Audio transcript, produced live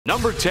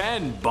Number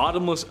 10.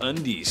 Bottomless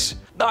undies.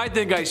 I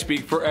think I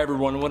speak for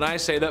everyone when I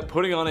say that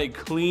putting on a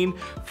clean,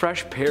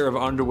 fresh pair of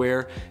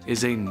underwear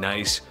is a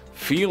nice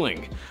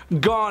feeling.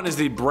 Gone is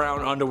the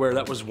brown underwear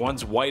that was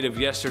once white of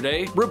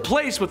yesterday,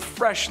 replaced with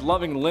fresh,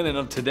 loving linen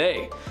of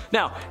today.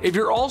 Now, if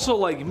you're also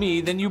like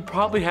me, then you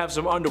probably have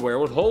some underwear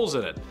with holes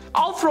in it.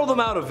 I'll throw them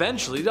out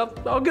eventually.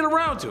 I'll get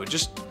around to it.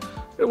 Just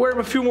wear them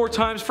a few more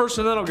times first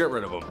and then I'll get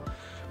rid of them.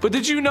 But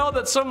did you know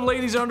that some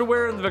ladies'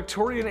 underwear in the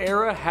Victorian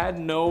era had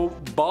no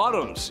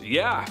bottoms?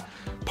 Yeah.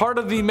 Part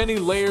of the many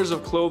layers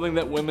of clothing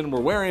that women were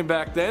wearing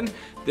back then,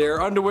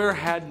 their underwear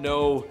had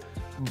no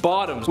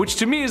bottoms, which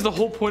to me is the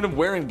whole point of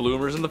wearing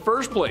bloomers in the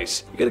first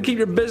place. You gotta keep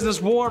your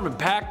business warm and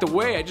packed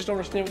away. I just don't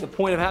understand what the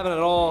point of having it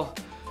all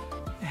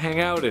hang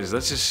out is.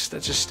 That's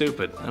just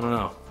stupid. I don't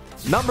know.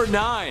 Number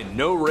 9.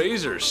 No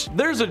razors.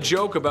 There's a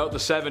joke about the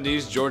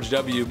 70s, George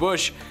W.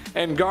 Bush,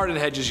 and garden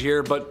hedges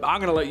here, but I'm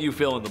gonna let you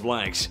fill in the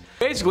blanks.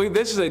 Basically,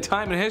 this is a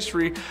time in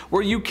history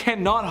where you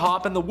cannot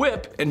hop in the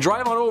whip and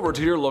drive on over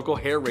to your local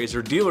hair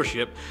razor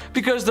dealership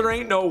because there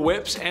ain't no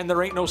whips and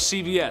there ain't no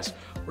CVS.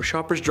 Or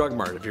Shoppers Drug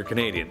Mart if you're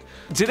Canadian.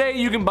 Today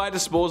you can buy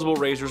disposable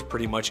razors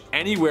pretty much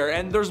anywhere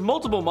and there's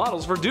multiple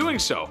models for doing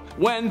so.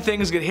 When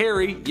things get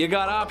hairy, you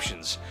got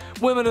options.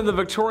 Women in the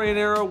Victorian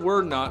era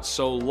were not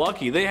so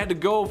lucky. They had to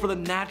go for the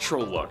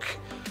natural look.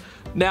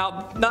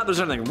 Now, not that there's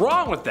anything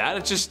wrong with that,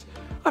 it's just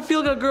I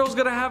feel like a girl's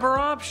gotta have her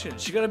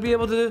options. She gotta be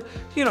able to,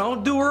 you know,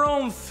 do her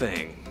own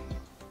thing.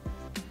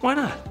 Why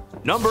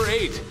not? Number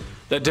 8.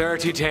 The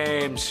dirty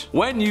Thames.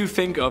 When you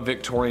think of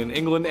Victorian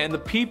England and the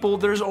people,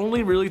 there's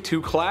only really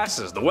two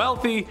classes, the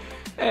wealthy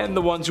and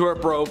the ones who are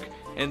broke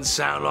and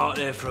sound like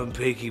they're from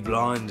Peaky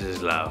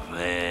Blinders, love.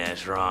 Yeah,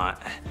 that's right.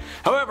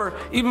 However,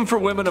 even for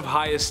women of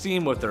high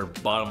esteem with their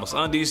bottomless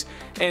undies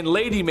and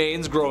lady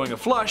maidens growing a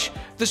flush,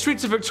 the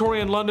streets of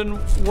Victorian London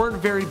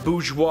weren't very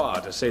bourgeois,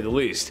 to say the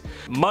least.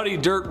 Muddy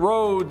dirt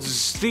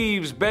roads,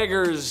 thieves,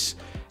 beggars,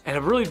 and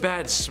a really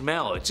bad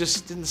smell. It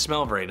just didn't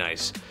smell very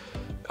nice.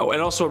 Oh,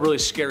 and also a really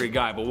scary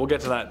guy, but we'll get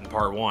to that in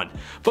part 1.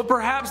 But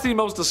perhaps the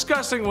most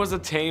disgusting was the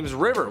Thames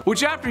River,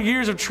 which after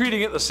years of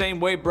treating it the same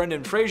way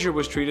Brendan Fraser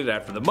was treated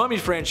after the Mummy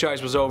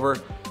franchise was over,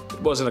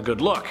 it wasn't a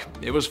good look.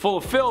 It was full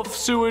of filth,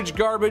 sewage,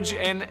 garbage,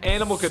 and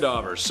animal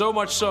cadavers, so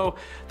much so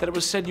that it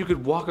was said you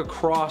could walk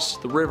across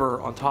the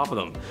river on top of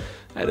them.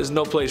 That is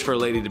no place for a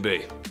lady to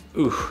be.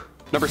 Ooh.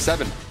 Number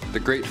 7. The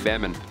Great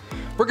Famine.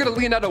 We're gonna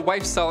lean out of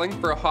wife selling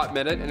for a hot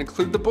minute and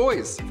include the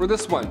boys for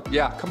this one.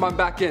 Yeah, come on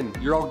back in,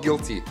 you're all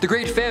guilty. The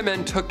Great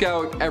Famine took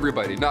out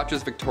everybody, not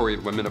just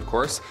Victorian women of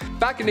course.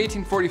 Back in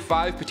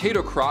 1845,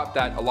 potato crop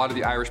that a lot of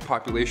the Irish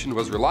population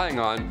was relying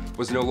on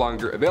was no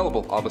longer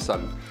available all of a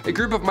sudden. A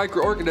group of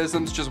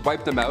microorganisms just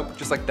wiped them out,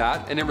 just like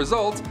that, and in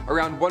result,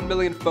 around 1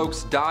 million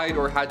folks died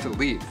or had to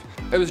leave.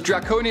 It was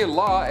draconian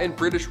law and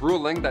British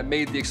ruling that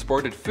made the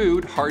exported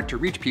food hard to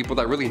reach people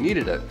that really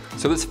needed it.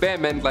 So this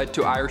famine led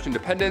to Irish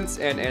independence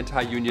and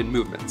anti-union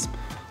movements.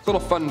 Little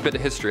fun bit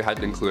of history I had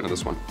to include on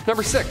this one.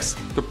 Number 6.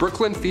 The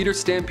Brooklyn Theater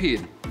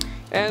Stampede.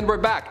 And we're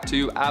back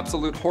to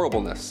absolute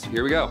horribleness.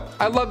 Here we go.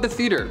 I love the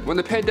theater. When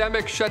the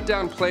pandemic shut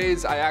down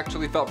plays, I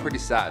actually felt pretty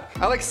sad.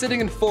 I like sitting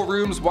in full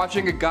rooms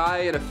watching a guy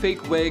in a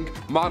fake wig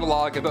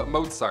monologue about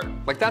Mozart.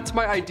 Like that's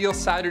my ideal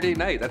Saturday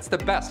night. That's the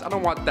best. I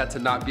don't want that to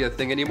not be a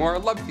thing anymore. I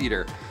love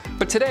theater.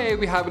 But today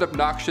we have an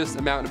obnoxious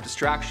amount of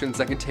distractions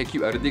that can take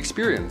you out of the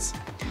experience.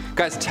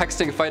 Guy's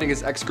texting fighting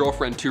his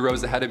ex-girlfriend 2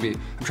 rows ahead of me.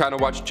 I'm trying to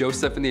watch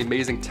Joseph in the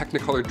amazing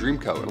Technicolor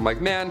Dreamcoat. And I'm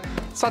like, man,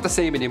 it's not the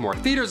same anymore.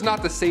 Theater's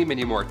not the same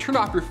anymore. Turn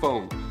off your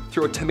phone.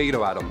 Throw a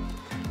tomato at him.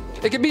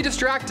 It can be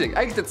distracting.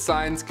 Exit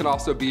signs can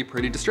also be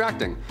pretty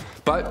distracting.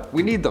 But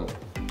we need them.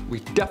 We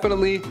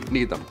definitely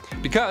need them.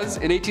 Because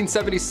in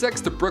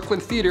 1876, the Brooklyn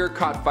Theater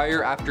caught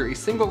fire after a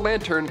single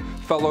lantern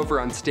fell over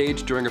on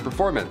stage during a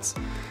performance.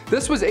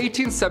 This was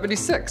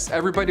 1876.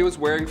 Everybody was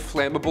wearing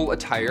flammable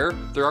attire.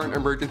 There aren't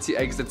emergency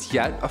exits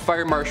yet. A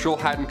fire marshal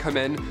hadn't come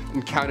in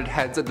and counted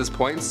heads at this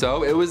point,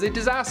 so it was a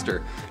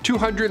disaster.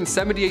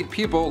 278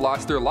 people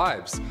lost their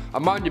lives. A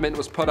monument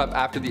was put up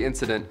after the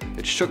incident.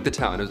 It shook the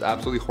town. It was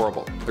absolutely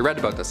horrible. I read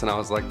about this and I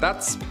was like,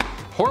 that's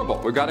horrible.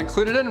 We got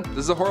included in.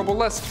 This is a horrible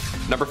list.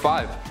 Number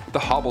 5. The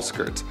hobble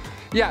skirt.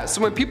 Yeah,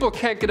 so when people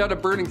can't get out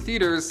of burning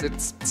theaters,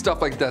 it's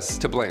stuff like this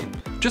to blame.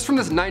 Just from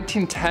this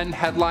 1910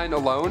 headline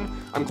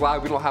alone, I'm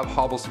glad we don't have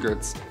hobble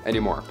skirts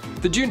anymore.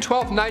 The June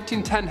 12,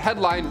 1910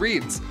 headline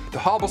reads, "The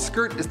hobble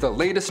skirt is the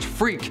latest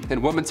freak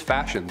in women's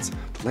fashions."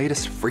 The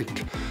latest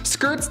freak.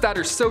 Skirts that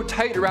are so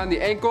tight around the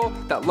ankle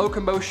that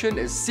locomotion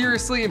is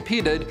seriously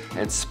impeded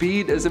and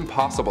speed is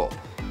impossible.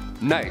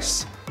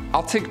 Nice.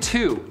 I'll take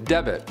 2,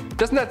 debit.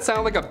 Doesn't that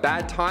sound like a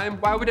bad time?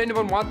 Why would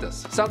anyone want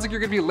this? Sounds like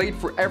you're gonna be late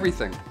for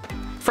everything.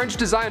 French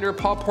designer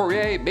Paul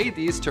Poirier made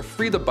these to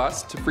free the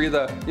bust, to free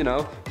the,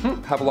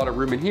 have a lot of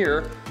room in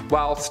here,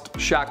 whilst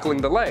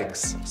shackling the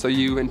legs. So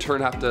you in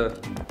turn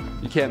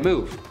you can't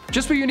move.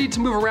 Just what you need to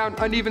move around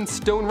uneven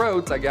stone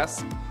roads, I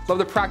guess. Love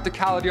the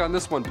practicality on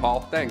this one,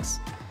 Paul, thanks.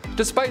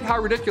 Despite how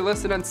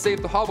ridiculous and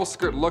unsafe the hobble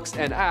skirt looks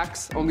and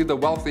acts, only the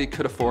wealthy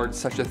could afford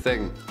such a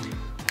thing.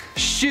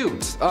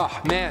 Shoot!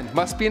 Oh man,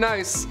 must be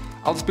nice.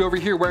 I'll just be over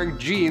here wearing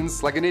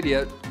jeans like an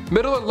idiot.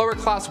 Middle and lower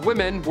class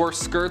women wore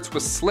skirts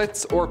with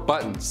slits or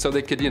buttons so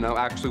they could,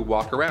 actually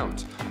walk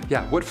around.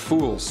 Yeah, what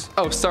fools.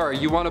 Oh, sorry,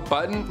 you want a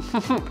button?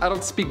 I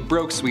don't speak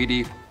broke,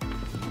 sweetie.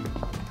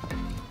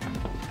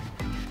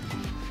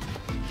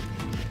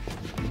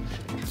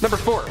 Number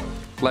 4,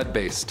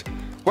 lead-based.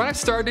 When I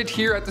started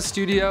here at the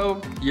studio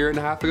a year and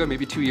a half ago,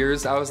 maybe 2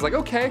 years, I was like,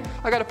 okay,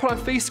 I gotta put on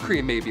face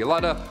cream maybe. A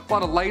lot of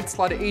lights,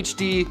 a lot of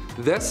HD.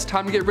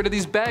 Time to get rid of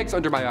these bags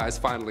under my eyes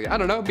finally. I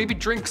don't know, maybe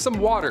drink some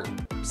water.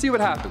 See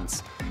what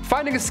happens.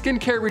 Finding a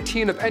skincare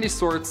routine of any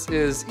sorts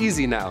is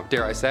easy now,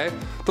 dare I say.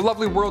 The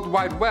lovely World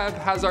Wide Web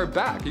has our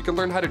back. You can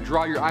learn how to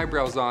draw your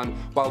eyebrows on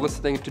while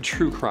listening to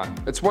true crime.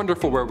 It's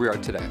wonderful where we are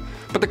today.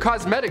 But the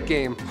cosmetic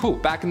game,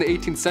 back in the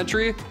 18th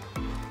century,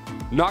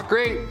 not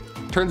great.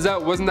 Turns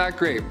out wasn't that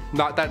great,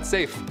 not that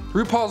safe.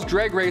 RuPaul's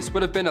Drag Race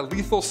would have been a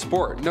lethal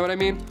sport, you know what I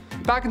mean?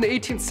 Back in the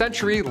 18th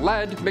century,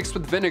 lead mixed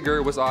with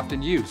vinegar was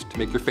often used to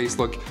make your face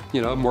look,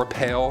 more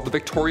pale. The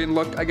Victorian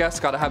look, I guess,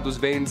 gotta have those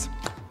veins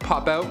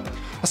pop out.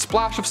 A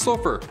splash of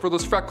sulfur for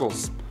those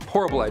freckles.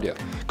 Horrible idea.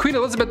 Queen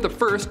Elizabeth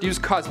I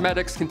used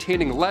cosmetics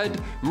containing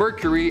lead,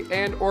 mercury,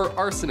 and or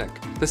arsenic,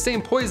 the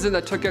same poison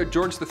that took out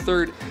George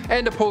III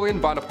and Napoleon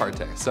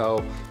Bonaparte,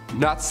 so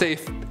not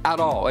safe at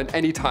all at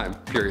any time,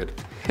 period.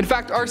 In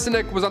fact,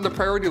 arsenic was on the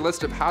priority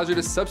list of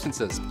hazardous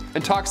substances,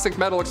 and toxic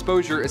metal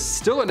exposure is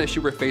still an issue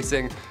we're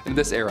facing in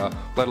this era,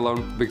 let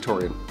alone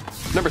Victorian.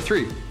 Number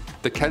 3,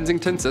 the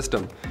Kensington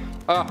system.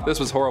 This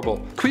was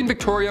horrible. Queen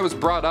Victoria was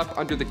brought up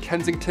under the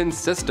Kensington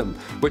system,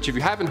 which if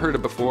you haven't heard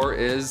of before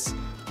is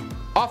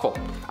awful.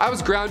 I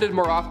was grounded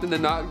more often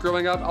than not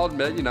growing up, I'll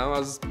admit, I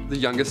was the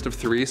youngest of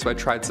 3, so I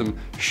tried some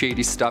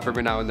shady stuff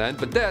every now and then,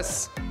 but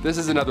this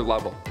is another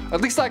level. At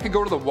least I could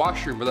go to the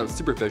washroom without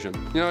supervision,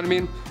 you know what I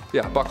mean?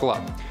 Yeah, buckle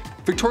up.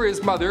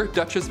 Victoria's mother,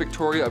 Duchess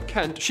Victoria of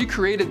Kent, she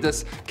created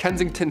this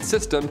Kensington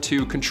system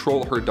to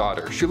control her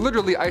daughter. She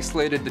literally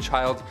isolated the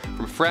child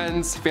from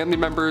friends, family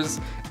members,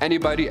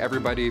 anybody,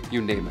 everybody,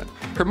 you name it.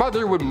 Her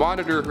mother would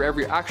monitor her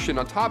every action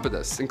on top of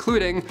this,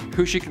 including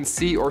who she can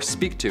see or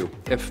speak to,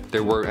 if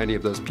there were any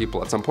of those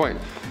people at some point.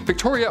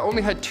 Victoria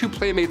only had 2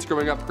 playmates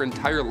growing up her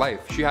entire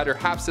life. She had her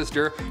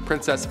half-sister,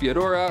 Princess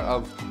Feodora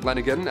of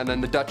Leningen, and then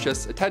the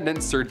Duchess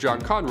attendant, Sir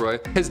John Conroy,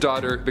 his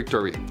daughter,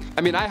 Victoria.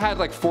 I mean, I had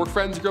like 4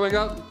 friends growing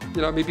up,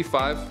 maybe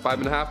 5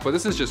 and a half, but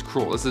this is just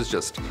cruel. This is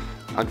just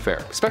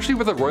unfair. Especially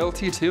with a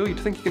royalty too, you'd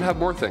think you can have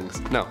more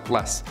things. No,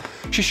 less.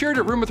 She shared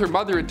a room with her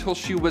mother until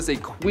she was a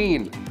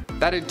queen.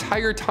 That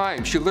entire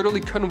time, she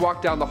literally couldn't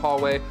walk down the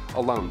hallway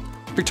alone.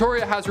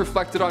 Victoria has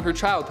reflected on her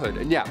childhood,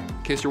 and yeah,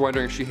 in case you're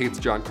wondering, she hates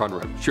John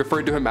Conroy. She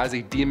referred to him as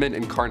a demon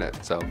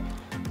incarnate, so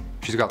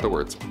she's got the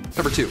words.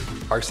 Number 2,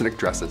 arsenic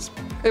dresses.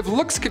 If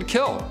looks could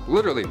kill,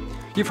 literally.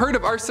 You've heard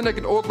of arsenic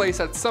and old lace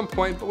at some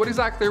point, but what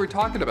exactly are we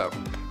talking about?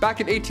 Back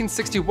in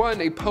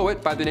 1861, a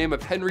poet by the name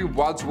of Henry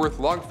Wadsworth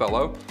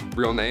Longfellow,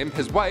 real name,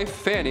 his wife,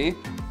 Fanny,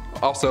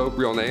 also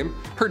real name,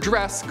 her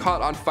dress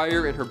caught on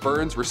fire and her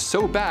burns were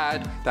so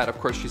bad that of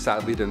course she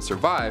sadly didn't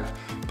survive.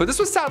 But this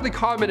was sadly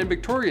common in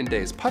Victorian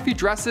days. Puffy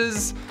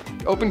dresses,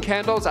 open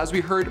candles, as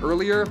we heard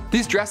earlier.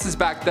 These dresses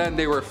back then,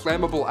 they were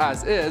flammable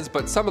as is,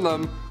 but some of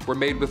them were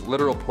made with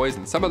literal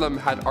poison. Some of them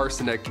had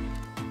arsenic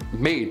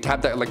made to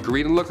have that like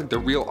green look, like the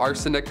real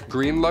arsenic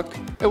green look.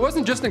 It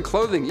wasn't just in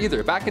clothing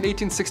either. Back in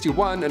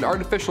 1861, an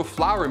artificial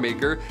flower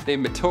maker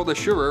named Matilda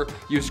Schurer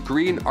used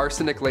green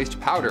arsenic laced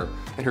powder,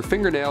 and her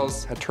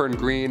fingernails had turned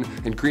green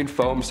and green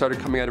foam started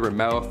coming out of her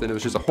mouth, and it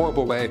was just a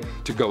horrible way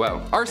to go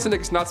out.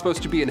 Arsenic is not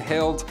supposed to be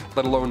inhaled,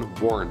 let alone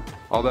worn.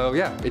 Although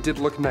yeah, it did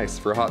look nice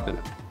for a hot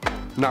minute.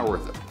 Not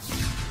worth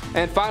it.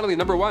 And finally,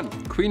 number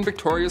 1, Queen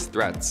Victoria's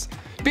threats.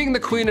 Being the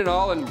queen and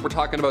all, and we're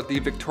talking about the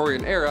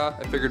Victorian era,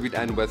 I figured we'd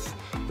end with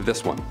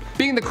this one.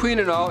 Being the queen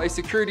and all, a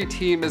security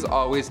team is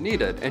always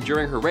needed, and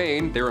during her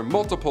reign, there were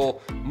multiple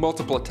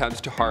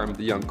attempts to harm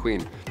the young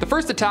queen. The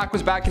first attack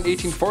was back in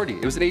 1840.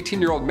 It was an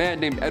 18-year-old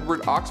man named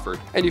Edward Oxford,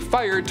 and he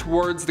fired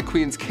towards the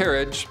queen's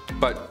carriage,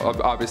 but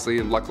obviously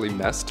and luckily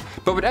missed.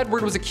 But when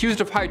Edward was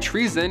accused of high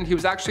treason, he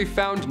was actually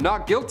found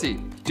not guilty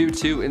due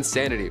to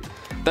insanity.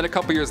 Then a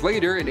couple years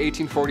later, in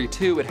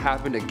 1842, it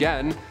happened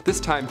again. This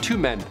time 2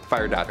 men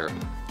fired at her.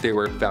 They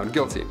were found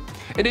guilty.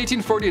 In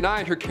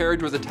 1849, her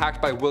carriage was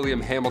attacked by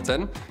William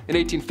Hamilton. In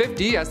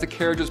 1850, as the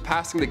carriage was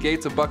passing the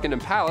gates of Buckingham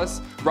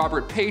Palace,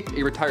 Robert Pate,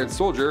 a retired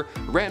soldier,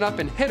 ran up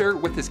and hit her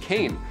with his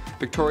cane.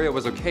 Victoria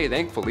was okay,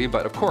 thankfully,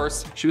 but of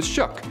course, she was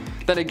shook.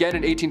 Then again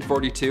in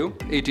 1842,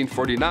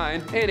 1849,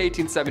 and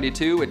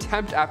 1872,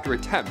 attempt after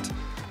attempt.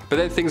 But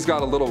then things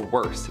got a little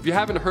worse. If you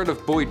haven't heard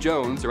of Boy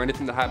Jones or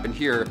anything that happened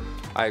here,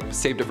 I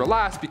saved it for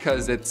last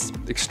because it's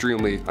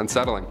extremely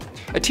unsettling.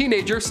 A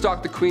teenager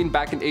stalked the queen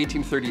back in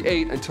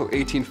 1838 until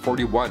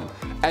 1841.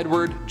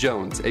 Edward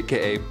Jones,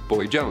 aka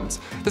Boy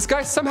Jones. This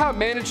guy somehow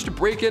managed to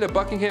break into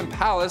Buckingham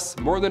Palace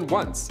more than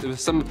once. It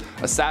was some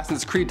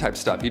Assassin's Creed type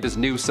stuff. He just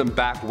knew some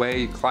back way,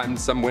 he climbed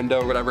some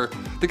window or whatever.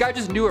 The guy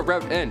just knew a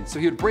route in, so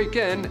he would break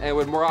in and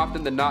would more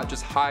often than not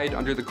just hide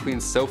under the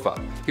queen's sofa.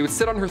 He would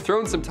sit on her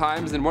throne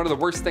sometimes, and one of the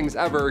worst things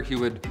ever, he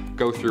would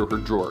go through her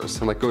drawers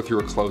and like go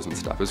through her clothes and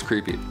stuff. It was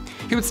creepy.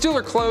 He would steal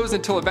her clothes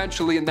until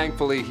eventually and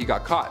thankfully he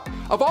got caught.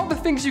 Of all the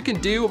things you can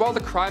do, of all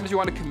the crimes you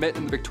want to commit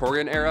in the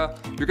Victorian era,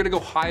 you're gonna go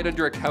hide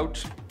under a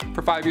couch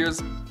for 5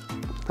 years?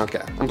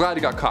 Okay, I'm glad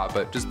he got caught,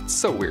 but just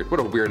so weird. What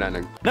a weird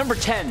ending. Number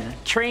 10,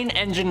 train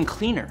engine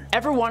cleaner.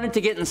 Ever wanted to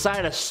get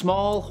inside a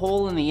small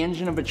hole in the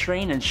engine of a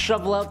train and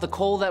shovel out the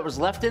coal that was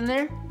left in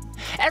there?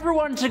 Ever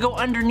wanted to go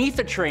underneath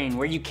a train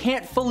where you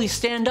can't fully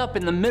stand up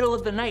in the middle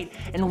of the night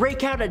and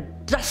rake out a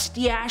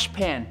dusty ash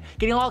pan,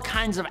 getting all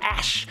kinds of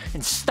ash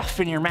and stuff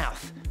in your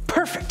mouth?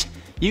 Perfect!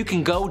 You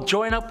can go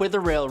join up with the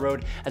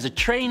railroad as a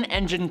train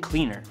engine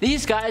cleaner.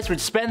 These guys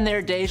would spend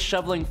their days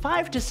shoveling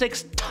 5 to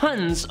 6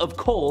 tons of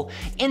coal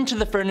into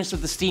the furnace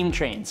of the steam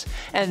trains,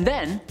 and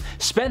then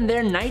spend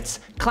their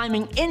nights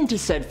climbing into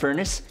said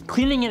furnace,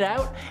 cleaning it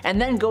out,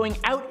 and then going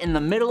out in the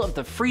middle of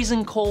the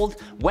freezing cold,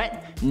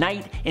 wet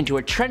night into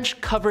a trench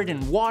covered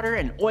in water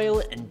and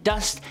oil and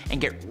dust, and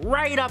get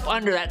right up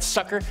under that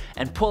sucker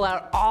and pull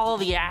out all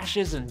the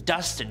ashes and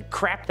dust and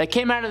crap that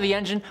came out of the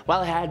engine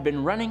while it had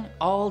been running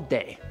all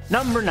day.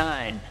 Number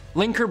 9.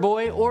 Linker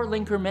boy or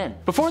linker men.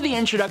 Before the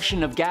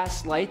introduction of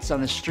gas lights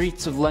on the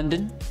streets of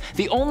London,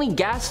 the only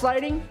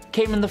gaslighting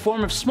came in the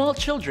form of small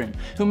children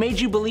who made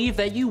you believe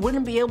that you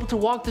wouldn't be able to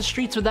walk the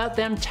streets without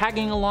them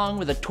tagging along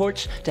with a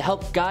torch to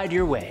help guide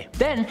your way.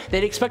 Then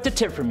they'd expect a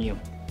tip from you.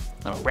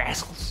 Oh,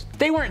 rascals.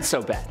 They weren't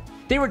so bad.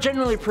 They were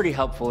generally pretty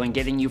helpful in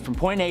getting you from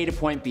point A to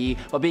point B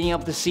while being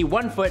able to see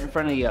one foot in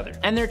front of the other.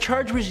 And their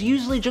charge was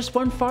usually just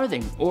 1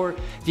 farthing, or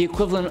the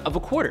equivalent of a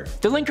quarter.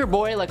 The linker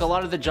boy, like a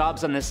lot of the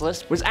jobs on this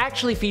list, was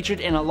actually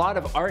featured in a lot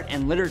of art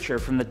and literature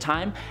from the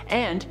time,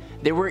 and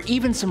there were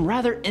even some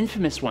rather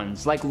infamous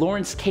ones, like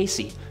Lawrence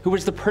Casey, who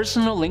was the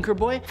personal linker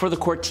boy for the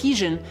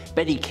courtesan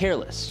Betty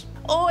Careless.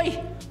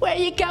 Oi! Where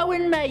you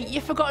going, mate?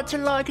 You forgot to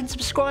like and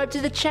subscribe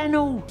to the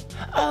channel.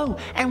 Oh,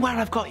 and while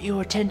I've got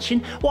your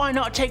attention, why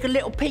not take a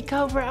little peek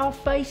over at our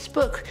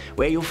Facebook,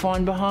 where you'll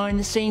find behind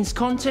the scenes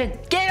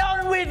content. Get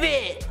on with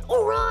it!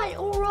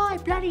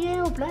 Alright, bloody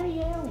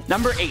hell.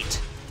 Number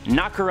 8,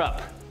 knock her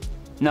up.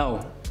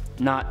 No,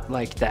 not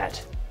like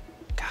that.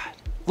 God.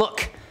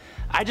 Look.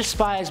 I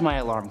despise my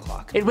alarm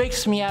clock. It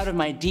wakes me out of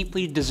my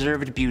deeply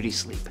deserved beauty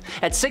sleep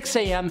at 6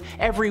 AM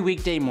every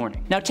weekday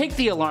morning. Now take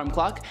the alarm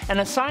clock and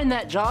assign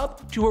that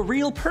job to a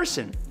real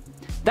person.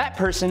 That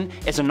person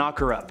is a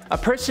knocker up, a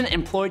person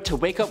employed to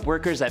wake up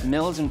workers at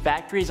mills and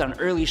factories on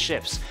early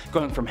shifts,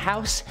 going from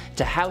house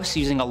to house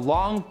using a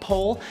long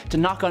pole to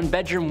knock on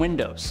bedroom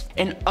windows.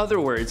 In other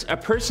words, a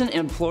person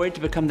employed to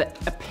become the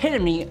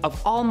epitome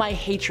of all my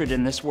hatred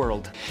in this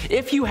world.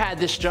 If you had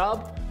this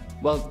job,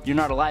 well, you're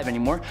not alive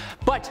anymore,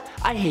 but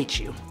I hate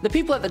you. The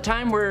people at the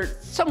time were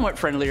somewhat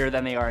friendlier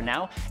than they are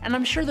now, and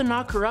I'm sure the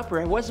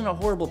knocker-upper wasn't a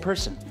horrible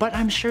person, but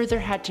I'm sure there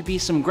had to be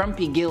some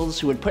grumpy gills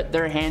who would put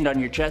their hand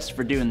on your chest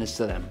for doing this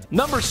to them.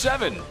 Number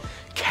 7.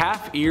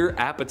 Calf ear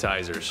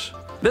appetizers.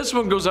 This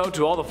one goes out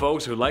to all the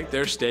folks who like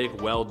their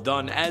steak well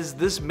done, as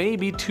this may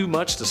be too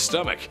much to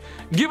stomach.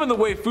 Given the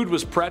way food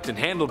was prepped and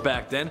handled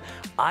back then,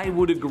 I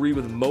would agree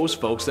with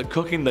most folks that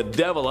cooking the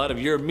devil out of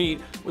your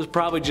meat was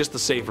probably just the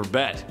safer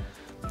bet.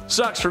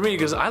 Sucks for me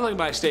because I like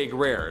my steak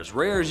rare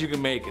as you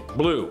can make it.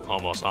 Blue,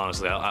 almost,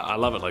 honestly. I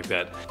love it like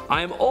that.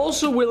 I am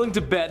also willing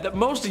to bet that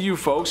most of you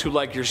folks who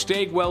like your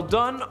steak well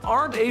done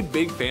aren't a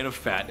big fan of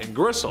fat and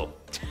gristle.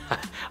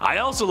 I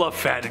also love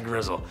fat and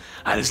gristle.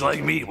 I just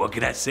like meat, what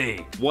can I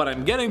say? What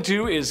I'm getting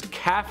to is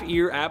calf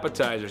ear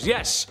appetizers.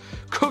 Yes,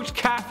 cooked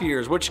calf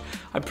ears, which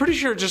I'm pretty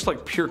sure are just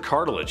like pure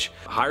cartilage.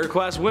 Higher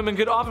class women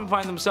could often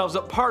find themselves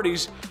at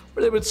parties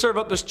where they would serve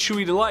up this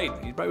chewy delight.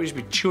 You'd probably just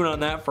be chewing on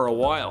that for a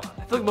while.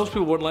 I feel like most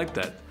people wouldn't like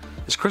that.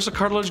 Is Chris a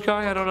cartilage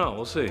guy? I don't know,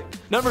 we'll see.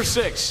 Number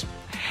 6,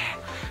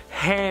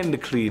 hand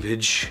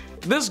cleavage.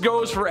 This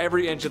goes for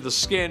every inch of the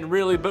skin,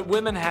 really, but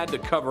women had to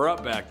cover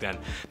up back then.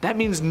 That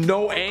means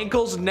no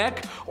ankles,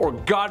 neck, or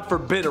God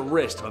forbid a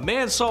wrist. If a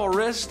man saw a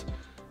wrist,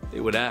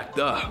 they would act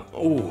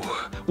ooh.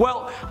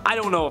 Well, I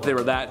don't know if they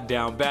were that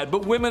down bad,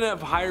 but women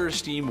of higher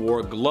esteem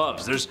wore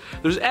gloves. There's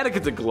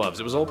etiquette to gloves.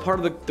 It was all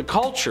part of the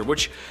culture,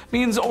 which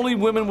means only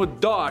women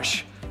with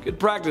dosh could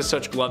practice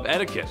such glove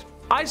etiquette.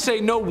 I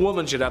say no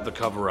woman should have to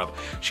cover up.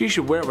 She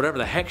should wear whatever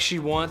the heck she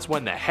wants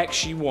when the heck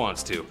she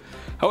wants to.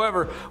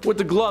 However, with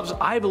the gloves,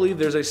 I believe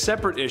there's a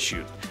separate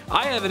issue.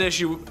 I have an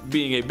issue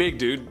being a big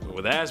dude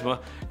with asthma.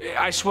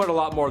 I sweat a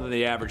lot more than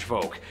the average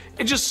folk.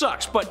 It just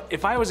sucks, but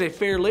if I was a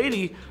fair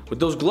lady with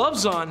those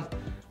gloves on,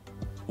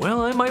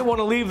 well, I might want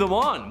to leave them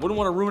on. Wouldn't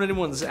want to ruin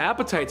anyone's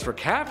appetites for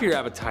calf ear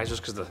appetizers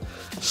because the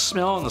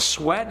smell and the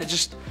sweat, it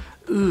just,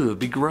 ooh,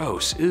 be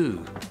gross,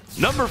 ooh.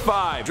 Number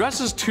 5,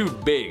 dresses too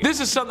big. This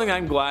is something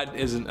I'm glad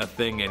isn't a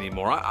thing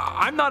anymore.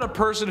 I'm not a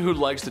person who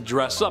likes to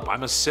dress up.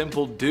 I'm a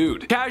simple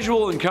dude.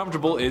 Casual and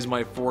comfortable is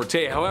my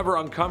forte. However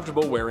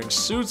uncomfortable wearing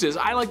suits is,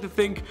 I like to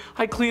think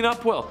I clean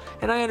up well.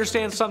 And I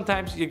understand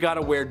sometimes you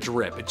gotta wear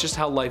drip. It's just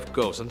how life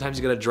goes. Sometimes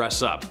you gotta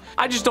dress up.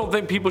 I just don't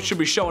think people should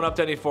be showing up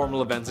to any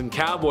formal events in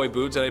cowboy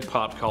boots and a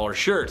popped collar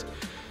shirt.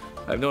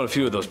 I've known a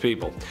few of those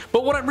people.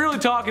 But what I'm really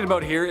talking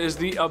about here is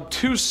the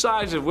obtuse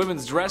size of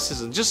women's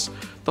dresses and just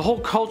The whole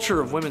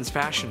culture of women's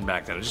fashion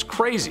back then was just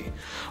crazy.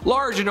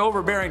 Large and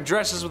overbearing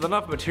dresses with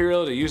enough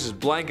material to use as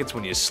blankets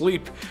when you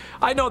sleep.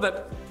 I know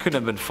that couldn't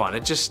have been fun.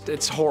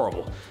 It's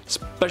horrible,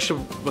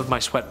 especially with my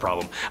sweat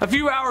problem. A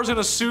few hours in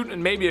a suit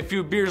and maybe a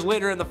few beers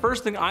later, and the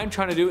first thing I'm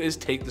trying to do is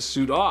take the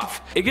suit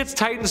off. It gets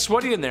tight and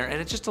sweaty in there,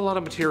 and it's just a lot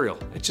of material.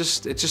 It's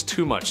just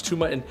too much.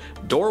 And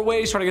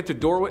doorways, trying to get through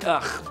doorway.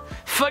 Ugh,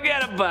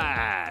 forget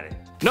about it.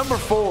 Number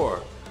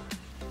 4,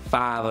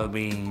 fava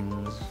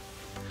beans.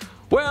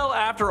 Well,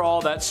 after all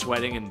that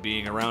sweating and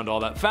being around all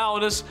that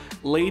foulness,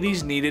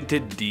 ladies needed to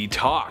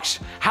detox.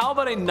 How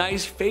about a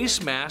nice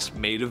face mask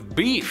made of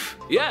beef?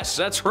 Yes,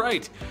 that's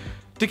right.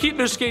 To keep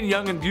their skin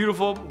young and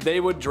beautiful,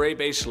 they would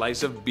drape a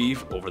slice of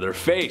beef over their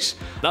face.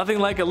 Nothing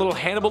like a little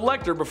Hannibal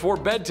Lecter before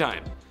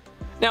bedtime.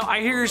 Now,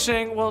 I hear you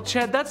saying, well,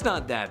 Chad, that's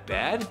not that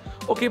bad.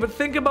 Okay, but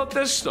think about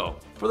this though.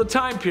 For the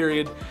time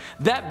period,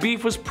 that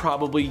beef was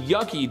probably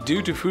yucky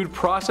due to food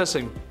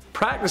processing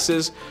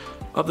practices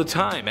of the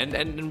time,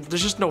 and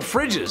there's just no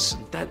fridges.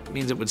 That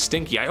means it would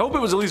stinky. I hope it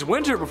was at least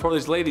winter before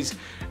these ladies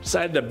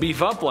decided to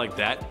beef up like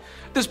that.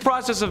 This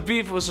process of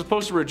beef was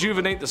supposed to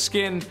rejuvenate the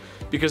skin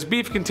because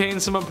beef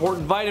contains some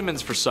important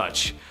vitamins for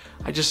such.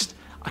 I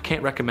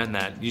can't recommend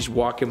that. You just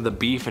walk in with the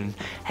beef and,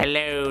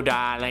 hello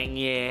darling,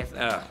 yes.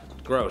 Ugh,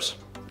 gross.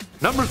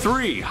 Number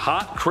 3,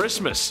 hot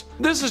Christmas.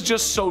 This is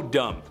just so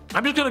dumb.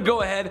 I'm just gonna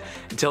go ahead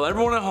and tell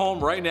everyone at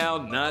home right now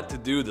not to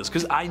do this,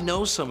 because I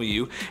know some of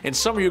you, and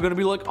some of you are gonna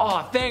be like,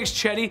 oh, thanks,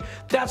 Chetty,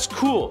 that's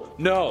cool.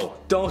 No,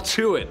 don't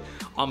do it.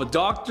 I'm a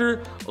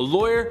doctor, a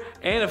lawyer,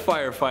 and a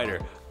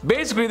firefighter.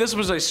 Basically, this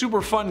was a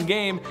super fun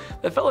game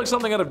that felt like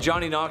something out of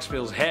Johnny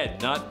Knoxville's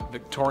head, not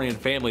Victorian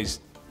families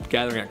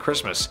gathering at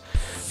Christmas.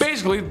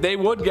 Basically, they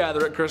would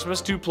gather at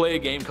Christmas to play a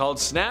game called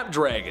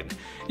Snapdragon.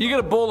 You get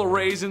a bowl of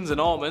raisins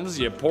and almonds,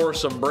 you pour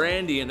some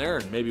brandy in there,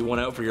 and maybe one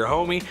out for your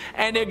homie,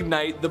 and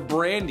ignite the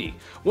brandy.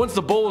 Once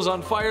the bowl is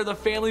on fire, the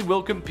family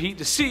will compete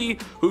to see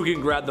who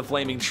can grab the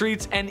flaming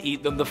treats and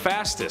eat them the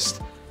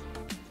fastest.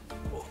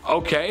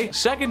 Okay,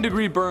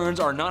 second-degree burns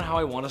are not how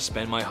I want to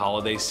spend my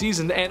holiday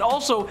season, and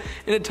also,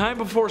 in a time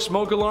before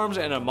smoke alarms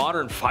and a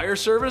modern fire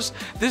service,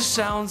 this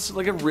sounds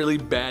like a really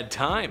bad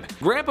time.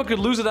 Grandpa could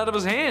lose it out of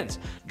his hands.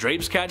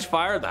 Drapes catch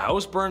fire, the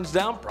house burns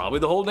down, probably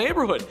the whole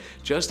neighborhood.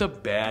 Just a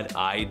bad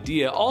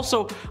idea.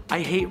 Also, I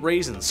hate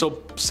raisins,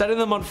 so setting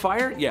them on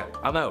fire? Yeah,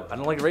 I'm out. I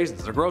don't like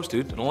raisins. They're gross,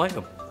 dude. I don't like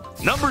them.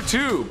 Number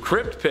 2,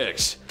 crypt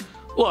pics.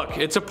 Look,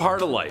 it's a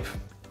part of life.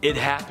 It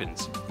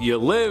happens. You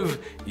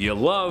live, you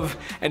love,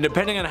 and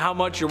depending on how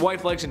much your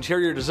wife likes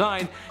interior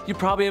design, you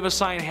probably have a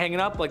sign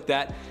hanging up like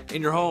that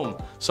in your home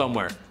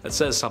somewhere that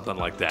says something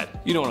like that.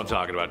 You know what I'm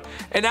talking about.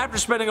 And after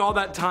spending all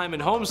that time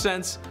in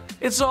HomeSense,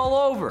 it's all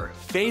over.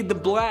 Fade to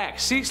black,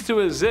 cease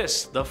to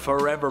exist, the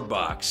forever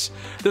box.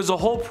 There's a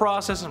whole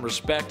process and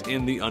respect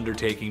in the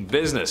undertaking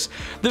business.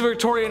 The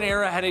Victorian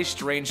era had a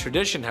strange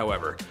tradition,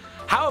 however.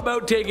 How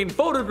about taking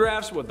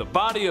photographs with the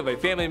body of a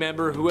family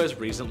member who has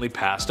recently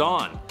passed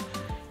on?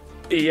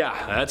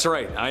 Yeah, that's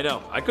right, I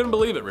know. I couldn't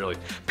believe it, really.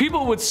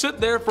 People would sit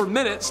there for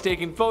minutes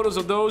taking photos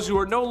of those who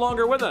are no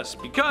longer with us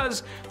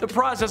because the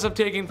process of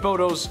taking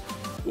photos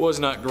was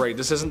not great.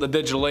 This isn't the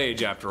digital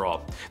age, after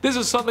all. This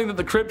is something that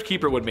the crypt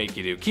keeper would make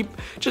you do. Keep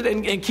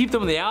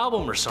them in the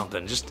album or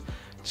something. Just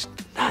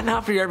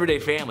not for your everyday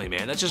family,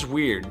 man. That's just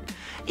weird.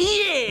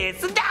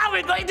 Yes, now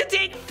we're going to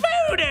take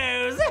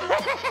photos.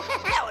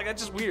 Like,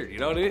 that's just weird, you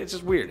know what I mean? It's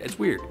just weird. It's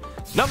weird.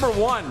 Number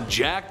 1,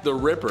 Jack the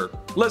Ripper.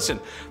 Listen,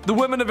 the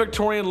women of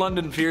Victorian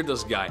London feared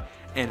this guy.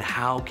 And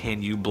how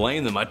can you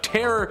blame them? A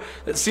terror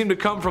that seemed to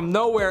come from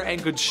nowhere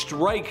and could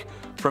strike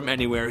from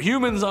anywhere.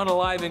 Humans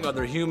unaliving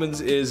other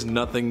humans is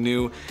nothing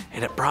new,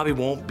 and it probably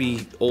won't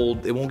be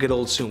old. It won't get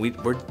old soon.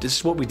 This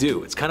is what we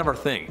do. It's kind of our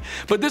thing.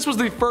 But this was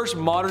the first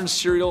modern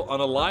serial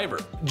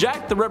unaliver.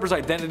 Jack the Ripper's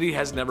identity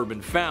has never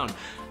been found.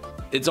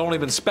 It's only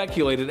been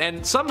speculated,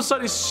 and some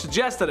studies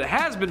suggest that it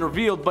has been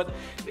revealed, but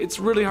it's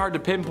really hard to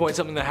pinpoint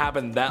something that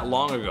happened that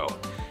long ago.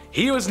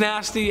 He was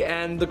nasty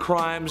and the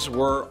crimes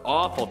were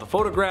awful. The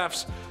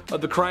photographs of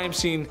the crime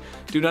scene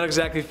do not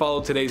exactly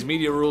follow today's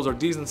media rules or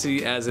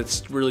decency, as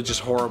it's really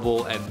just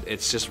horrible and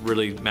it's just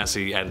really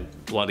messy and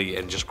bloody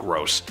and just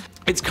gross.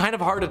 It's kind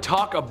of hard to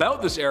talk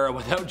about this era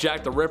without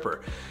Jack the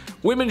Ripper.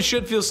 Women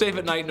should feel safe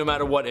at night no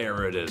matter what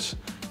era it is.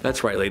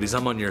 That's right, ladies,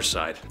 I'm on your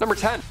side. Number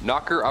 10,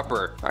 knocker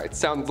upper. Alright,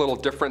 sounds a little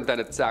different than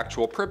its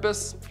actual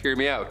purpose. Hear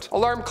me out.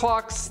 Alarm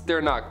clocks,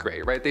 they're not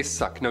great, right? They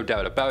suck, no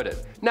doubt about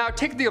it. Now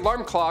take the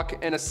alarm clock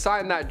and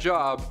assign that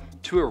job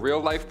to a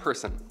real life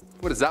person.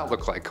 What does that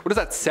look like? What does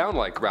that sound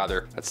like,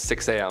 rather? At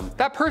 6 a.m.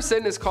 That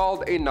person is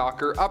called a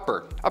knocker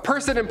upper. A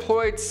person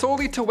employed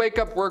solely to wake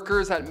up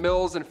workers at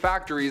mills and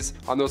factories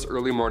on those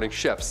early morning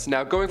shifts.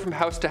 Now, going from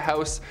house to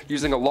house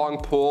using a long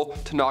pole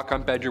to knock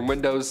on bedroom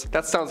windows,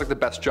 that sounds like the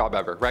best job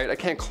ever, right? I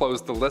can't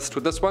close the list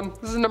with this one.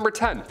 This is number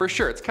 10, for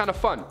sure. It's kind of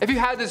fun. If you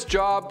had this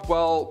job,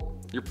 well,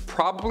 you're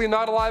probably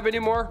not alive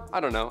anymore.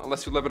 I don't know,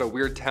 unless you live in a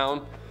weird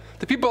town.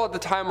 The people at the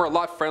time were a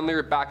lot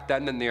friendlier back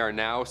then than they are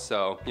now,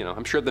 so, you know,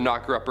 I'm sure the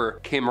knocker-upper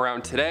came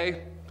around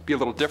today. Be a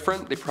little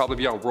different. They'd probably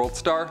be on World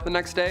Star the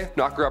next day.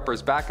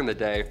 Knocker-uppers back in the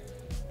day,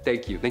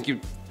 Thank you. Thank you.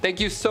 Thank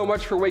you so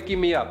much for waking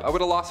me up. I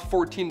would have lost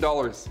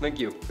 $14. Thank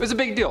you. It was a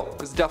big deal.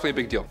 It was definitely a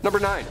big deal. Number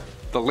 9.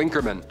 The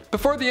Linkerman.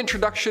 Before the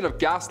introduction of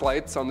gas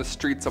lights on the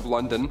streets of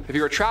London, if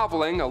you were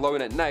traveling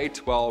alone at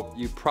night, well,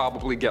 you'd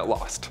probably get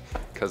lost.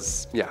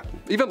 Because, yeah,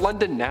 even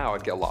London now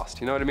I'd get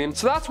lost, you know what I mean?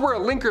 So that's where a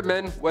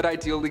Linkerman would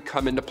ideally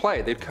come into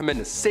play. They'd come in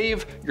to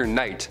save your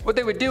night. What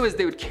they would do is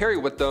they would carry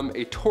with them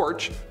a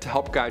torch to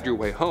help guide your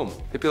way home.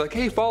 They'd be like,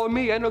 hey, follow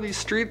me, I know these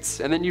streets,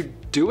 and then you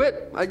do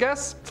it, I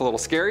guess. It's a little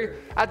scary.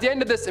 At the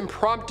end of this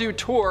impromptu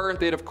tour,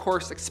 they'd of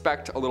course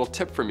expect a little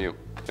tip from you.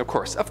 Of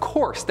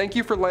course, thank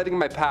you for lighting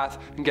my path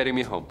and getting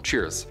me home.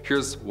 Cheers.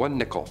 Here's 1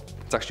 nickel.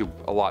 It's actually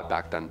a lot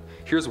back then.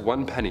 Here's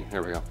 1 penny.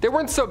 There we go. They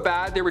weren't so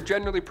bad. They were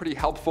generally pretty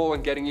helpful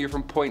in getting you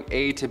from point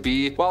A to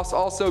B, whilst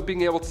also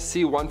being able to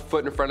see 1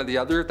 foot in front of the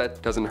other.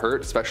 That doesn't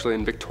hurt, especially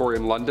in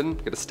Victorian London.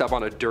 You get to step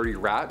on a dirty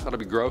rat. That'll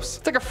be gross.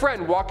 It's like a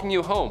friend walking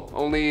you home,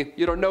 only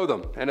you don't know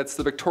them, and it's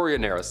the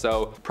Victorian era,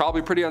 so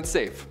probably pretty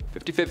unsafe.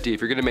 50-50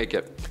 if you're gonna make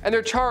it. And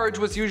their charge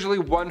was usually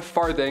 1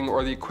 farthing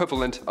or the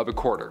equivalent of a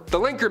quarter. The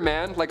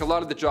Linkerman, like a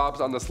lot of the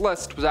jobs on this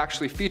list, was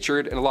actually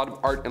featured in a lot of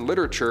art and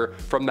literature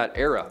from that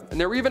era. And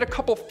there were even a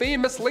couple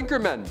famous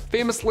Linkermen,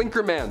 famous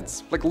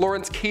Linkermans, like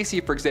Lawrence Casey,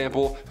 for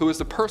example, who was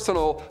the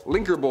personal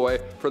linker boy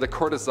for the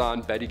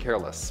courtesan Betty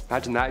Careless.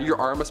 Imagine that, your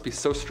arm must be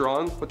so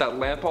strong with that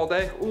lamp all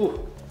day.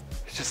 Ooh,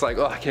 it's just like,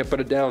 oh, I can't put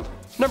it down.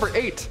 Number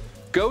 8,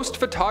 ghost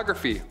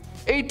photography.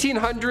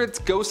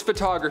 1800s ghost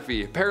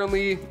photography.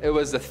 Apparently it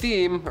was a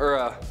theme or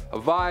a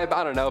vibe,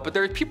 I don't know, but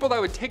there were people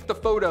that would take the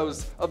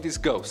photos of these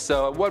ghosts.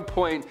 So at one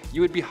point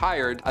you would be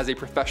hired as a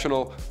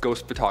professional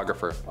ghost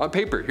photographer. On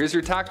paper, here's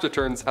your tax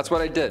returns, that's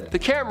what I did. The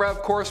camera,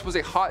 of course, was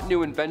a hot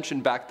new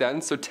invention back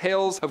then, so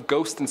tales of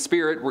ghost and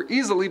spirit were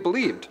easily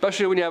believed,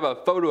 especially when you have a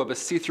photo of a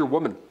see-through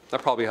woman.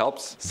 That probably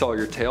helps sell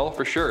your tale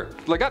for sure.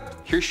 Like, ah,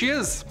 here she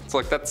is. It's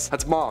like,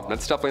 that's mom.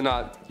 That's definitely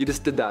not, you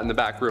just did that in the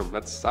back room.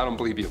 I don't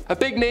believe you. A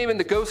big name in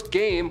the ghost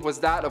game was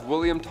that of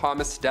William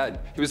Thomas Stead.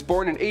 He was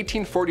born in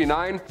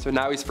 1849, so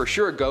now he's for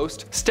sure a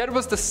ghost. Stead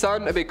was the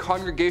son of a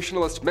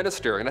Congregationalist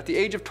minister, and at the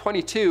age of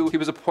 22, he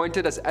was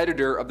appointed as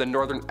editor of the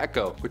Northern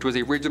Echo, which was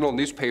a regional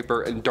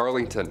newspaper in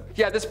Darlington.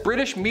 Yeah, this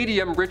British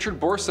medium, Richard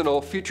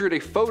Borsonal, featured a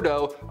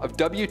photo of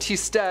W.T.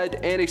 Stead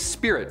and a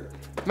spirit.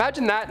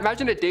 Imagine that.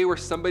 Imagine a day where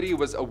somebody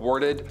was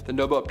awarded the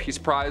Nobel Peace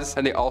Prize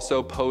and they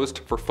also posed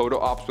for photo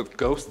ops with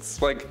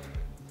ghosts. Like,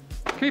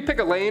 can we pick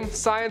a lane?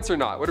 Science or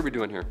not? What are we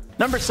doing here?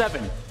 Number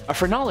 7, a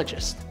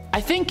phrenologist.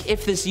 I think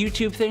if this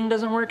YouTube thing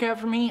doesn't work out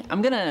for me,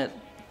 I'm gonna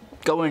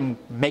go and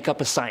make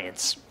up a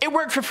science. It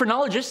worked for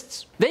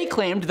phrenologists. They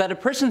claimed that a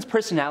person's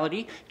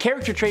personality,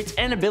 character traits,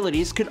 and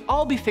abilities could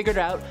all be figured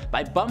out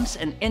by bumps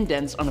and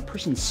indents on a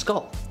person's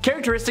skull.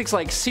 Characteristics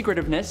like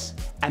secretiveness,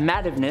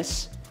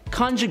 amativeness,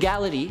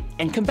 conjugality,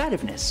 and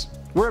combativeness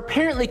were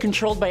apparently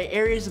controlled by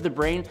areas of the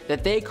brain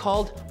that they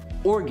called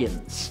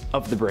organs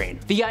of the brain.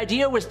 The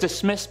idea was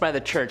dismissed by the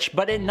church,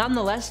 but it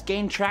nonetheless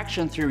gained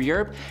traction through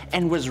Europe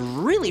and was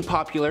really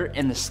popular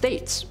in the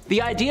States.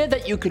 The idea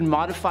that you could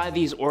modify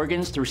these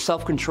organs through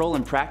self-control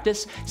and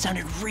practice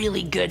sounded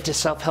really good to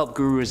self-help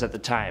gurus at the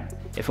time,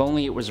 if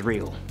only it was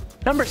real.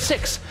 Number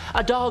 6,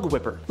 a dog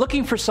whipper.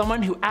 Looking for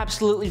someone who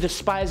absolutely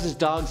despises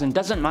dogs and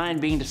doesn't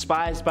mind being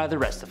despised by the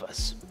rest of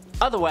us.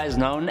 Otherwise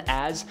known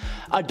as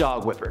a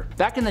dog whipper.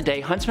 Back in the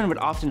day, huntsmen would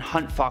often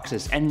hunt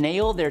foxes and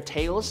nail their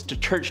tails to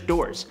church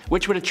doors,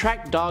 which would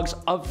attract dogs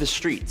of the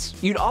streets.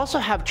 You'd also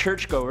have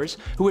churchgoers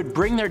who would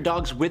bring their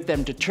dogs with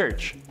them to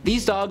church.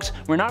 These dogs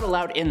were not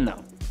allowed in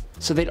though,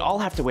 so they'd all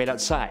have to wait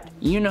outside.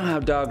 You know how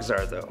dogs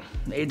are though.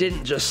 They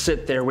didn't just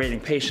sit there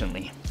waiting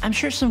patiently. I'm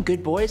sure some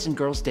good boys and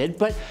girls did,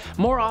 but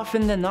more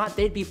often than not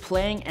they'd be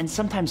playing and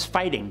sometimes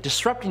fighting,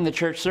 disrupting the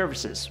church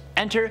services.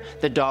 Enter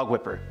the dog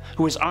whipper,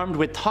 who was armed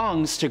with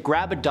tongs to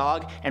grab a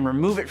dog and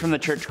remove it from the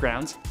church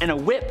grounds, and a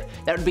whip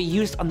that would be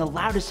used on the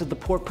loudest of the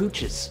poor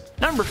pooches.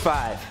 Number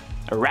 5.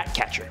 A rat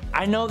catcher.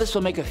 I know this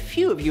will make a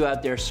few of you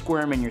out there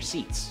squirm in your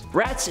seats.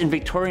 Rats in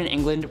Victorian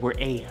England were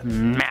a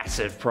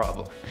massive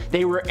problem.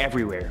 They were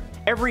everywhere.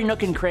 Every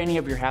nook and cranny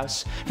of your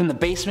house, from the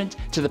basement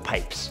to the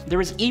pipes. There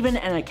was even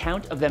an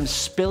account of them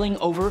spilling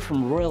over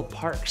from royal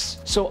parks.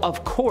 So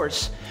of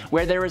course,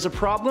 where there is a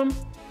problem,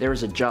 there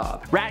is a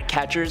job. Rat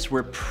catchers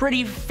were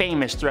pretty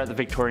famous throughout the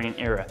Victorian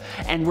era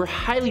and were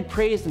highly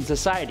praised in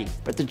society,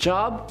 but the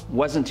job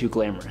wasn't too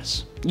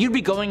glamorous. You'd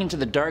be going into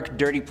the dark,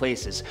 dirty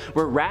places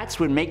where rats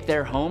would make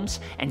their homes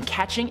and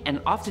catching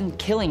and often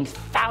killing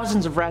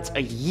thousands of rats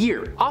a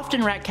year.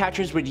 Often rat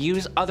catchers would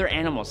use other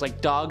animals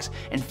like dogs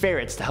and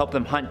ferrets to help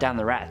them hunt down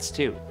the rats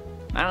too.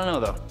 I don't know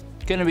though,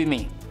 gonna be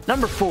me.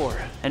 Number 4,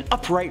 an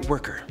upright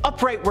worker.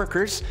 Upright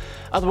workers,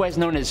 otherwise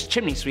known as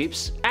chimney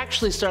sweeps,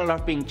 actually started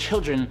off being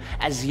children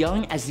as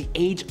young as the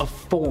age of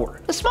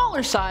 4. The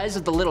smaller size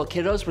of the little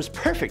kiddos was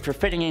perfect for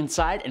fitting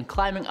inside and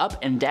climbing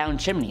up and down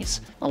chimneys.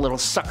 The little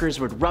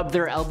suckers would rub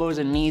their elbows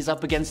and knees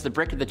up against the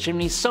brick of the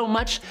chimney so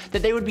much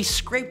that they would be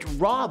scraped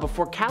raw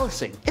before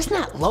callousing. Isn't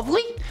that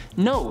lovely?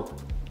 No,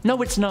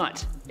 it's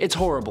not. It's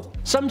horrible.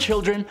 Some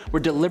children were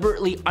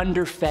deliberately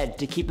underfed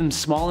to keep them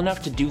small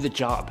enough to do the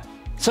job.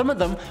 Some of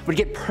them would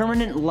get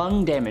permanent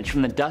lung damage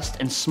from the dust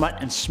and smut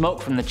and smoke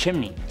from the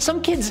chimney.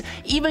 Some kids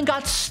even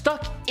got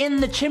stuck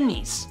in the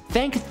chimneys.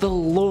 Thank the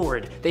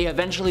Lord they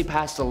eventually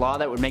passed a law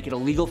that would make it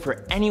illegal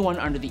for anyone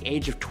under the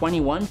age of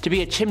 21 to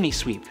be a chimney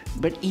sweep.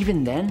 But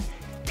even then,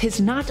 'tis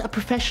not a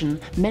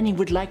profession many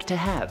would like to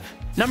have.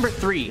 Number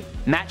 3.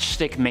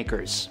 Matchstick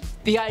makers.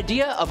 The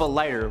idea of a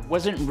lighter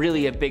wasn't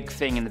really a big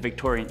thing in the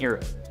Victorian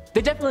era.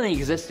 They definitely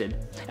existed,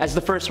 as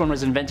the first one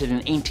was invented in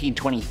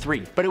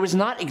 1823, but it was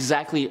not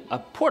exactly a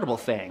portable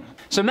thing.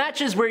 So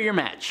matches were your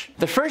match.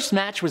 The first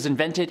match was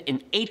invented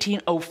in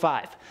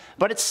 1805,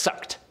 but it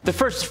sucked. The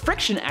first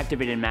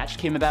friction-activated match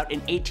came about in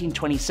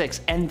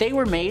 1826, and they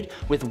were made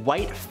with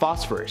white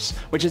phosphorus,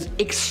 which is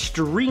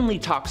extremely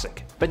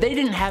toxic. But they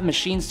didn't have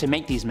machines to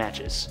make these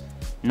matches.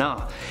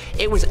 No,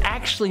 it was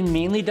actually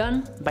mainly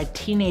done by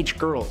teenage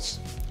girls.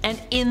 And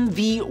in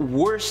the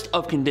worst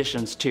of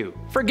conditions too.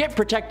 Forget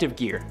protective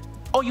gear.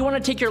 Oh, you want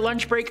to take your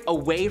lunch break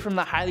away from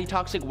the highly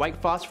toxic white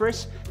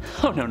phosphorus?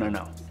 Oh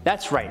no.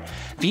 That's right.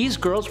 These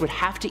girls would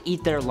have to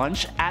eat their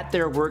lunch at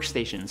their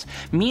workstations,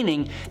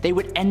 meaning they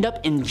would end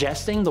up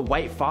ingesting the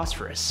white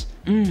phosphorus.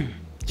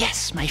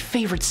 Yes, my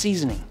favorite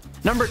seasoning.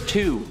 Number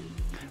 2.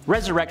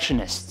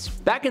 Resurrectionists.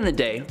 Back in the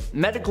day,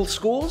 medical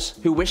schools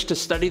who wished to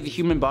study the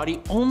human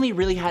body only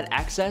really had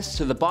access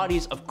to the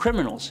bodies of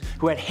criminals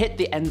who had hit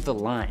the end of the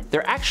line.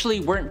 There actually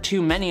weren't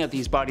too many of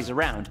these bodies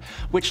around,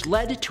 which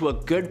led to a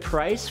good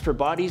price for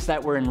bodies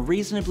that were in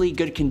reasonably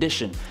good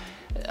condition,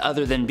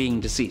 other than being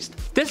deceased.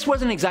 This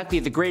wasn't exactly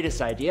the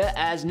greatest idea,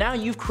 as now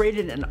you've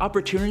created an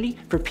opportunity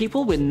for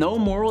people with no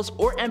morals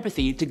or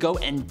empathy to go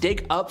and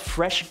dig up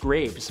fresh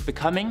graves,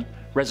 becoming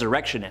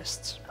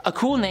resurrectionists. A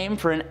cool name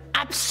for an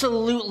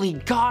absolutely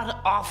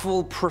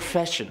god-awful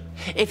profession,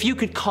 if you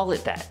could call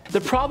it that. The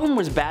problem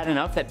was bad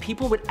enough that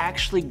people would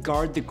actually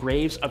guard the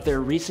graves of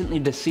their recently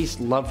deceased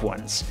loved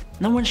ones.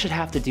 No one should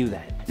have to do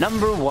that.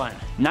 Number 1.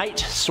 Night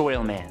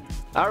Soil Man.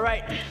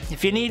 Alright,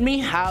 if you need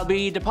me, I'll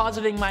be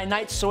depositing my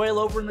night soil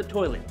over in the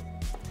toilet.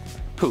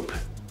 Poop.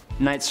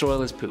 Night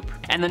soil is poop.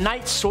 And the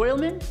night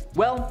soilman?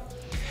 Well,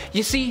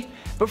 you see,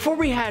 before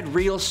we had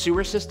real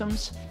sewer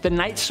systems, the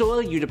night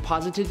soil you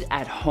deposited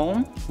at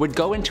home would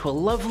go into a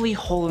lovely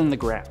hole in the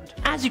ground.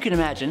 As you can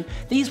imagine,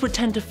 these would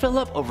tend to fill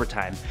up over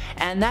time,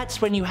 and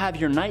that's when you have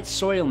your night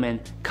soilman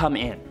come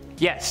in.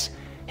 Yes,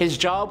 his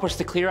job was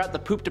to clear out the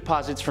poop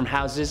deposits from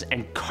houses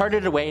and cart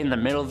it away in the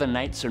middle of the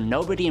night so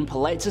nobody in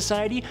polite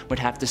society would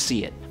have to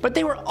see it. But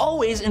they were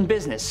always in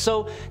business,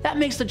 so that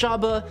makes the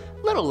job a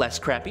little less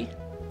crappy.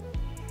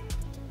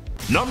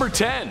 Number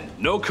 10.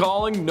 No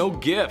calling, no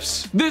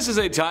gifts. This is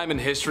a time in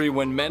history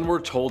when men were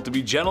told to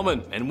be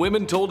gentlemen and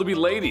women told to be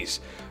ladies.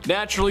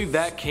 Naturally,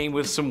 that came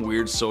with some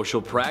weird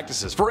social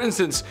practices. For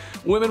instance,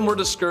 women were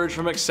discouraged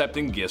from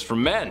accepting gifts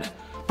from men.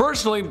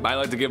 Personally, I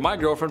like to give my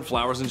girlfriend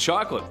flowers and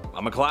chocolate.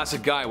 I'm a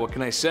classic guy, what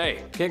can I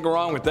say? Can't go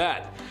wrong with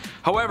that.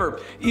 However,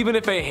 even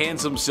if a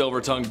handsome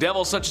silver-tongued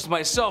devil such as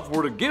myself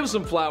were to give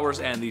some flowers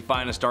and the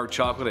finest dark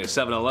chocolate a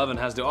 7-Eleven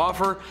has to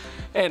offer,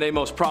 and a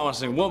most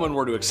promising woman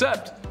were to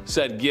accept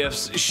said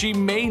gifts, she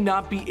may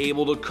not be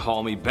able to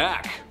call me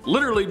back.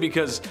 Literally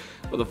because,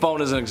 well, the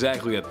phone isn't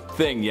exactly a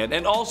thing yet,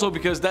 and also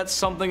because that's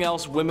something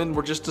else women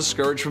were just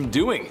discouraged from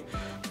doing.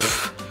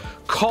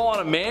 Call on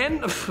a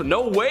man?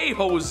 No way,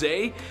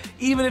 Jose.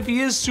 Even if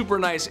he is super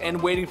nice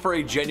and waiting for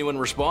a genuine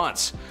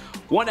response.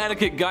 One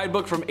etiquette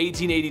guidebook from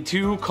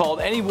 1882 called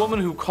any woman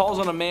who calls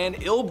on a man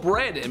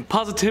ill-bred and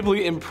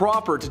positively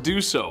improper to do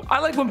so. I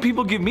like when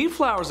people give me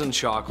flowers and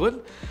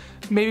chocolate.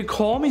 Maybe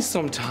call me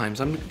sometimes,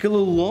 I'm a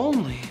little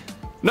lonely.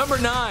 Number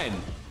 9.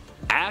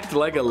 Act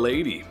like a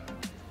lady.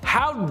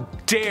 How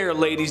dare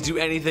ladies do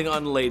anything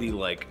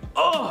unladylike?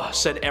 Ugh,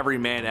 said every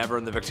man ever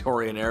in the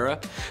Victorian era.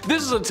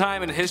 This is a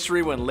time in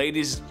history when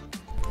ladies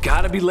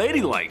gotta be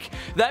ladylike.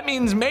 That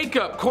means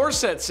makeup,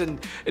 corsets, and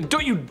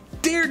don't you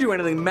dare do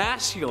anything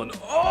masculine.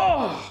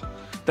 Oh,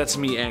 that's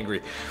me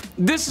angry.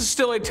 This is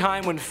still a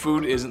time when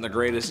food isn't the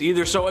greatest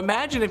either, so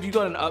imagine if you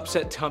got an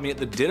upset tummy at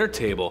the dinner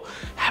table.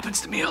 Happens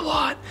to me a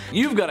lot.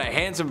 You've got a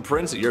handsome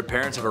prince that your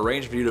parents have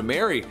arranged for you to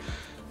marry.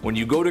 When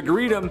you go to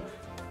greet him,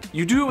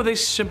 you do it with a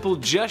simple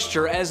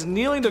gesture, as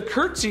kneeling to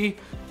curtsy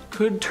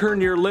could turn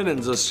your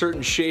linens a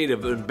certain shade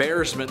of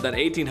embarrassment that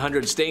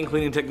 1800 stain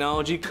cleaning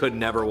technology could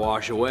never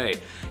wash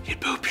away. You'd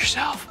poop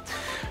yourself.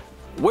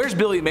 Where's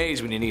Billy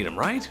Mays when you need him,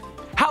 right?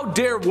 How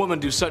dare a woman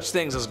do such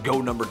things as go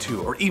number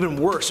 2, or even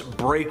worse,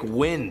 break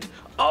wind?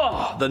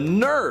 Oh, the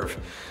nerve.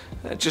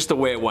 That's just the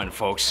way it went,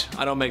 folks.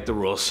 I don't make the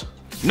rules.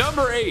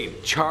 Number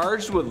 8.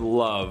 Charged with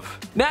love.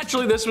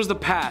 Naturally, this was the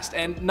past,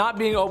 and not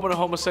being open to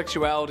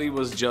homosexuality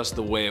was just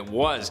the way it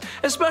was.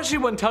 Especially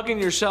when tucking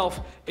yourself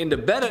into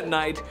bed at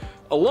night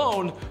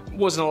alone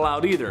wasn't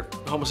allowed either.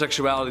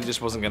 Homosexuality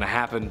just wasn't gonna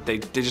happen. They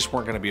just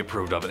weren't gonna be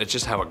approved of it. It's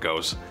just how it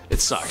goes.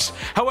 It sucks.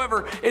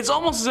 However, it's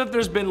almost as if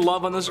there's been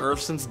love on this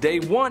earth since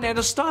day one, and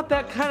to stop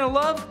that kind of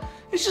love,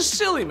 it's just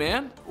silly,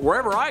 man.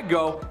 Wherever I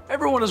go,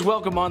 everyone is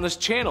welcome on this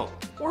channel,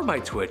 or my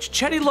Twitch.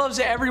 Chetty loves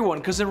everyone,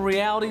 because in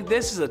reality,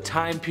 this is a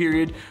time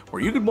period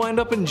where you could wind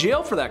up in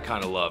jail for that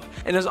kind of love.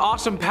 And as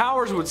Austin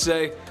Powers would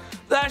say,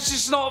 That's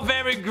just not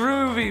very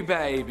groovy,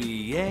 baby.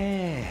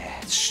 Yeah.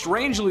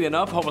 Strangely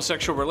enough,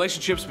 homosexual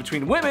relationships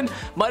between women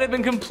might have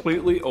been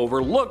completely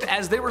overlooked,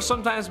 as they were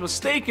sometimes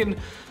mistaken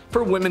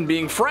for women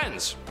being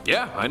friends.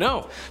 Yeah, I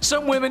know.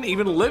 Some women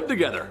even lived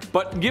together,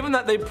 but given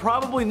that they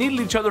probably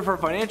needed each other for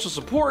financial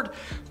support,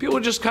 people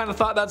just kind of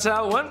thought that's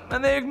how it went,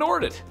 and they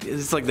ignored it.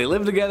 It's like they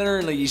live together,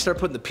 and like you start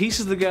putting the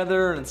pieces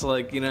together, and it's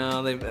like, you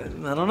know,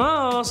 I don't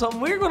know, something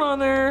weird going on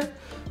there.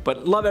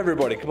 But love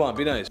everybody, come on,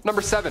 be nice.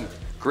 Number 7,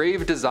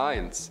 grave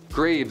designs.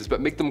 Graves, but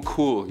make them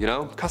cool, you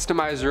know?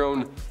 Customize your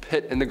own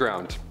pit in the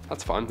ground.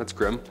 That's fun, that's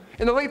grim.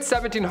 In the late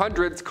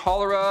 1700s,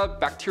 cholera,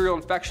 bacterial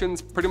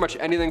infections, pretty much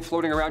anything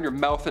floating around your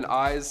mouth and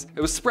eyes,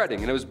 it was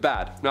spreading and it was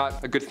bad.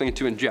 Not a good thing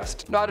to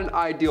ingest. Not an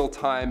ideal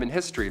time in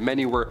history.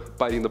 Many were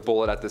biting the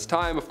bullet at this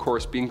time, of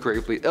course being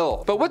gravely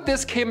ill. But with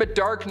this came a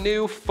dark,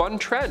 new, fun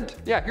trend.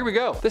 Yeah, here we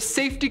go. The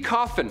safety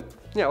coffin.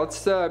 Yeah,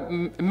 let's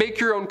make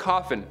your own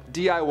coffin,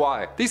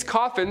 DIY. These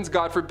coffins,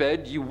 God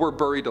forbid, you were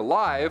buried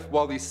alive,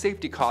 while these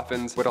safety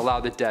coffins would allow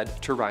the dead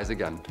to rise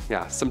again.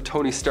 Yeah, some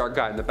Tony Stark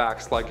guy in the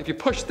back's like, if you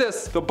push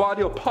this, the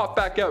body will pop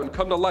back out and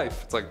come to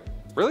life. It's like,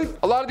 really?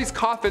 A lot of these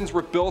coffins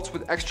were built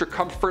with extra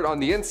comfort on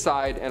the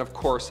inside and of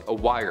course a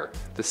wire,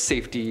 the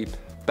safety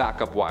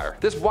backup wire.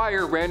 This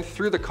wire ran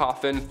through the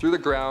coffin, through the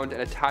ground,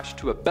 and attached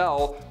to a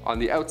bell on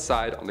the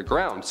outside on the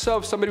ground. So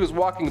if somebody was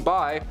walking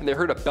by and they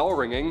heard a bell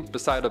ringing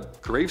beside a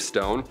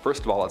gravestone,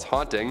 first of all, it's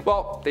haunting,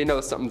 well, they know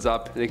something's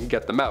up and they can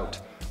get them out.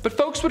 But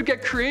folks would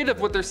get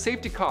creative with their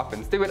safety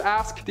coffins. They would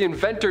ask the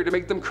inventor to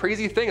make them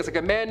crazy things, like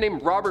a man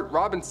named Robert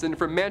Robinson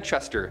from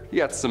Manchester. He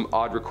had some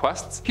odd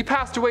requests. He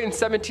passed away in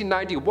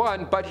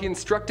 1791, but he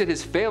instructed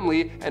his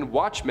family and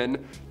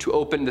watchmen to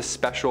open the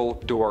special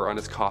door on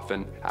his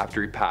coffin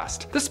after he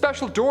passed. The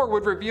special door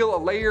would reveal a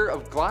layer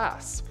of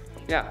glass.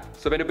 Yeah,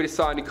 so if anybody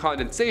saw any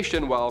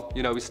condensation, well,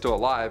 you know he's still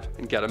alive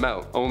and get him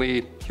out.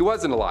 Only he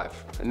wasn't alive.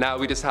 And now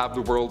we just have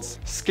the world's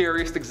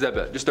scariest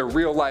exhibit, just a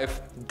real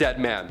life dead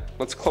man.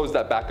 Let's close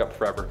that back up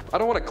forever. I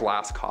don't want a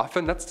glass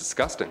coffin, that's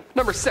disgusting.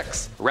 Number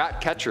 6,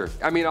 rat catcher.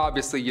 I mean,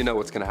 obviously you know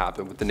what's gonna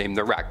happen with the name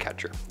the rat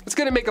catcher. It's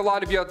gonna make a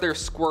lot of you out there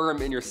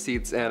squirm in your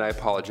seats, and I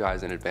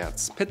apologize in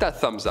advance. Hit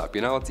that thumbs up,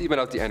 you know, let's even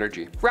out the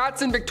energy.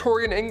 Rats in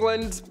Victorian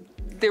England,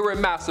 they were a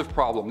massive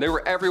problem. They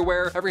were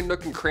everywhere. Every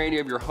nook and cranny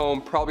of your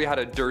home probably had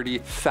a dirty,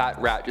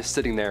 fat rat just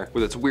sitting there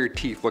with its weird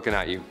teeth looking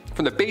at you.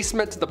 From the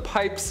basement to the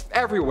pipes,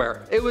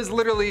 everywhere. It was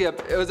literally a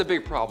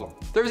big problem.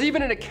 There's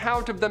even an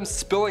account of them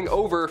spilling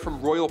over from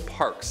royal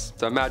parks.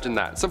 So imagine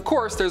that. So of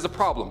course there's a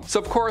problem. So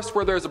of course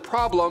where there's a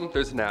problem,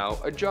 there's now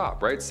a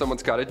job, right?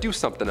 Someone's got to do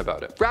something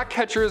about it. Rat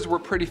catchers were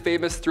pretty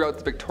famous throughout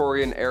the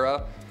Victorian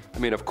era. I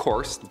mean, of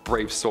course,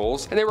 brave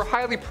souls, and they were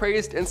highly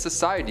praised in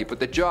society, but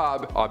the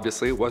job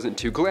obviously wasn't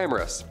too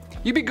glamorous.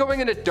 You'd be going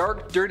into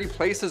dark, dirty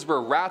places where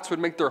rats would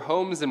make their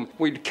homes, and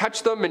we'd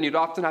catch them, and you'd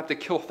often have to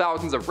kill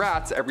thousands of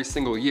rats every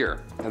single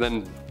year. And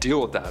then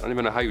deal with that. I don't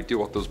even know how you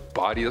deal with those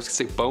bodies. I was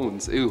gonna say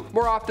bones, ew.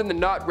 More often than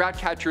not, rat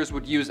catchers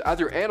would use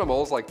other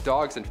animals like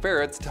dogs and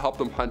ferrets to help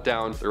them hunt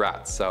down the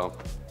rats. So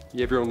you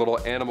have your own little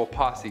animal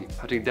posse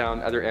hunting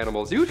down other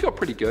animals. You would feel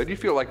pretty good. You'd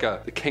feel like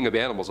the king of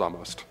animals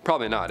almost.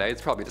 Probably not, eh?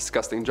 It's probably a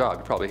disgusting job.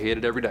 You probably hate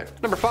it every day.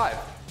 Number 5,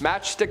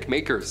 matchstick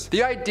makers.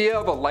 The idea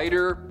of a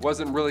lighter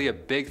wasn't really a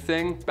big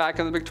thing back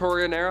in the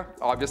Victorian era,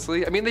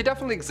 obviously. I mean, they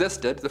definitely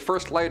existed. The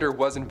first lighter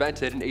was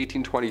invented in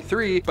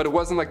 1823, but it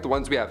wasn't like the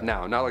ones we have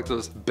now. Not like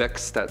those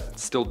Bics that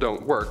still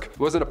don't work. It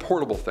wasn't a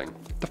portable thing.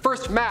 The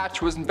first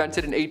match was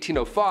invented in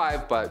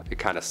 1805, but it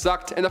kind of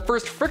sucked. And the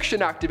first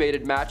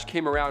friction-activated match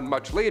came around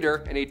much later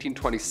in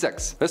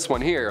 1826. This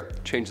one here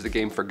changed the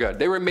game for good.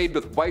 They were made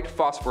with white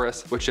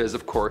phosphorus, which is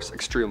of course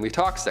extremely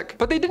toxic.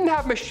 But they didn't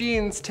have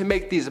machines to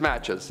make these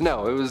matches.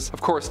 No, it was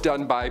of course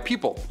done by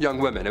people, young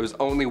women. It was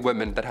only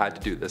women that had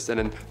to do this, and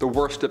in the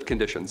worst of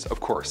conditions, of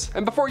course.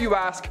 And before you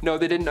ask, no,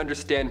 they didn't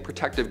understand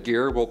protective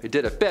gear. Well, they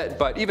did a bit,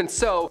 but even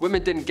so,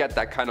 women didn't get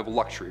that kind of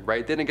luxury,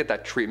 right? They didn't get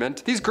that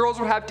treatment. These girls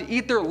would have to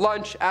eat their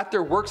lunch at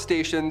their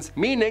workstations,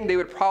 meaning they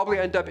would probably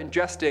end up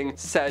ingesting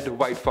said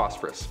white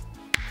phosphorus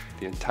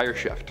the entire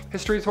shift.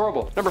 History is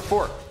horrible. Number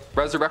 4,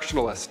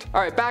 resurrectionalist.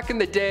 All right, back in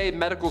the day,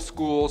 medical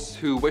schools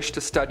who wished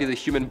to study the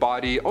human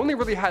body only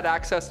really had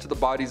access to the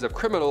bodies of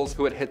criminals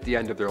who had hit the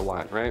end of their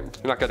line, right?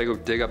 You're not gonna go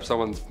dig up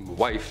someone's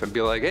wife and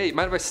be like, hey,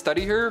 mind if I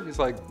study her? He's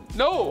like,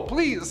 no,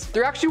 please.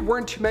 There actually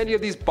weren't too many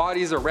of these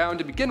bodies around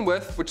to begin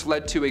with, which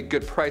led to a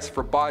good price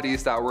for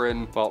bodies that were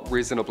in, well,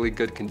 reasonably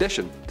good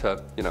condition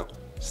to, you know,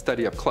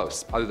 study up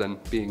close, other than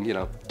being, you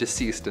know,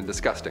 deceased and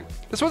disgusting.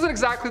 This wasn't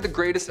exactly the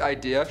greatest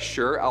idea,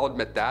 sure, I'll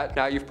admit that.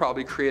 Now you've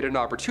probably created an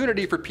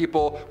opportunity for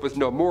people with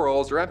no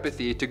morals or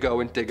empathy to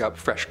go and dig up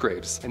fresh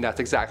graves. And that's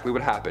exactly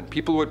what happened.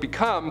 People would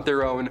become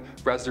their own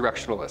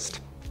resurrectionalist.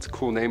 It's a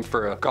cool name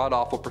for a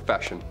god-awful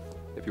profession,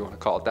 if you want to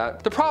call it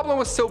that. The problem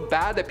was so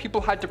bad that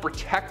people had to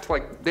protect,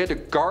 like they had to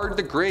guard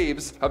the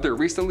graves of their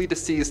recently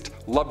deceased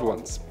loved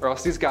ones, or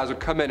else these guys would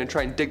come in and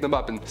try and dig them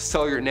up and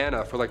sell your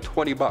nana for like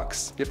 20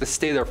 bucks. You have to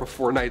stay there for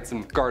 4 nights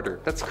and guard her.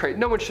 That's crazy.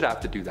 No one should have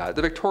to do that.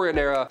 The Victorian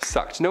era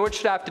sucked. No one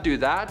should have to do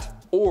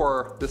that.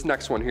 or this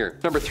next one here.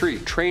 Number 3,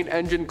 train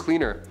engine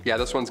cleaner. Yeah,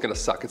 this one's gonna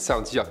suck. It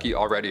sounds yucky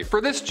already.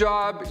 For this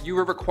job, you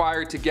were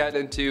required to get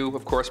into,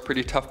 of course,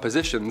 pretty tough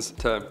positions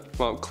to,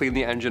 well, clean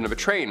the engine of a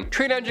train.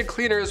 Train engine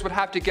cleaners would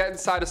have to get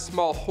inside a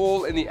small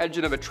hole in the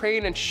engine of a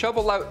train and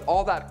shovel out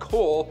all that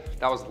coal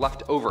that was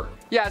left over.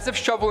 Yeah, as if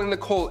shoveling the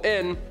coal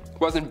in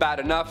wasn't bad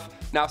enough,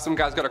 now some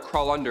guy's gotta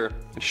crawl under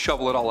and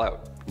shovel it all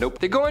out. Nope.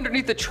 They go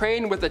underneath the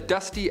train with a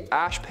dusty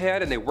ash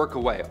pan and they work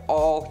away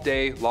all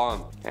day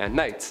long and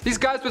nights. These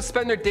guys would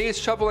spend their days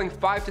shoveling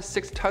 5 to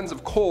 6 tons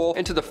of coal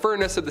into the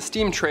furnace of the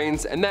steam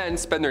trains and then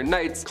spend their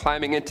nights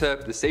climbing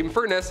into the same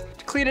furnace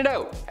to clean it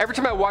out. Every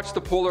time I watch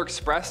the Polar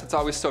Express, it's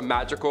always so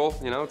magical,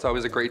 you know, it's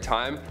always a great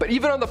time. But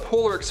even on the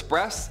Polar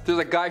Express, there's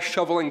a guy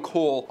shoveling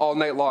coal all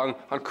night long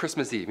on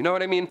Christmas Eve. You know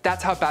what I mean?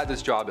 That's how bad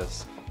this job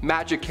is.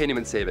 Magic can't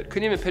even save it.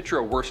 Couldn't even picture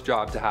a worse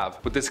job to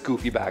have with this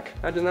goofy back.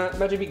 Imagine that.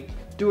 Imagine me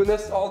doing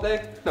this all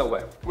day. No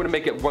way. Wouldn't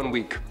make it 1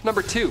 week.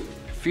 Number 2,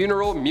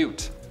 funeral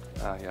mute.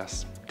 Ah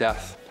yes,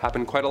 death.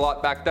 Happened quite a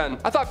lot back then.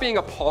 I thought being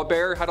a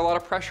pallbearer had a lot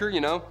of pressure,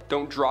 you know,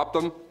 don't drop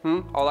them,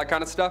 all that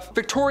kind of stuff.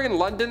 Victorian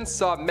London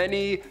saw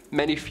many,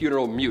 many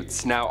funeral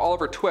mutes. Now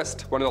Oliver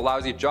Twist, one of the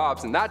lousy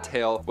jobs in that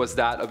tale, was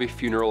that of a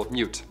funeral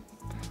mute.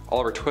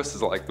 Oliver Twist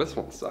is like, this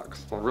one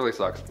sucks. Well, it really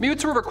sucks.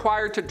 Mutes were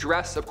required to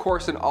dress, of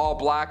course, in all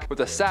black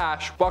with a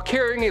sash while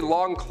carrying a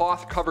long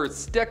cloth covered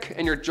stick,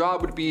 and your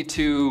job would be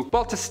to,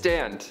 well, to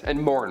stand and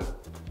mourn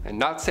and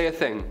not say a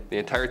thing the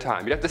entire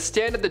time. You'd have to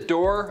stand at the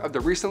door of the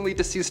recently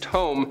deceased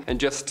home and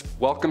just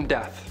welcome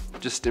death.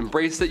 Just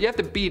embrace it. You have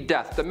to be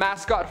death. The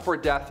mascot for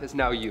death is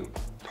now you.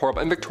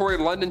 Horrible. In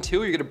Victorian London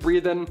too, you're gonna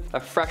breathe in a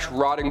fresh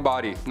rotting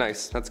body.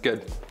 Nice, that's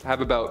good. I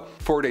have about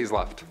 4 days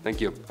left, thank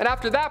you. And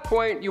after that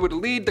point, you would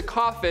lead the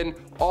coffin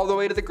all the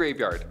way to the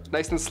graveyard.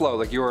 Nice and slow,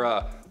 like you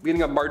were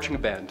leading a marching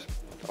band.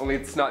 Only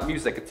it's not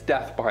music, it's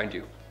death behind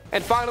you.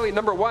 And finally,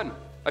 number 1,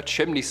 a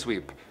chimney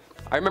sweep.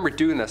 I remember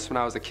doing this when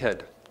I was a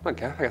kid.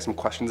 Okay, I got some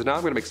questions now.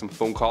 I'm gonna make some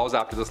phone calls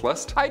after this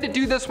list. I had to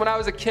do this when I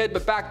was a kid,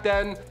 but back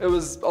then it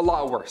was a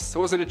lot worse. It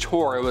wasn't a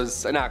chore, it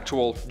was an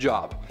actual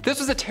job.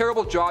 This was a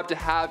terrible job to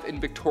have in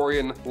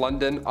Victorian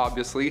London,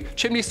 obviously.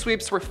 Chimney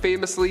sweeps were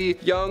famously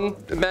young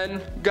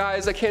men,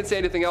 guys. I can't say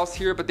anything else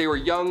here, but they were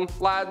young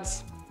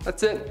lads.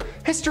 That's it.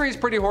 History is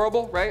pretty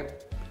horrible, right?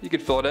 You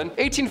could fill it in.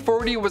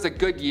 1840 was a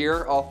good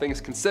year, all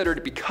things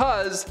considered,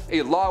 because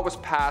a law was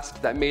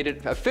passed that made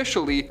it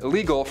officially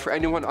illegal for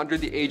anyone under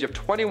the age of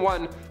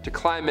 21 to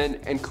climb in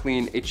and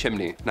clean a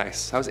chimney.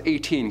 Nice. I was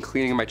 18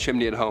 cleaning my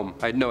chimney at home.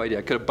 I had no idea.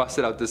 I could have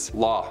busted out this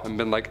law and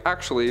been like,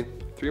 actually,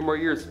 3 more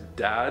years,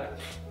 Dad.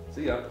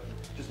 See ya.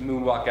 Just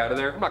moonwalk out of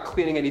there. I'm not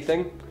cleaning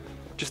anything.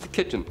 Just the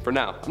kitchen for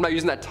now. I'm not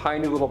using that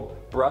tiny little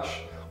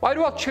brush. Why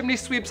do all chimney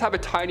sweeps have a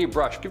tiny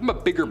brush? Give them a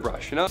bigger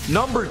brush, you know?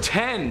 Number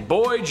 10,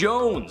 Boy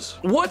Jones.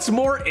 What's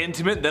more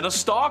intimate than a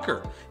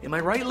stalker? Am I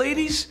right,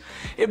 ladies?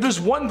 If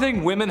there's one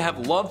thing women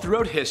have loved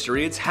throughout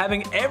history, it's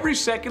having every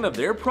second of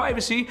their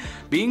privacy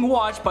being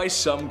watched by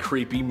some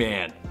creepy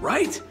man,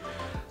 right?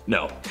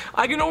 No.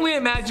 I can only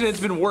imagine it's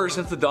been worse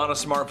since the dawn of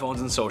smartphones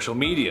and social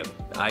media.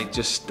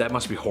 That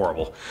must be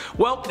horrible.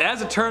 Well,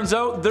 as it turns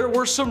out, there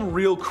were some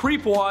real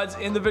creepwads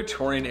in the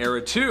Victorian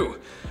era too.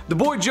 The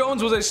Boy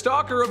Jones was a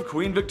stalker of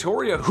Queen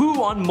Victoria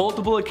who on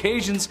multiple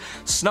occasions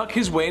snuck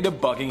his way into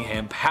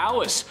Buckingham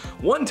Palace,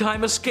 one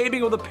time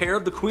escaping with a pair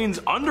of the Queen's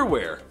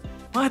underwear.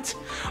 What?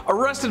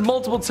 Arrested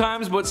multiple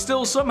times but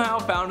still somehow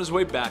found his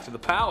way back to the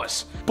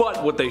palace.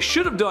 But what they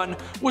should have done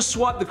was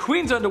swap the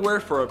Queen's underwear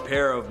for a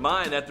pair of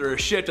mine after a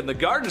shift in the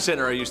garden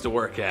center I used to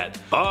work at.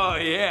 Oh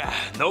yeah,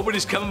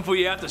 nobody's coming for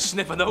you after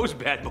sniffing those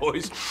bad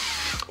boys.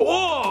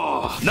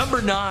 Oh!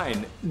 Number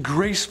 9,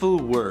 graceful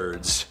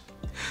words.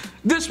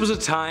 This was a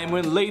time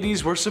when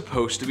ladies were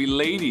supposed to be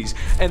ladies,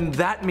 and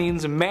that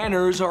means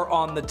manners are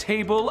on the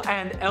table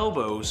and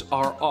elbows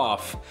are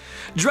off.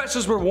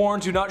 Dresses were worn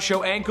to not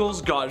show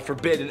ankles, God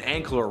forbid an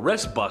ankle or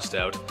wrist bust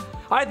out.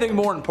 I think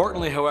more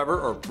importantly, however,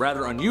 or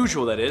rather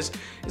unusual that is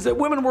that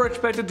women were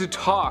expected to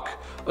talk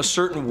a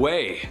certain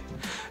way.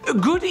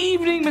 Good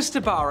evening,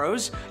 Mr.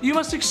 Burrows. You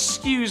must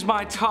excuse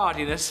my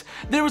tardiness.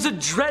 There was a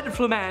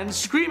dreadful man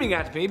screaming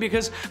at me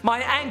because my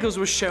ankles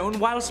were shown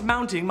whilst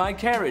mounting my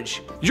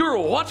carriage. Your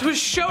what was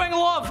showing,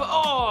 love?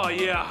 Oh,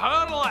 you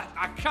hurdle it.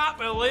 I can't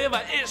believe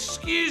it.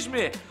 Excuse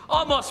me.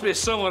 I must be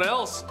someone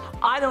else.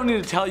 I don't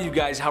need to tell you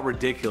guys how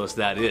ridiculous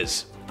that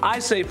is. I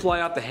say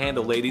fly off the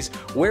handle, ladies.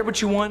 Wear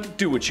what you want,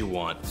 do what you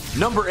want.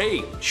 Number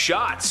 8,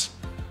 shots.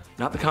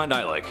 Not the kind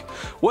I like.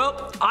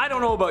 Well, I don't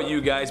know about you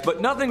guys,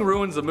 but nothing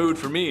ruins the mood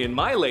for me and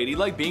my lady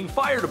like being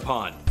fired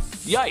upon.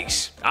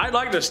 Yikes. I'd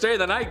like to stay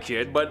the night,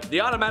 kid, but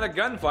the automatic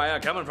gunfire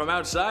coming from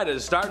outside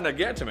is starting to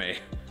get to me.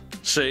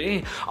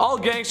 See? All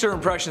gangster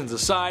impressions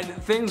aside,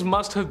 things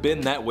must have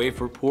been that way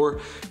for poor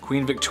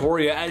Queen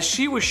Victoria as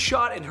she was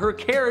shot in her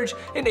carriage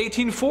in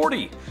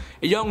 1840.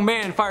 A young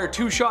man fired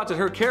 2 shots at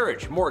her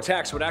carriage. More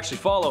attacks would actually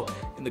follow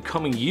in the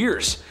coming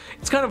years.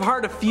 It's kind of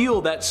hard to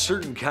feel that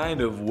certain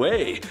kind of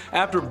way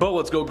after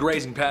bullets go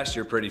grazing past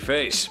your pretty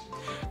face.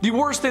 The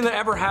worst thing that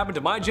ever happened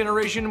to my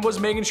generation was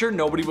making sure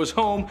nobody was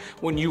home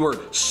when you were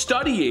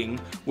studying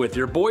with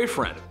your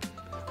boyfriend.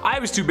 I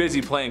was too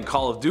busy playing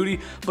Call of Duty,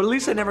 but at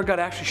least I never got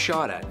actually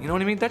shot at. You know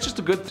what I mean? That's just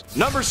a good thing.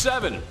 Number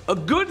 7, a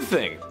good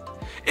thing.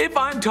 If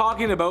I'm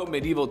talking about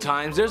medieval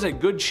times, there's a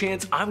good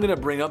chance I'm gonna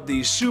bring up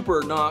the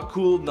super not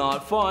cool,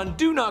 not fun,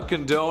 do not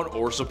condone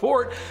or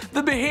support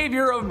the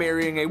behavior of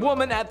marrying a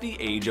woman at the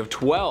age of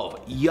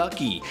 12.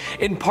 Yucky.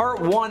 In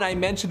part 1, I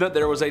mentioned that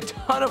there was a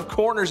ton of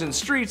corners and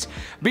streets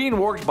being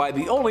worked by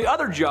the only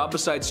other job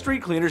besides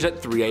street cleaners at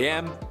 3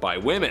 AM by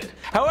women.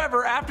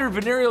 However, after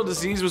venereal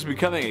disease was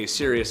becoming a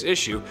serious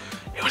issue,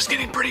 it was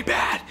getting pretty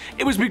bad.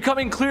 It was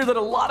becoming clear that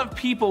a lot of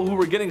people who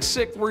were getting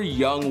sick were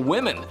young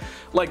women,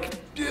 like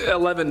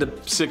 11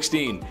 to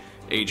 16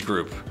 age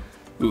group.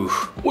 Ooh.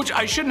 Which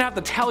I shouldn't have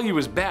to tell you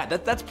is bad.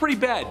 That's pretty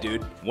bad,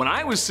 dude. When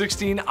I was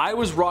 16, I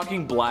was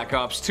rocking Black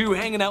Ops 2,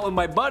 hanging out with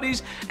my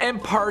buddies,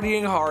 and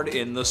partying hard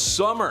in the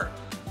summer.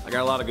 I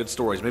got a lot of good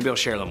stories, maybe I'll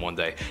share them one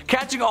day.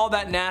 Catching all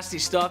that nasty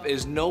stuff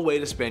is no way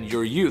to spend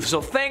your youth,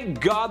 so thank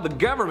God the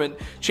government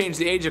changed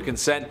the age of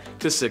consent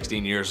to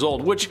 16 years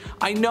old, which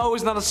I know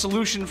is not a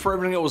solution for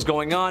everything that was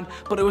going on,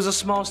 but it was a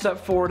small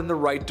step forward in the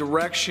right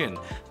direction.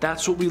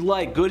 That's what we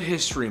like, good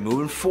history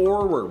moving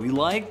forward. We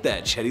like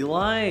that, Chetty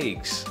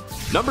likes.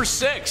 Number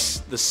 6,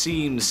 the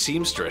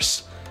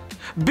seamstress.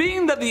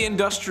 Being that the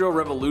Industrial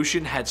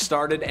Revolution had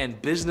started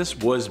and business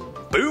was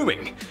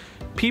booming,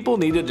 people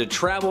needed to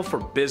travel for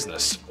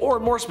business, or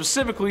more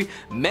specifically,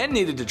 men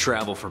needed to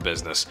travel for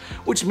business,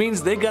 which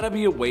means they gotta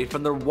be away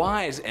from their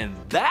wives, and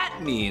that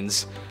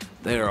means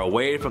they are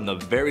away from the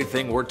very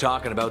thing we're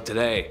talking about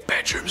today,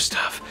 bedroom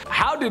stuff.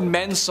 How did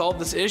men solve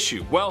this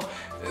issue? Well,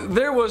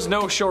 there was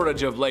no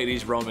shortage of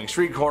ladies roaming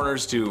street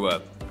corners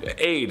to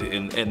aid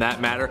in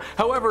that matter.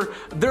 However,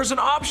 there's an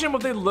option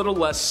with a little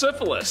less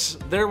syphilis.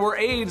 There were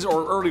aids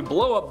or early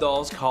blow-up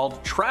dolls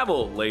called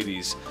travel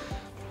ladies.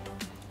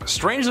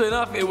 Strangely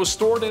enough, it was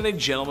stored in a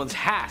gentleman's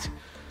hat.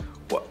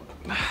 What?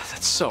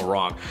 That's so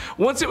wrong.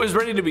 Once it was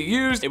ready to be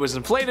used, it was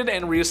inflated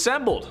and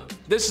reassembled.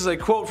 This is a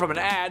quote from an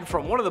ad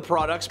from one of the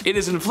products. It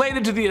is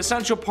inflated to the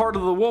essential part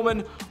of the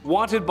woman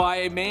wanted by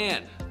a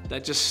man.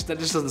 That just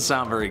doesn't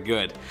sound very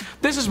good.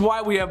 This is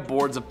why we have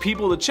boards of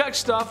people to check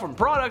stuff from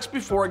products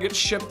before it gets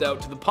shipped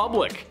out to the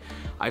public.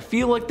 I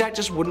feel like that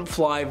just wouldn't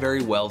fly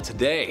very well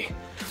today.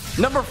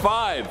 Number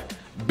 5.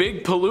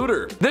 Big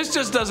polluter. This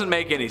just doesn't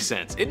make any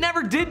sense. It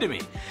never did to me,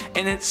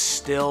 and it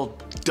still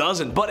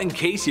doesn't. But in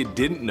case you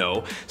didn't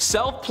know,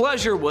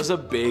 self-pleasure was a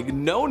big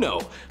no-no,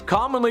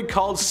 commonly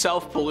called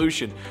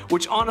self-pollution,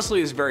 which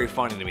honestly is very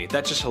funny to me.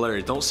 That's just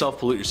hilarious. Don't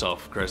self-pollute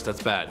yourself, Chris.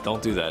 That's bad.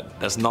 Don't do that.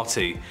 That's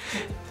naughty.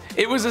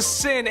 It was a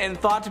sin and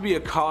thought to be a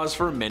cause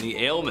for many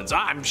ailments.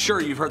 I'm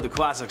sure you've heard the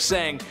classic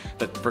saying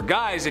that for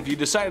guys, if you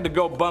decided to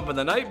go bump in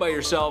the night by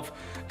yourself,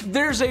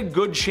 there's a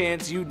good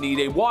chance you'd need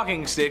a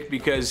walking stick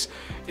because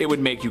it would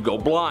make you go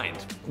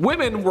blind.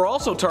 Women were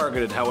also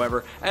targeted,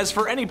 however, as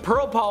for any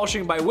pearl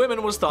polishing by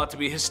women was thought to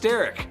be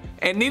hysteric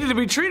and needed to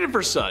be treated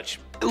for such.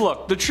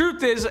 Look, the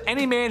truth is,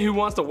 any man who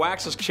wants to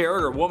wax his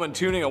carrot or woman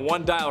tuning a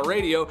one-dial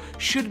radio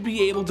should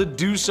be able to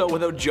do so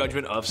without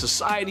judgment of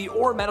society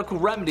or medical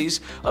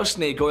remedies of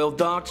snake oil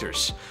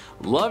doctors.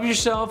 Love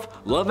yourself,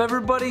 love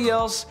everybody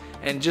else,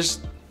 and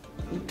just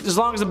as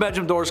long as the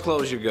bedroom door's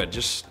closed, you're good.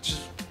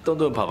 Just don't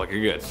do it in public,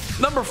 you're good.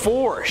 Number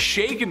 4,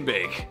 shake and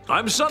bake.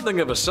 I'm something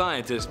of a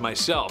scientist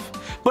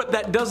myself, but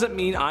that doesn't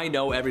mean I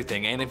know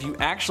everything, and if you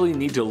actually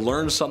need to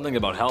learn something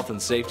about health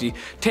and safety,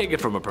 take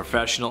it from a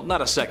professional,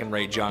 not a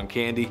second-rate John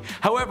Candy.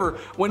 However,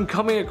 when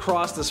coming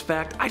across this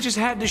fact, I just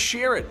had to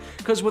share it,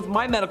 because with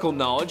my medical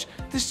knowledge,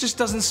 this just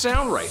doesn't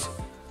sound right.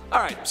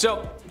 Alright,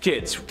 so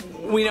kids,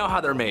 we know how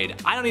they're made.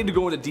 I don't need to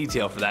go into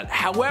detail for that.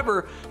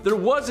 However, there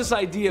was this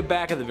idea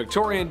back in the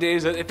Victorian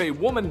days that if a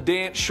woman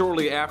danced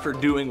shortly after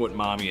doing what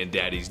mommy and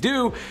daddies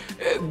do,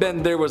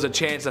 then there was a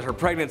chance that her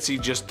pregnancy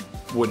just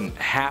wouldn't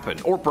happen.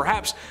 Or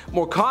perhaps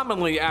more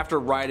commonly after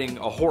riding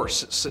a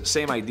horse.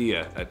 Same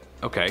idea.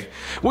 Okay.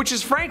 Which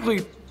is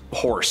frankly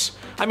horse.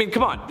 I mean,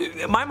 come on.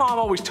 My mom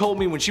always told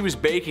me when she was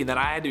baking that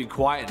I had to be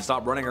quiet and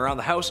stop running around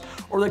the house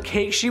or the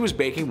cake she was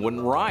baking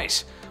wouldn't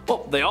rise.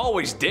 Well, they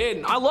always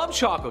did. I love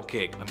chocolate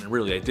cake. I mean,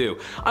 really, I do.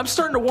 I'm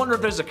starting to wonder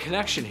if there's a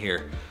connection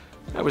here.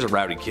 I was a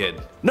rowdy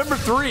kid. Number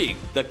 3,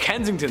 the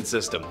Kensington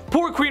system.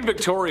 Poor Queen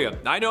Victoria.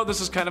 I know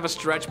this is kind of a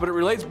stretch, but it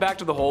relates back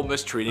to the whole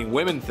mistreating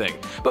women thing.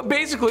 But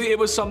basically, it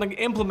was something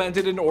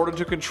implemented in order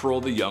to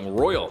control the young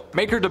royal,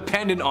 make her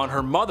dependent on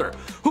her mother,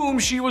 whom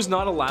she was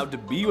not allowed to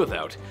be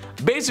without.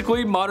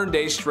 Basically, modern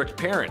day strict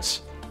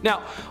parents.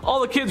 Now,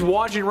 all the kids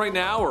watching right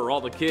now, or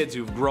all the kids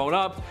who've grown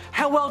up,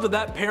 how well did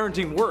that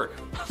parenting work?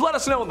 Let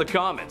us know in the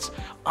comments.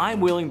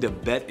 I'm willing to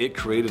bet it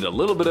created a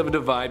little bit of a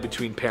divide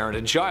between parent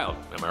and child.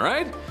 Am I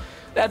right?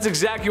 That's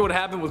exactly what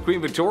happened with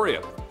Queen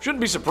Victoria.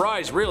 Shouldn't be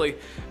surprised, really.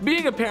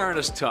 Being a parent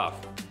is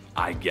tough.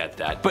 I get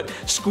that, but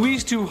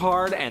squeeze too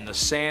hard and the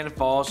sand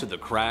falls through the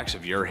cracks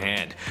of your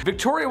hand.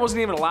 Victoria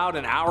wasn't even allowed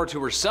an hour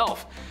to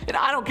herself, and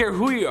I don't care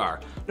who you are,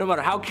 no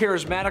matter how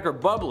charismatic or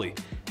bubbly,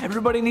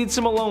 Everybody needs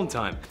some alone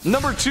time.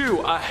 Number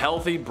 2, a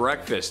healthy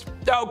breakfast.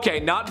 Okay,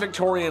 not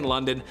Victorian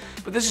London,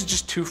 but this is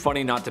just too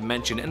funny not to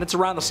mention, and it's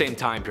around the same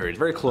time period,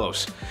 very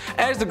close.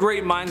 As the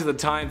great minds of the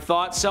time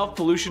thought,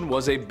 self-pollution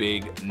was a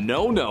big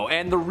no-no,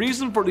 and the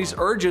reason for these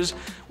urges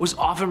was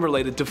often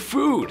related to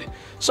food.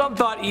 Some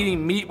thought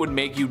eating meat would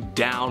make you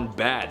down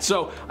bad,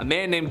 so a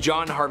man named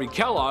John Harvey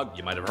Kellogg,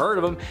 you might have heard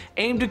of him,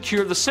 aimed to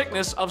cure the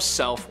sickness of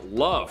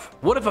self-love.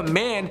 What if a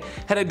man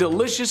had a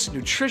delicious,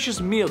 nutritious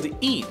meal to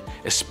eat,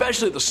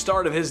 especially at the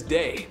start of his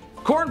day?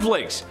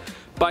 Cornflakes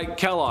by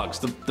Kellogg's,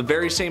 the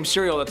very same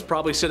cereal that's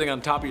probably sitting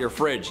on top of your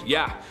fridge,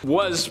 yeah,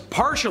 was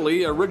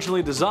partially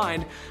originally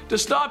designed to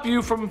stop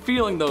you from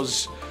feeling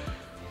those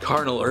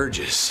carnal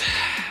urges.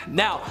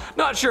 Now,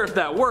 not sure if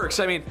that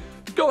works. I mean,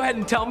 go ahead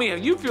and tell me how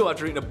you feel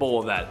after eating a bowl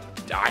of that.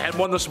 I had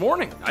one this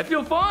morning. I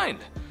feel fine.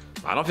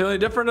 I don't feel any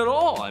different at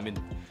all. I mean,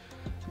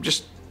 I'm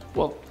just,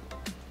 well,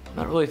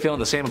 not really feeling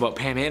the same about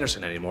Pam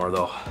Anderson anymore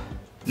though.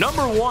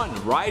 Number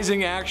 1,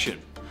 rising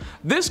action.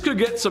 This could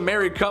get some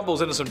married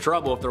couples into some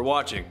trouble if they're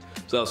watching,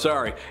 so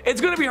sorry.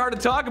 It's gonna be hard to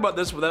talk about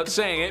this without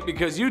saying it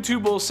because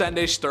YouTube will send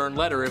a stern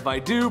letter if I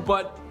do,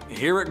 but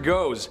here it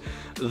goes.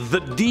 The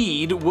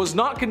deed was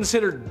not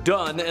considered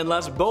done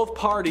unless both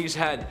parties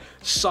had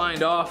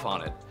signed off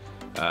on it.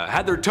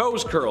 Had their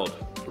toes curled.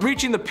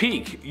 Reaching the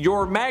peak,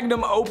 your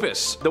magnum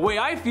opus, the way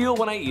I feel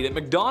when I eat at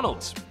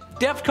McDonald's.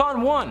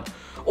 DEFCON 1.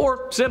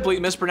 Or simply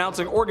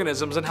mispronouncing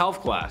organisms in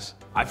health class.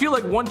 I feel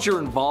like once you're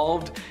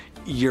involved,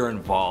 you're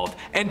involved.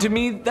 And to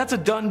me, that's a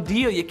done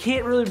deal. You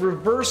can't really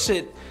reverse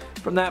it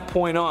from that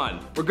point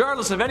on,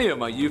 regardless of any of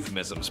my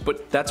euphemisms.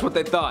 But that's what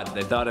they thought.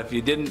 They thought if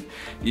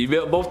you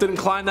both didn't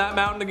climb that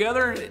mountain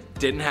together, it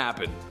didn't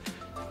happen.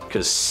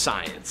 'Cause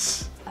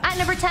science. At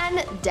number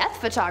 10,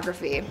 death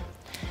photography.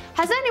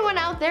 Has anyone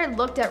out there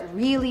looked at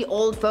really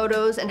old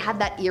photos and had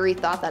that eerie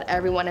thought that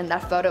everyone in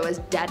that photo is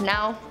dead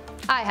now?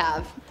 I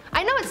have.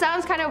 I know it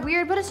sounds kind of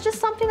weird, but it's just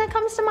something that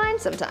comes to mind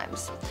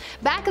sometimes.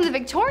 Back in the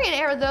Victorian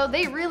era though,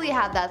 they really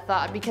had that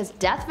thought because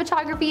death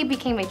photography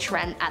became a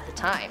trend at the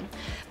time.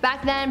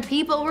 Back then,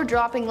 people were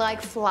dropping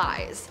like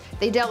flies.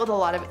 They dealt with a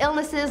lot of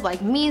illnesses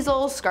like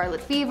measles,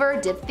 scarlet fever,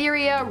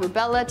 diphtheria,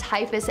 rubella,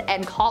 typhus,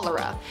 and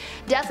cholera.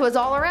 Death was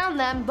all around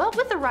them, but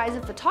with the rise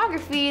of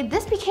photography,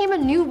 this became a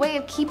new way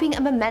of keeping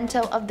a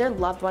memento of their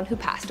loved one who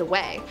passed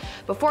away.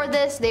 Before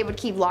this, they would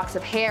keep locks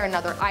of hair and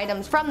other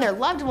items from their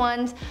loved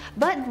ones,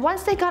 but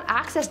once they got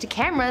access to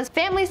cameras,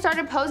 families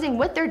started posing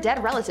with their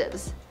dead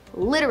relatives.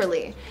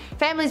 Literally.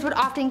 Families would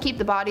often keep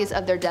the bodies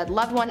of their dead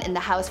loved one in the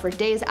house for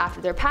days after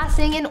their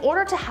passing in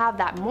order to have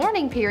that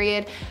mourning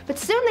period, but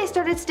soon they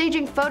started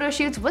staging photo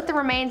shoots with the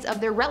remains of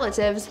their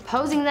relatives,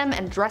 posing them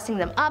and dressing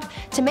them up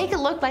to make it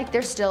look like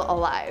they're still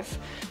alive.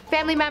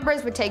 Family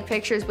members would take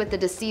pictures with the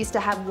deceased to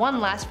have one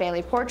last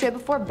family portrait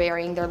before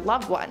burying their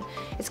loved one.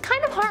 It's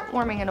kind of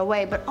heartwarming in a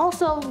way, but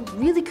also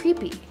really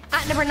creepy.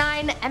 At number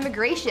 9,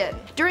 emigration.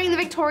 During the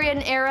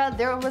Victorian era,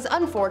 there was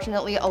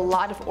unfortunately a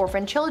lot of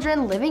orphan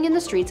children living in the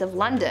streets of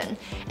London.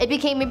 It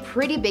became a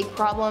pretty big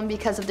problem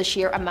because of the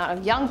sheer amount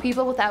of young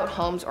people without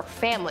homes or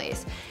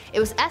families.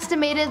 It was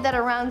estimated that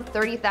around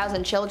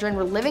 30,000 children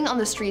were living on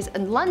the streets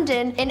in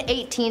London in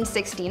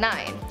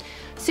 1869.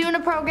 Soon a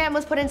program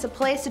was put into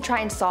place to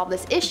try and solve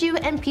this issue,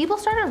 and people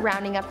started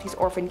rounding up these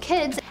orphan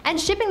kids and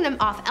shipping them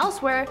off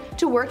elsewhere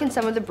to work in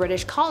some of the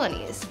British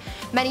colonies.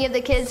 Many of the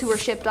kids who were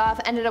shipped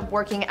off ended up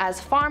working as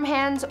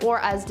farmhands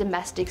or as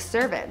domestic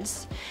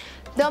servants.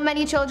 Though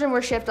many children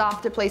were shipped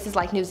off to places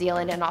like New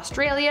Zealand and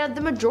Australia, the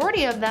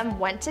majority of them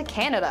went to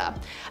Canada.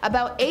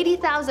 About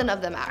 80,000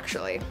 of them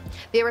actually.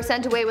 They were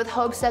sent away with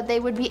hopes that they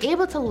would be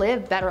able to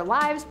live better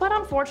lives, but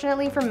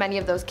unfortunately for many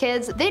of those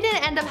kids, they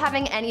didn't end up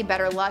having any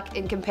better luck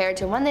in compared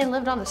to when they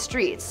lived on the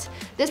streets.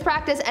 This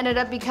practice ended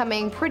up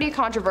becoming pretty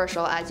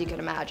controversial, as you can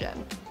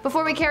imagine.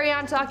 Before we carry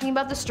on talking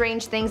about the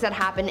strange things that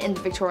happened in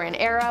the Victorian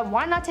era,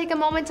 why not take a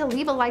moment to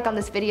leave a like on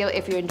this video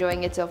if you're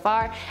enjoying it so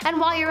far, and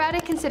while you're at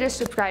it, consider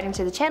subscribing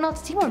to the channel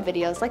to see more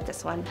videos like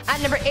this one.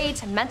 At number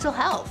 8, mental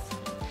health.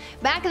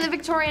 Back in the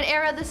Victorian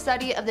era, the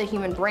study of the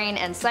human brain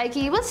and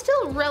psyche was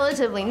still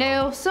relatively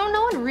new, so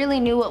no one really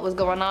knew what was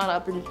going on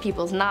up in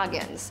people's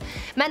noggins.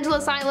 Mental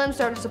asylums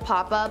started to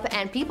pop up,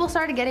 and people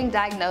started getting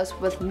diagnosed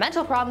with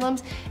mental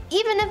problems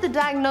even if the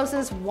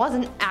diagnosis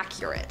wasn't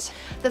accurate.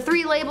 The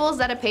 3 labels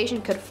that a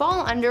patient could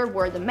fall under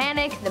were the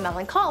manic, the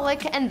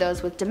melancholic, and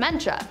those with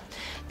dementia.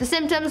 The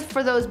symptoms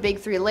for those big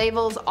 3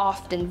 labels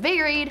often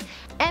varied,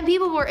 and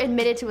people were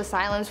admitted to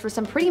asylums for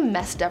some pretty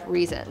messed up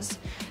reasons.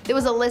 There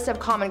was a list of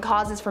common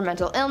causes for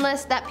mental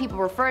illness that people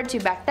referred to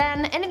back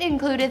then, and it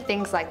included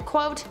things like,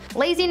 quote,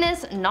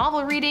 laziness,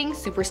 novel reading,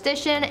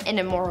 superstition, an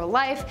immoral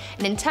life,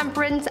 and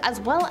intemperance, as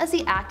well as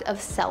the act of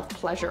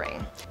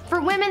self-pleasuring. For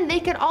women, they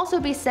could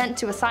also be sent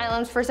to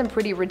asylums for some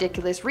pretty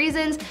ridiculous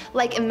reasons,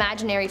 like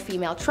imaginary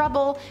female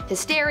trouble,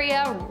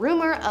 hysteria,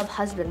 rumor of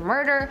husband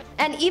murder,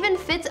 and even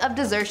fits of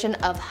desertion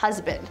of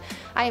husband.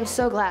 I am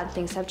so glad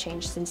things have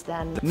changed since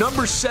then.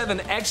 Number 7,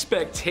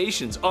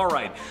 expectations.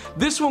 Alright,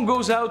 this one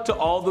goes out to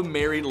all the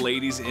married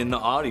ladies in the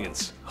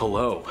audience.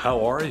 Hello,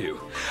 how are you?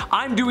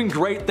 I'm doing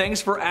great,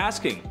 thanks for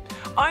asking.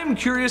 I'm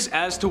curious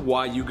as to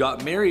why you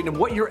got married and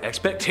what your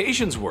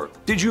expectations were.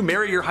 Did you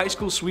marry your high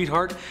school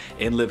sweetheart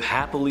and live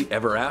happily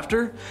ever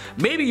after?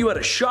 Maybe you had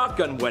a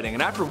shotgun wedding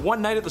and after one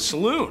night at the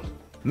saloon.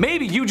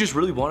 Maybe you just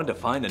really wanted to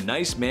find a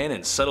nice man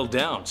and settle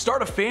down,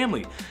 start a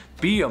family,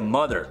 be a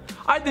mother.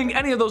 I think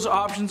any of those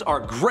options are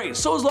great,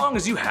 so as long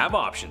as you have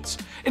options.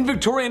 In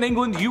Victorian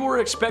England, you were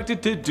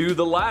expected to do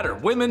the latter.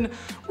 Women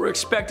were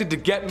expected to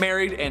get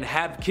married and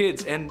have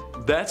kids, and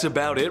that's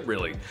about it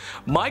really.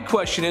 My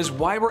question is,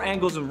 why were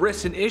ankles and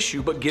wrists an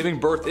issue but giving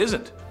birth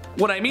isn't?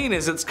 What I mean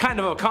is it's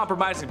kind of a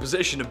compromising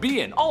position to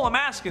be in. All I'm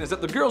asking is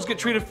that the girls get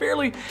treated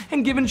fairly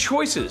and given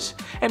choices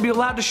and be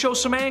allowed to show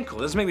some ankle.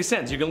 It doesn't make any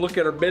sense. You can look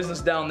at her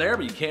business down there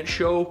but you can't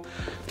show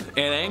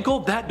an ankle?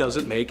 That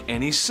doesn't make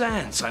any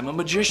sense. I'm a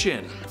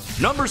magician.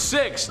 Number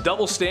 6,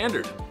 double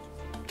standard.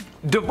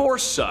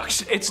 Divorce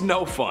sucks. It's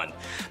no fun.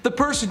 The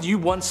person you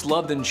once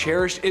loved and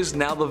cherished is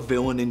now the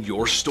villain in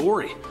your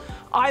story.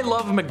 I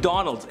love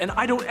McDonald's and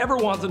I don't ever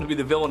want them to be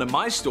the villain in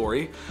my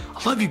story.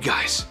 I love you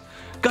guys.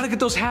 Gotta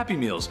get those Happy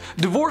Meals.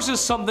 Divorce is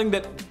something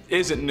that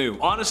isn't new.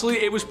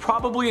 Honestly, it was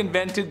probably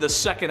invented the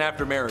second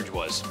after marriage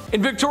was.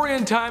 In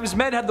Victorian times,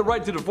 men had the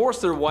right to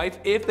divorce their wife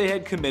if they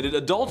had committed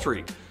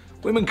adultery.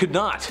 Women could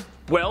not.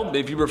 Well,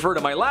 if you refer to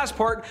my last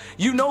part,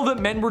 you know that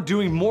men were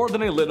doing more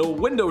than a little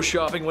window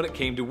shopping when it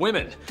came to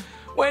women.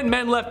 When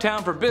men left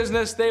town for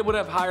business, they would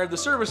have hired the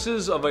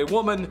services of a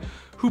woman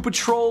who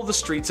patrolled the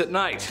streets at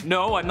night.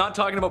 No, I'm not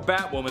talking about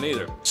Batwoman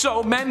either.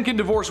 So men can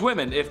divorce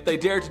women if they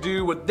dare to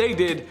do what they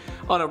did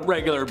on a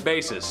regular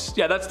basis.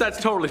 Yeah, that's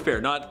totally fair.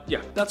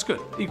 That's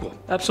good. Equal.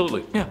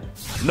 Absolutely. Yeah.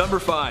 Number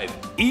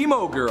 5,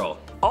 emo girl.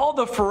 All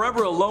the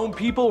forever alone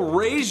people,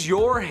 raise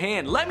your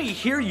hand. Let me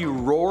hear you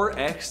roar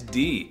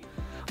XD.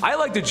 I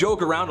like to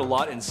joke around a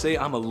lot and say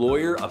I'm a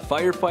lawyer, a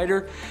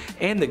firefighter,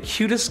 and the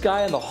cutest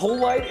guy on the whole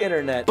wide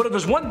internet. But if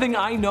there's one thing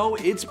I know,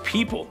 it's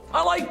people.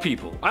 I like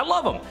people. I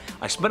love them.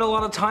 I spend a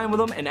lot of time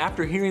with them, and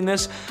after hearing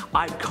this,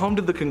 I've come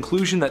to the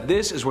conclusion that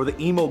this is where the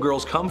emo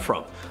girls come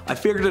from. I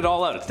figured it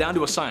all out. It's down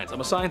to a science.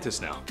 I'm a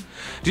scientist now.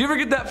 Do you ever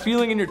get that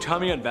feeling in your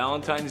tummy on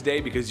Valentine's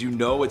Day because you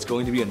know it's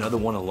going to be another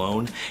one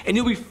alone? And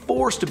you'll be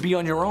forced to be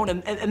on your own,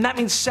 and that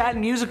means sad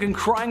music and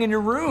crying in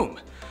your room.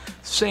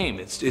 Same,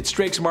 it's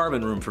Drake's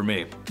Marvin room for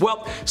me.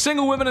 Well,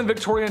 single women in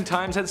Victorian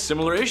times had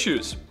similar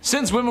issues.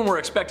 Since women were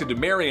expected to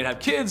marry and have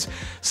kids,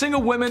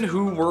 single women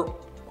who were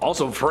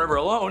also forever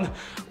alone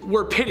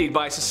were pitied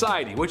by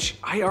society, which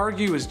I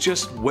argue is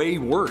just way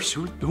worse.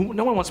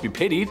 No one wants to be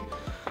pitied.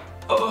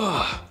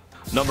 Ugh.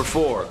 Number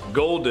 4,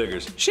 gold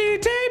diggers. She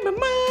take my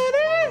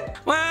money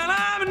when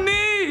I'm in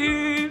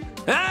need.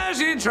 As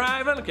she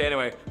travel. Okay,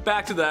 anyway,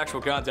 back to the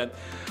actual content.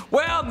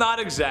 Well, not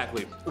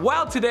exactly.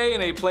 While today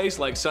in a place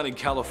like sunny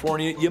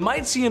California, you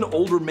might see an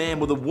older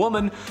man with a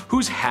woman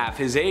who's half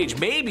his age.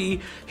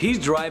 Maybe he's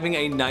driving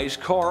a nice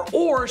car,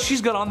 or she's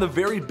got on the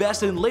very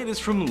best and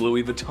latest from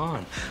Louis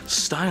Vuitton.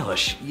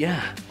 Stylish,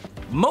 yeah.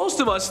 Most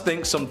of us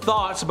think some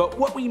thoughts about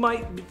what we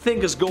might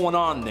think is going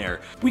on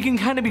there. We can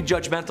kind of be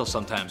judgmental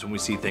sometimes when we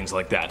see things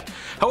like that.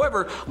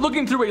 However,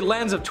 looking through a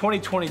lens of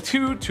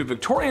 2022 to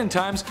Victorian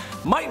times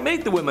might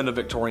make the women of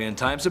Victorian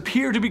times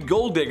appear to be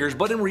gold diggers,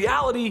 but in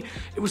reality,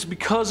 it was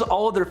because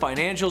all of their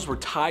financials were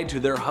tied to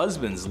their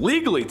husbands,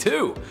 legally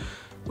too.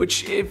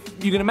 Which,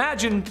 if you can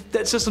imagine,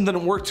 that system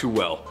didn't work too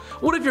well.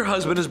 What if your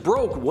husband is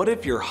broke? What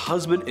if your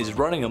husband is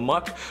running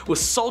amok with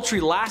sultry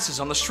lasses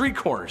on the street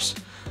corners?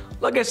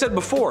 Like I said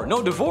before,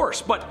 no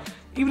divorce, but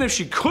even if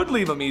she could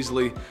leave him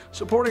easily,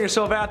 supporting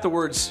herself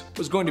afterwards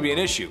was going to be an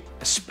issue,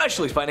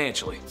 especially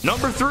financially.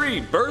 Number 3,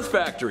 birth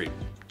factory.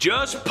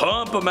 Just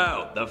pump them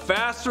out. The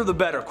faster the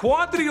better.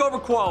 Quantity over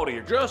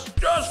quality. Just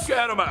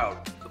get them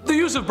out. The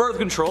use of birth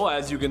control,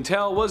 as you can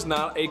tell, was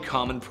not a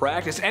common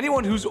practice.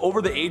 Anyone who's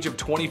over the age of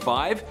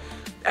 25,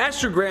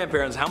 ask your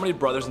grandparents how many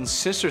brothers and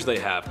sisters they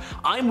have.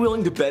 I'm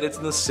willing to bet it's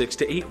in the 6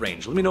 to 8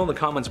 range. Let me know in the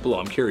comments below,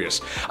 I'm curious.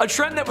 A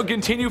trend that would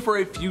continue for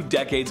a few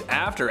decades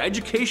after.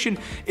 Education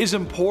is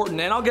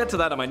important, and I'll get to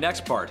that in my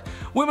next part.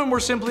 Women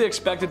were simply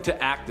expected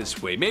to act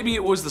this way. Maybe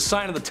it was the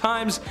sign of the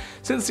times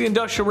since the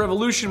Industrial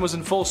Revolution was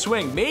in full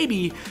swing.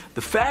 Maybe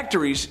the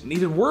factories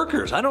needed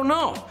workers, I don't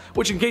know.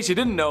 Which, in case you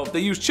didn't know,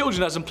 they used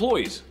children as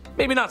employees.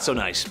 Maybe not so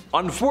nice.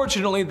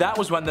 Unfortunately, that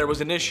was when there was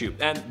an issue,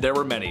 and there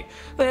were many.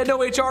 They had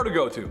no HR to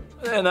go to,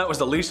 and that was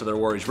the least of their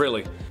worries,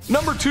 really.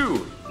 Number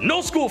 2,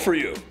 no school for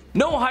you.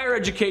 No higher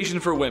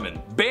education for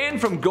women. Banned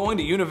from going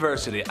to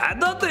university. I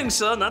don't think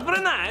so, not very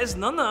nice,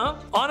 no.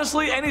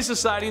 Honestly, any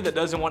society that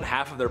doesn't want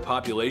half of their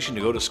population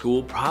to go to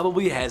school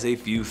probably has a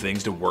few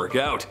things to work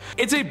out.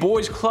 It's a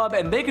boys' club,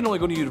 and they can only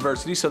go to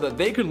university so that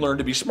they can learn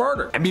to be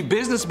smarter and be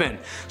businessmen,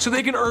 so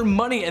they can earn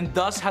money and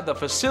thus have the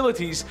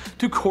facilities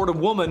to court a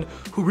woman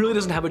who really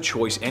doesn't have a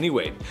choice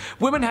anyway.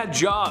 Women had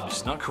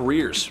jobs, not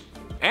careers.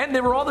 And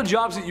they were all the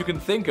jobs that you can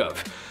think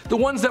of. The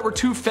ones that were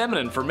too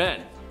feminine for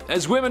men.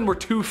 as women were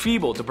too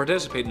feeble to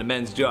participate in a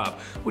men's job,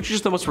 which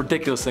is the most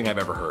ridiculous thing I've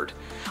ever heard.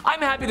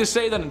 I'm happy to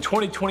say that in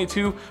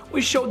 2022,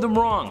 we showed them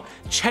wrong.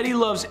 Chetty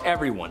loves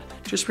everyone.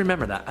 Just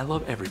remember that, I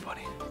love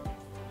everybody.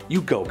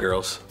 You go,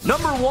 girls.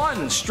 Number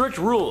 1, strict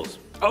rules.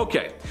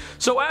 Okay,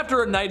 so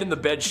after a night in the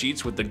bed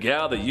sheets with the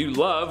gal that you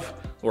love,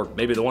 or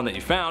maybe the one that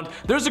you found,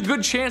 there's a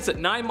good chance that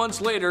 9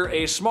 months later,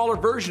 a smaller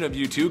version of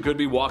you two could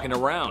be walking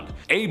around.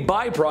 A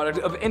byproduct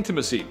of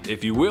intimacy,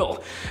 if you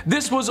will.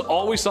 This was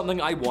always something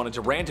I wanted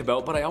to rant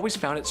about, but I always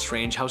found it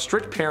strange how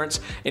strict parents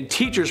and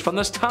teachers from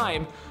this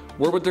time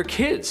were with their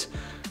kids.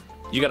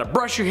 You gotta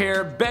brush your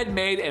hair, bed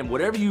made, and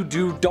whatever you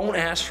do, don't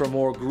ask for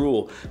more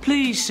gruel.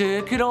 Please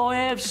sir, could I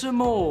have some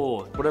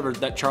more? Whatever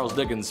that Charles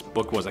Dickens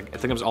book was, I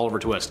think it was Oliver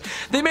Twist.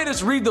 They made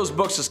us read those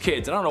books as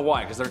kids, and I don't know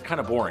why, because they're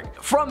kind of boring.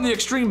 From the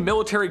extreme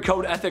military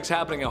code ethics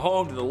happening at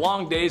home to the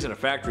long days in a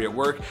factory at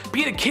work,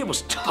 being a kid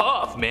was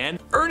tough, man.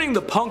 Earning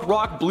the punk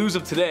rock blues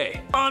of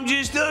today. I'm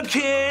just a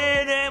kid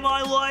and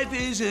my life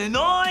is a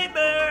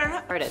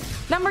nightmare.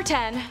 Number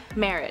 10,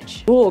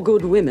 marriage. More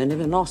good women have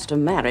lost a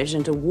marriage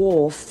into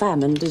war,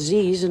 famine,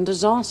 disease, and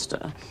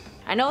disaster.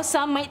 I know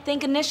some might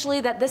think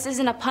initially that this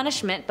isn't a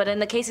punishment, but in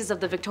the cases of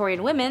the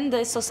Victorian women,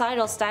 the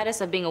societal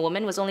status of being a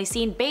woman was only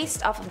seen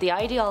based off of the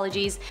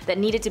ideologies that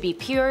needed to be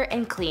pure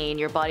and clean.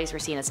 Your bodies were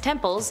seen as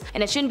temples,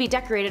 and it shouldn't be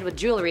decorated with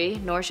jewelry,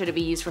 nor should it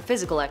be used for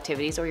physical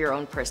activities or your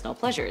own personal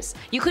pleasures.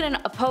 You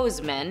couldn't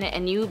oppose men,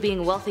 and you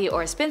being wealthy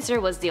or a spinster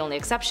was the only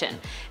exception.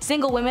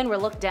 Single women were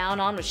looked down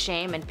on with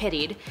shame and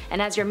pitied,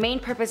 and as your main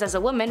purpose as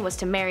a woman was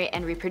to marry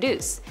and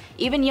reproduce.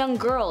 Even young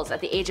girls at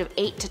the age of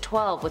 8 to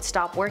 12 would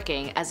stop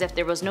working as if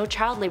there was no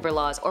child labor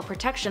laws or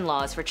protection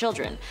laws for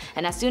children,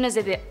 and as soon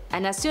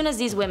as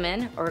these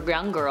women or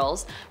young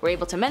girls were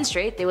able to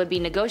menstruate, they would be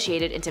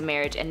negotiated into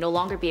marriage and no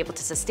longer be able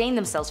to sustain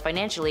themselves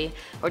financially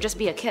or just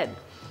be a kid.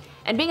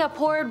 And being a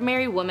poor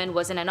married woman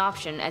wasn't an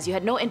option, as you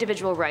had no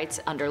individual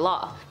rights under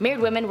law. Married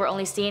women were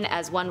only seen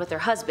as one with their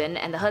husband,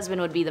 and the husband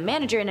would be the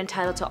manager and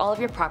entitled to all of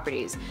your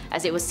properties,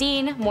 as it was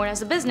seen more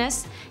as a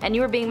business, and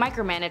you were being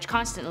micromanaged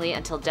constantly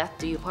until death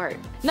do you part.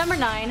 Number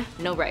 9,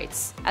 no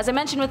rights. As I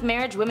mentioned with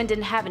marriage, women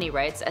didn't have any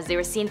rights, as they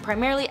were seen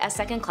primarily as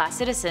second-class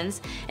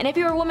citizens, and if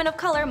you were a woman of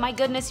color, my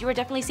goodness, you were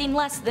definitely seen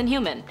less than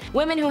human.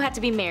 Women who had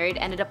to be married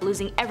ended up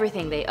losing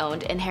everything they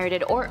owned,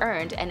 inherited, or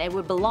earned, and it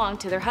would belong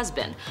to their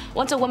husband.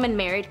 Once a woman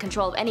married,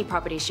 control of any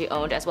property she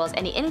owned, as well as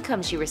any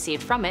income she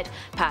received from it,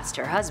 passed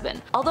her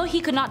husband. Although he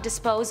could not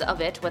dispose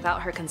of it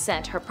without her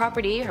consent, her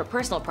property, her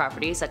personal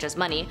property such as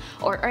money,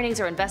 or earnings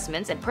or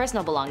investments, and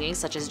personal belongings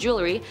such as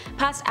jewelry,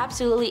 passed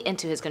absolutely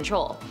into his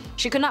control.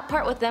 She could not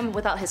part with them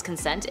without his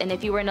consent, and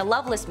if you were in a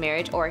loveless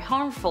marriage or a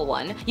harmful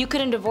one, you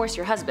couldn't divorce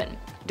your husband.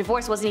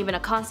 Divorce wasn't even a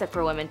concept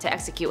for women to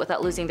execute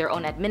without losing their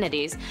own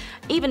amenities,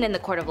 even in the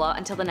court of law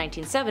until the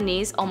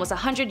 1970s, almost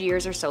 100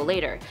 years or so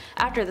later,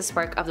 after the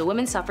spark of the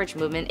women's suffrage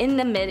movement in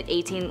the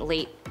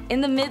mid-late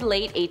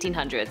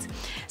 1800s.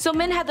 So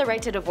men had the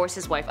right to divorce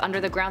his wife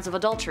under the grounds of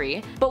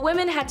adultery, but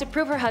women had to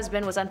prove her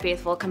husband was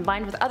unfaithful,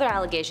 combined with other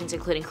allegations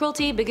including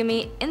cruelty,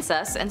 bigamy,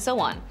 incest, and so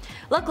on.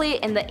 Luckily,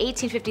 in the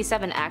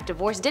 1857 Act,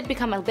 divorce did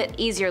become a bit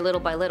easier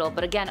little by little,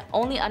 but again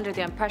only under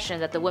the impression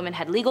that the woman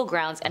had legal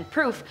grounds and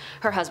proof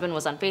her husband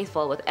was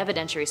unfaithful, with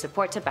evidentiary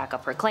support to back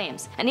up her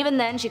claims. And even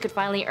then, she could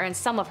finally earn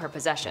some of her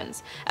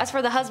possessions. As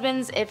for the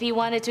husbands, if he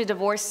wanted to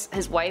divorce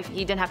his wife,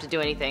 he didn't have to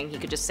do anything, he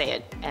could just say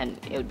it and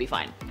it would be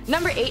fine.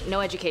 Number 8, no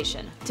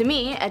education. To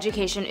me,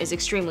 education is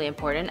extremely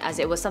important, as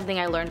it was something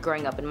I learned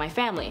growing up in my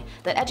family,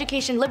 that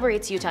education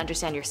liberates you to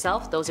understand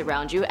yourself, those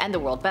around you, and the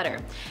world better.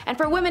 And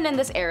for women in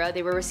this era,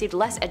 they were received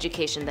less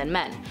education than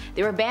men.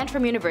 They were banned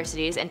from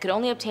universities and could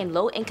only obtain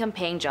low-income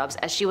paying jobs,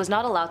 as she was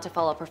not allowed to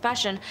follow a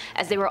profession,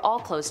 as they were all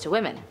closed to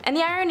women. And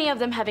the irony of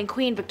them having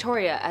Queen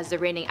Victoria as the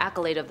reigning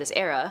accolade of this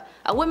era,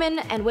 a woman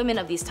and women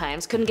of these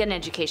times couldn't get an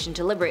education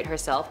to liberate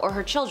herself or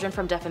her children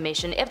from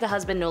defamation if the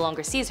husband no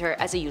longer sees her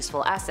as a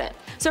useful asset.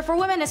 So for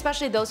women,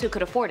 especially those who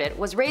could afford it,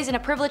 was raised in a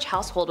privileged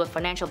household with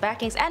financial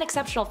backings and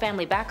exceptional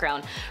family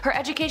background, her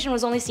education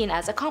was only seen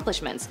as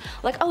accomplishments.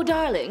 Like, oh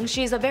darling,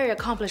 she's a very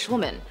accomplished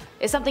woman,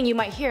 is something you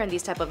might hear in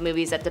these type of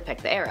movies that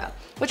depict the era,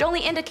 which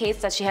only indicates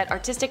that she had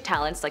artistic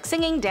talents like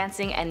singing,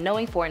 dancing, and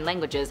knowing foreign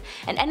languages,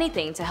 and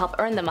anything to help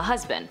earn them a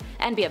husband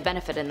and be a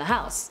benefit in the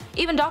house.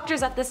 Even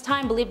doctors at this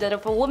time believed that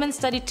if a woman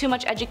studied too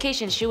much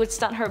education, she would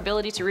stunt her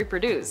ability to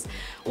reproduce.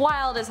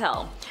 Wild as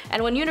hell.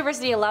 And when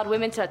university allowed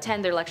women to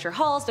attend their lecture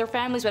halls, their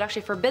families would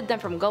actually forbid them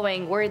from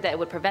going, worried that it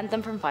would prevent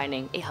them from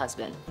finding a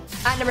husband.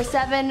 At number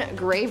 7,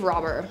 grave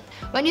robber.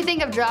 When you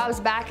think of jobs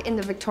back in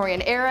the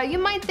Victorian era, you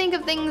might think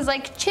of things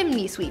like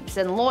chimney sweeps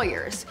and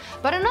lawyers.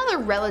 But another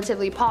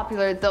relatively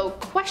popular, though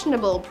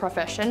questionable,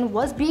 profession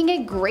was being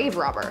a grave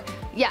robber.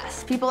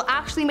 Yes, people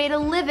actually made a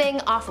living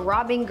off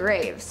robbing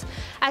graves.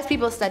 As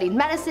people studied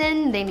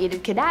medicine, they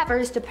needed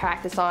cadavers to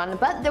practice on,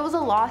 but there was a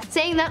law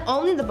saying that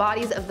only the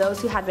bodies of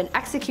those who had been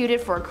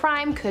executed for a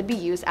crime could be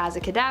used as a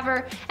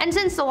cadaver, and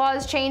since the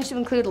laws changed to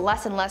include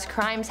less and less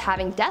crimes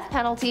having death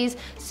penalties,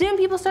 soon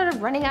people started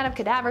running out of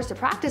cadavers to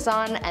practice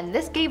on, and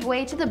this gave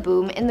way to the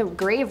boom in the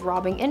grave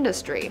robbing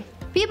industry.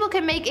 People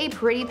could make a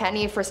pretty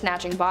penny for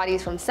snatching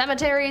bodies from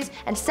cemeteries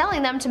and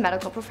selling them to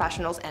medical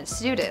professionals and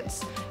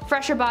students.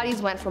 Fresher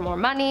bodies went for more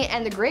money,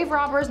 and the grave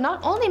robbers not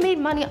only made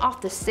money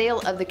off the sale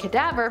of the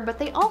cadaver, but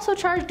they also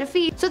charged a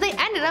fee, so they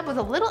ended up with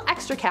a little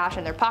extra cash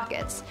in their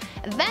pockets.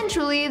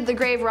 Eventually, the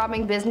grave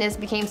robbing business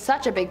became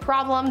such a big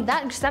problem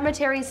that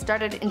cemeteries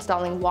started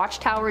installing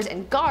watchtowers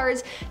and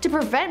guards to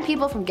prevent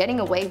people from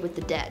getting away with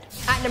the dead.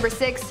 At number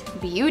 6,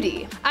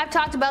 beauty. I've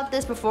talked about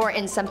this before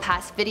in some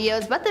past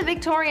videos, but the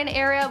Victorian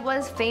era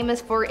was famous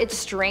for its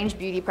strange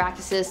beauty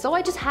practices, so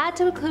I just had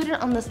to include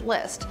it on this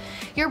list.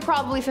 You're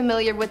probably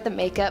familiar with the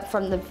makeup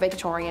from the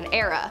Victorian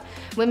era.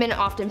 Women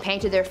often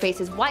painted their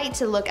faces white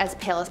to look as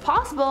pale as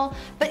possible,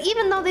 but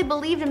even though they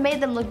believed it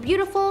made them look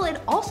beautiful, it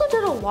also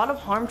did a lot of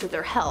harm to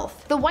their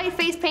health. The white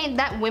face paint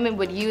that women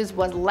would use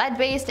was lead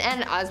based,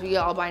 and as we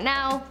all by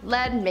now,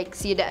 lead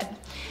makes you dead.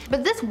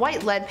 But this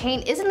white lead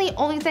paint isn't the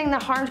only thing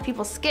that harmed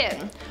people's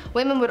skin.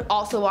 Women would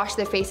also wash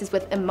their faces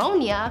with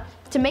ammonia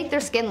to make their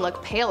skin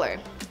look paler.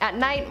 At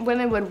night,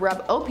 women would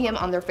rub opium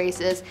on their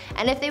faces,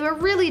 and if they were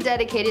really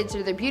dedicated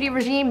to their beauty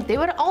regime, they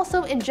would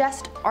also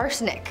ingest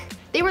arsenic.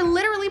 They were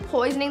literally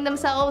poisoning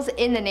themselves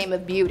in the name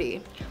of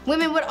beauty.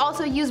 Women would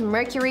also use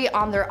mercury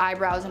on their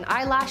eyebrows and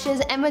eyelashes,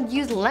 and would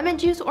use lemon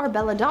juice or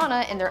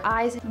belladonna in their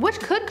eyes, which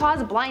could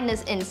cause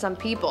blindness in some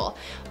people.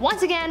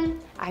 Once again,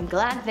 I'm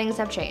glad things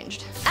have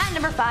changed. At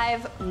number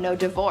 5, no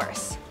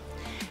divorce.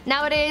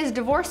 Nowadays,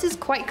 divorce is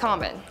quite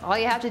common. All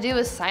you have to do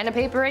is sign a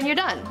paper and you're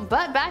done.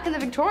 But back in the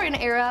Victorian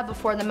era,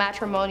 before the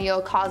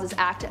Matrimonial Causes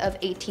Act of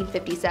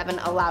 1857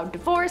 allowed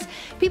divorce,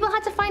 people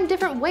had to find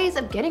different ways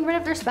of getting rid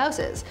of their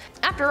spouses.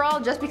 After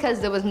all, just because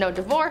there was no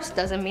divorce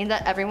doesn't mean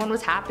that everyone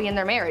was happy in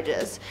their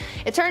marriages.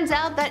 It turns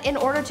out that in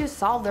order to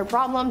solve their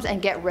problems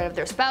and get rid of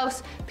their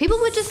spouse, people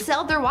would just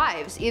sell their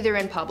wives, either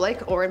in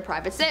public or in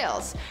private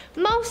sales.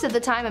 Most of the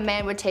time, a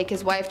man would take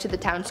his wife to the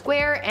town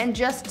square and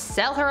just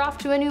sell her off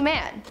to a new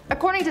man.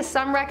 According to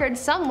some records,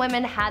 some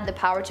women had the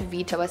power to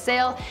veto a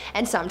sale,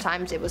 and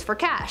sometimes it was for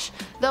cash.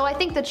 Though I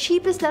think the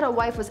cheapest that a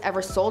wife was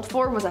ever sold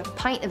for was a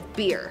pint of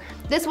beer.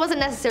 This wasn't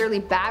necessarily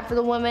bad for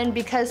the woman,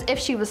 because if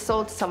she was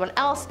sold to someone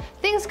else,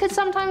 things could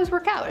sometimes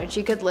work out and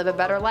she could live a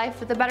better life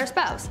with a better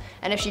spouse.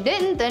 And if she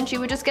didn't, then she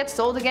would just get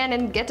sold again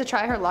and get to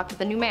try her luck with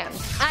a new man.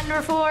 At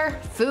number 4,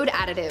 food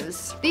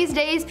additives. These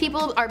days,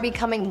 people are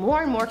becoming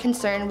more and more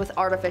concerned with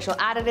artificial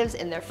additives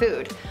in their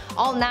food.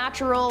 All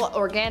natural,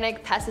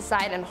 organic,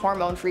 pesticide, and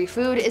hormone-free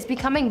food is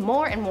becoming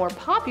more and more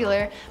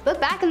popular,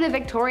 but back in the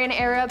Victorian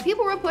era,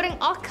 people were putting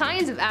all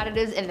kinds of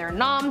additives in their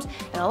noms,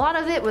 and a lot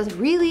of it was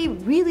really,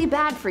 really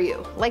bad for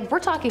you. Like, we're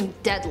talking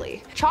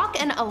deadly.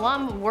 Chalk and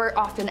alum were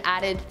often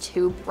added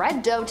to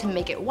bread dough to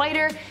make it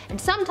whiter, and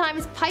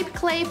sometimes pipe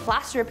clay,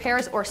 plaster of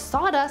Paris, or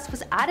sawdust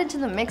was added to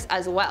the mix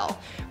as well.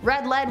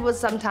 Red lead was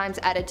sometimes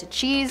added to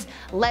cheese,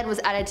 lead was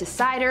added to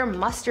cider,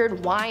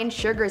 mustard, wine,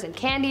 sugars, and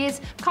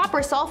candies, copper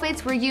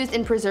sulfates were used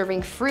in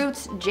preserving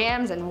fruits,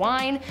 jams, and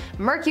wine,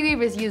 mercury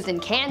was used in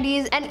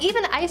candies, and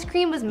even ice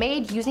cream was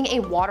made using a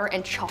water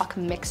and chalk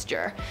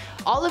mixture.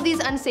 All of these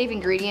unsafe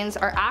ingredients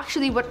are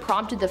actually what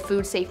prompted the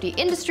food safety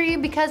industry,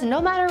 because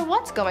no matter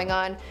what's going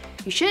on,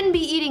 you shouldn't be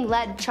eating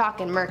lead,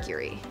 chalk, and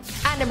mercury.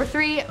 At number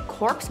 3,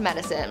 corpse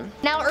medicine.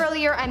 Now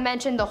earlier I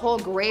mentioned the whole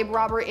grave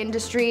robber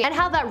industry and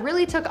how that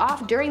really took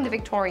off during the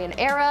Victorian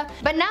era,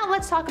 but now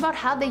let's talk about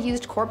how they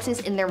used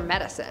corpses in their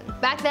medicine.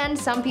 Back then,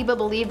 some people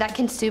believed that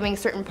consuming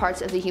certain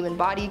parts of the human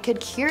body could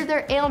cure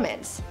their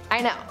ailments.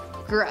 I know.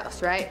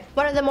 Gross, right?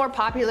 One of the more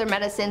popular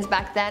medicines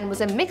back then was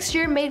a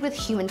mixture made with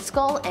human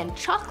skull and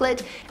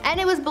chocolate,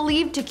 and it was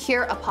believed to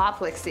cure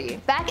apoplexy.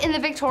 Back in the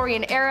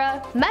Victorian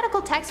era,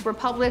 medical texts were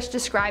published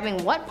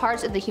describing what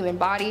parts of the human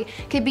body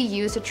could be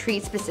used to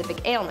treat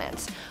specific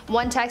ailments.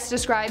 One text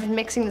described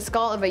mixing the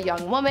skull of a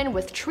young woman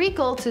with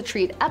treacle to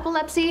treat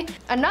epilepsy.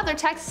 Another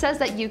text says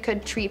that you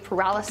could treat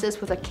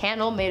paralysis with a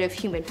candle made of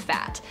human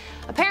fat.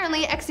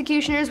 Apparently,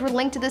 executioners were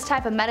linked to this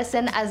type of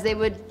medicine, as they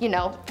would,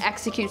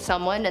 execute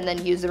someone and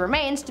then use the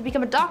remains to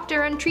become a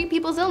doctor and treat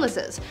people's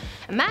illnesses.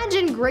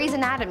 Imagine Grey's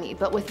Anatomy,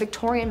 but with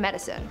Victorian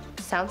medicine.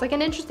 Sounds like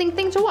an interesting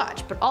thing to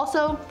watch, but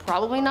also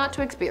probably not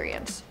to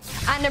experience.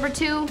 At number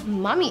 2,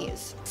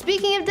 mummies.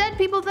 Speaking of dead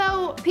people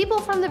though, people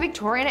from the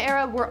Victorian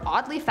era were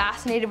oddly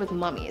fascinated with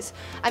mummies.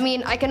 I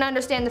mean, I can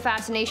understand the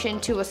fascination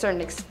to a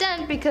certain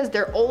extent because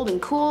they're old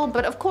and cool,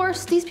 but of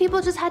course, these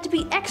people just had to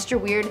be extra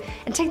weird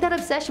and take that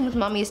obsession with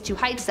mummies to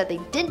heights that they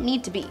didn't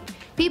need to be.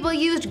 People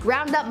used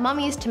ground up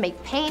mummies to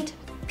make paint,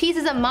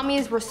 pieces of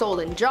mummies were sold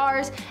in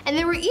jars, and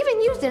they were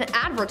even used in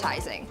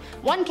advertising.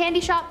 One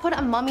candy shop put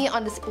a mummy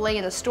on display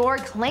in the store,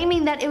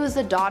 claiming that it was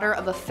the daughter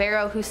of a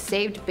pharaoh who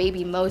saved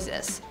baby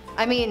Moses.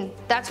 I mean,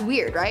 that's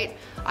weird, right?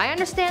 I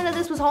understand that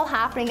this was all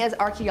happening as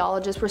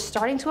archaeologists were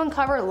starting to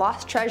uncover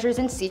lost treasures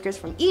and secrets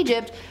from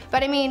Egypt,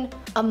 but I mean,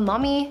 a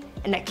mummy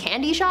in a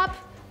candy shop?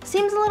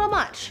 Seems a little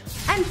much.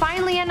 And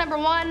finally, at number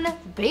 1,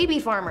 baby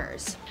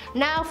farmers.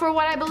 Now for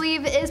what I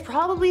believe is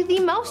probably the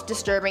most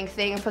disturbing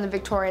thing from the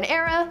Victorian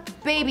era,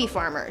 baby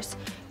farmers.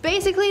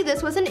 Basically,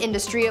 this was an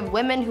industry of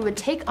women who would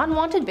take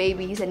unwanted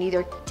babies and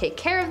either take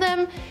care of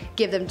them,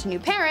 give them to new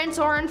parents,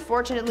 or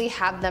unfortunately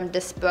have them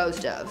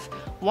disposed of.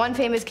 One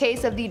famous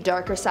case of the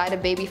darker side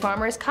of baby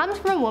farmers comes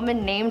from a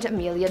woman named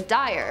Amelia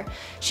Dyer.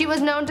 She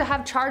was known to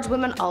have charged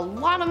women a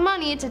lot of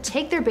money to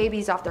take their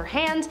babies off their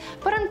hands,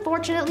 but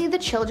unfortunately the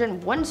children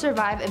wouldn't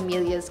survive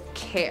Amelia's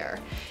care.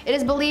 It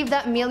is believed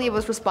that Amelia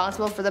was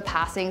responsible for the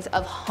passings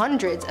of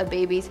hundreds of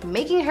babies,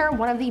 making her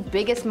one of the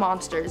biggest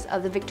monsters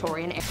of the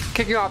Victorian era.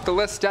 Kicking off the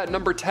list at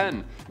number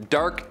 10,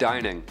 dark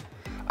dining.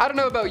 I don't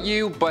know about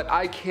you, but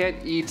I can't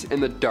eat in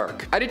the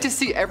dark. I need to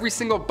see every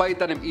single bite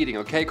that I'm eating,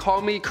 okay?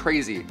 Call me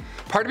crazy.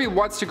 Part of me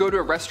wants to go to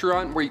a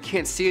restaurant where you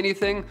can't see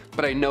anything,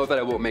 but I know that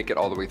I won't make it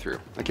all the way through.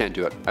 I can't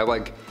do it.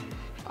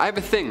 I have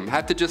a thing.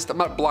 I'm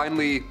not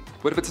blindly,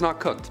 what if it's not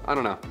cooked? I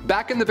don't know.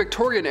 Back in the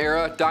Victorian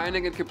era,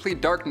 dining in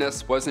complete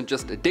darkness wasn't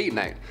just a date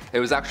night. It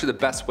was actually the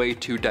best way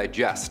to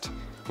digest,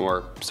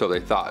 or so they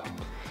thought.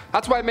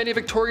 That's why many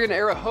Victorian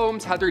era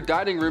homes had their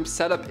dining rooms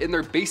set up in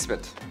their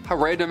basement. How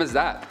random is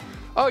that?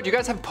 Oh, do you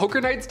guys have poker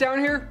nights down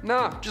here?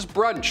 Nah, just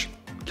brunch.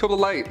 Kill the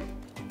light.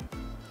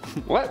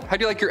 What? How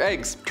do you like your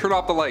eggs? Turn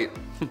off the light.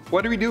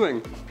 What are we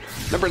doing?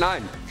 Number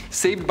 9,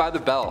 Saved by the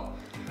Bell.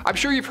 I'm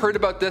sure you've heard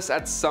about this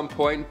at some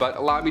point, but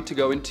allow me to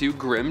go into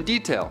grim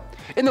detail.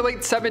 In the late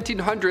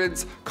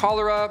 1700s,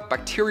 cholera,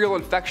 bacterial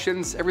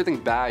infections, everything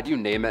bad, you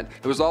name it,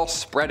 it was all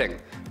spreading.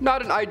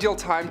 Not an ideal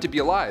time to be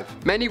alive.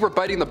 Many were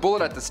biting the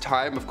bullet at this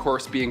time, of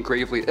course being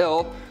gravely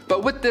ill,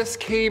 but with this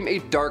came a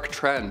dark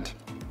trend.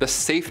 The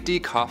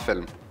safety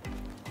coffin.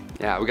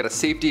 Yeah, we had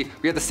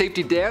the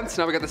safety dance,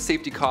 now we got the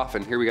safety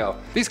coffin. Here we go.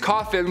 These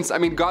coffins, I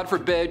mean, God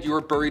forbid you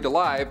were buried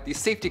alive, these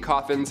safety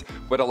coffins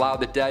would allow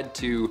the dead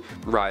to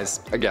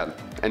rise again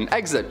and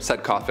exit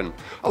said coffin.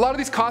 A lot of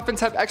these coffins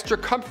have extra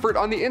comfort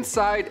on the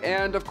inside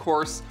and, of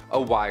course,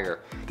 a wire.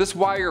 This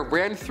wire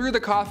ran through the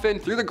coffin,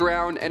 through the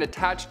ground, and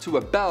attached to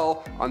a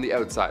bell on the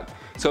outside.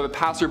 So if a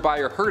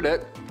passerby heard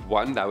it,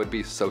 one, that would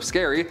be so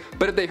scary,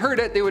 but if they heard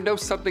it, they would know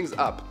something's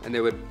up and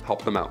they would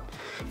help them out.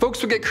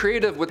 Folks would get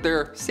creative with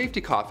their safety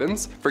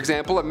coffins. For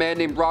example, a man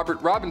named Robert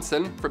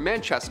Robinson from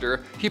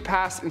Manchester, he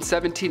passed in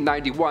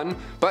 1791,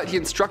 but he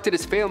instructed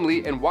his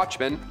family and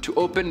watchmen to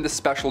open the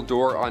special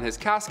door on his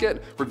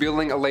casket,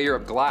 revealing a layer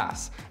of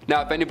glass.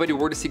 Now, if anybody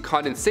were to see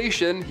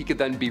condensation, he could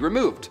then be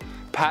removed.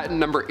 Patent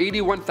number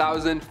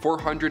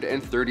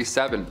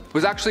 81,437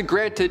 was actually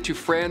granted to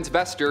Franz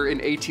Vester in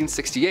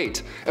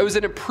 1868. It was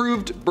an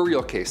improved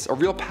burial case, a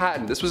real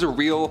patent. This was a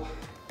real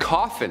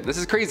coffin. This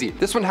is crazy.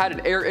 This one had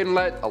an air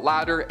inlet, a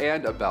ladder,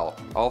 and a bell.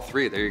 All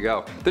three, there you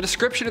go. The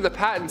description of the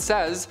patent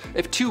says,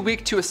 if too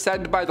weak to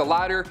ascend by the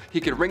ladder, he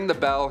could ring the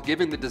bell,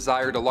 giving the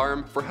desired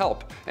alarm for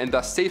help, and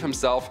thus save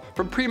himself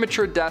from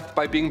premature death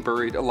by being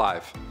buried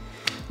alive.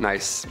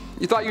 Nice.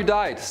 You thought you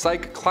died.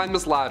 Psych, climb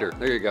this ladder.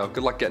 There you go.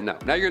 Good luck getting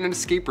out. Now you're in an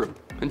escape room.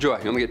 Enjoy.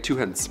 You only get 2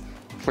 hints.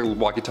 Like a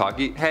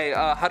walkie-talkie. Hey,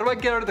 how do I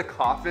get out of the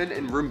coffin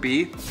in room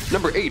B?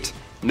 Number 8,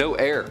 no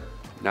air.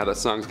 Now that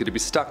song's gonna be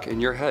stuck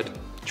in your head.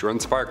 Jordan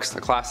Sparks,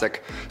 a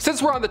classic.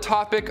 Since we're on the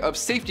topic of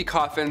safety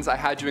coffins, I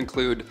had to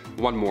include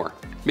one more.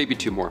 Maybe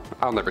 2 more,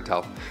 I'll never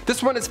tell.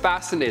 This one is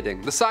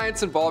fascinating. The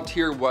science involved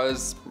here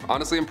was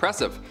honestly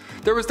impressive.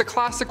 There was the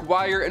classic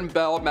wire and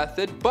bell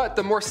method, but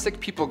the more sick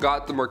people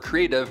got, the more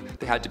creative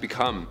they had to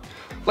become.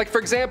 Like for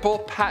example,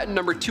 patent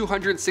number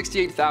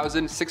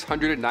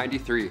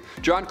 268,693,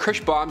 John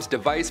Crichbaum's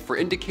device for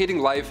indicating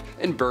life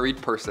in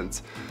buried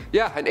persons.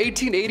 Yeah, an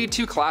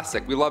 1882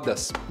 classic, we love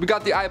this. We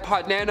got the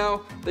iPod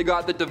Nano, they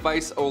got the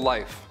device O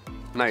Life.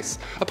 Nice.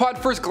 Upon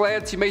first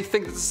glance, you may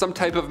think this is some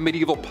type of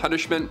medieval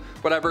punishment,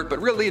 whatever,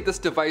 but really this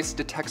device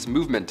detects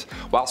movement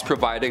whilst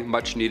providing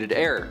much needed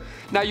air.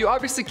 Now you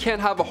obviously can't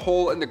have a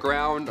hole in the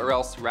ground or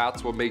else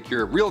rats will make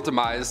your real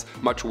demise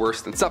much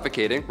worse than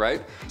suffocating,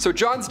 right? So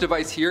John's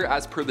device here,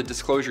 as per the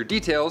disclosure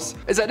details,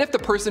 is that if the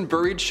person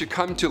buried should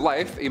come to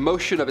life, a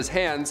motion of his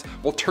hands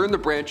will turn the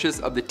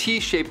branches of the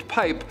T-shaped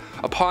pipe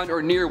upon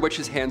or near which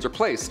his hands are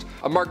placed.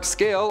 A marked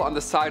scale on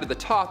the side of the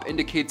top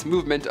indicates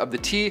movement of the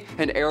T,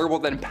 and air will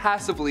then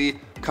passively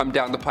come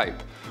down the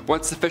pipe.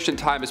 Once sufficient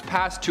time has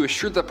passed to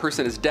assure the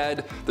person is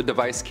dead, the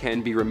device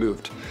can be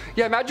removed.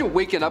 Yeah, imagine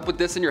waking up with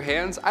this in your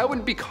hands. I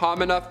wouldn't be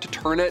calm enough to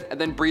turn it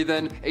and then breathe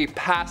in a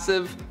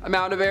passive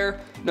amount of air.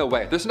 No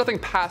way. There's nothing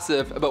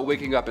passive about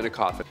waking up in a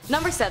coffin.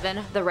 Number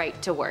 7, the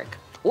right to work.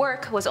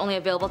 Work was only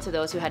available to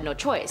those who had no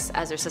choice,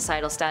 as their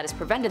societal status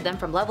prevented them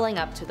from leveling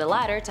up to the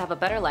ladder to have a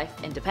better life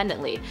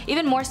independently.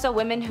 Even more so,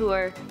 women who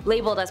were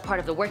labeled as part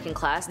of the working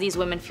class, these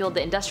women fueled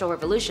the industrial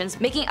revolutions,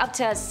 making up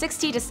to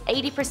 60 to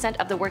 80%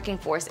 of the working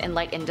force in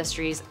light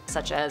industries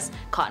such as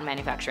cotton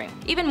manufacturing.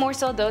 Even more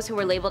so, those who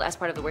were labeled as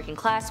part of the working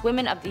class,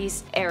 women of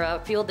this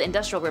era fueled the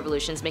industrial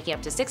revolutions, making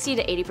up to 60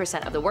 to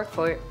 80% of the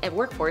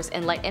workforce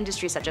in light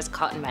industries such as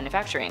cotton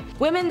manufacturing.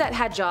 Women that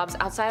had jobs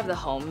outside of the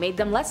home made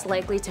them less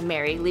likely to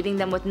marry, leaving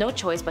them them with no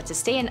choice but to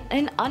stay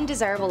in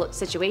undesirable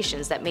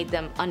situations that made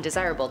them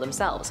undesirable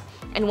themselves.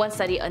 In one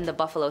study by the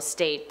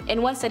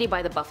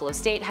Buffalo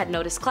State had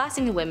noticed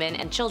classing women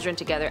and children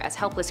together as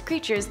helpless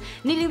creatures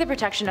needing the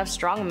protection of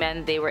strong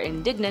men. They were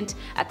indignant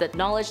at the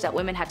knowledge that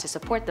women had to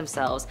support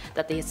themselves,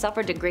 that they had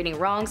suffered degrading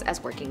wrongs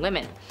as working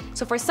women.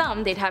 So for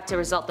some, they'd have to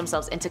result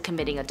themselves into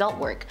committing adult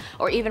work,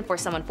 or even for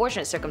some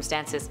unfortunate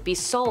circumstances, be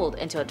sold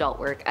into adult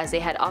work, as they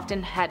had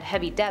often had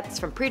heavy debts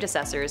from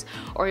predecessors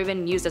or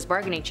even used as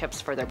bargaining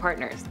chips for their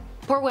partners.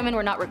 Poor women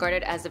were not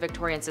regarded as the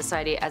Victorian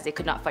society, as they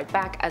could not fight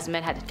back, as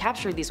men had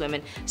captured these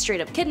women, straight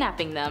up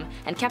kidnapping them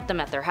and kept them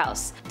at their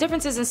house.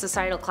 Differences in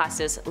societal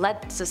classes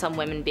led to some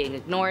women being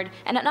ignored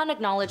and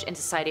unacknowledged in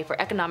society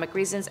for economic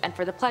reasons and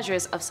for the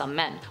pleasures of some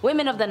men.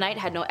 Women of the night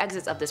had no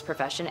exits of this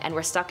profession and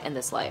were stuck in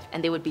this life,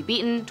 and they would be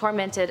beaten,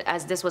 tormented,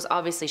 as this was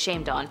obviously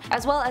shamed on,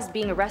 as well as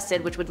being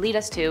arrested, which would lead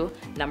us to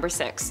number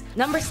 6.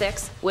 Number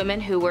 6, women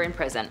who were in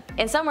prison.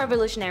 In some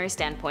revolutionary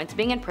standpoints,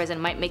 being in prison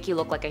might make you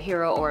look like a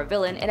hero or a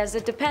villain, as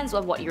it depends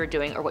on what you were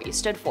doing or what you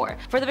stood for.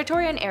 For the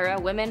Victorian era,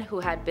 women who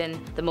had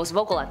been the most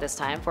vocal at this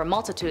time for a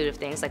multitude of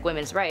things like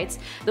women's rights,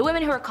 the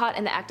women who were caught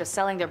in the act of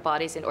selling their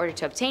bodies in order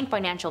to obtain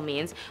financial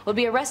means would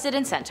be arrested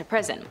and sent to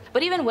prison.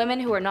 But even women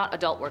who were not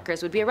adult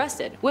workers would be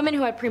arrested. Women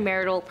who had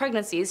premarital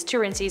pregnancies,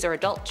 truancies, or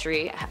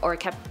adultery, or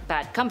kept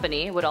bad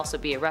company would also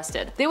be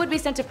arrested. They would be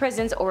sent to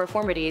prisons or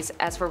reformatories,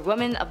 as for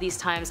women of these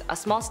times, a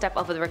small step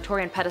off of the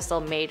Victorian pedestal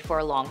made for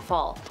a long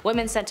fall.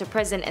 Women sent to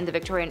prison in the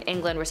Victorian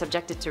England were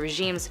subjected to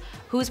regimes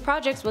whose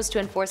project was to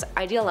enforce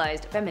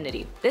idealized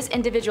femininity. This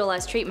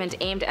individualized treatment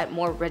aimed at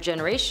more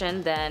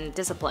regeneration than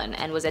discipline,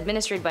 and was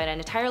administered by an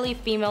entirely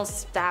female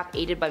staff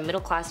aided by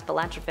middle-class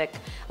philanthropic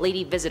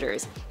lady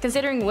visitors.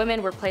 Considering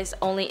women were placed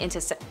only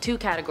into 2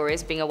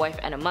 categories, being a wife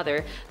and a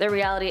mother, the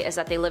reality is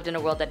that they lived in a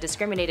world that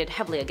discriminated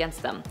heavily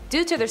against them.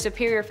 Due to their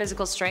superior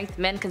physical strength,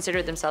 men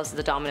considered themselves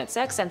the dominant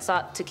sex and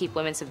sought to keep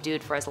women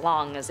subdued for as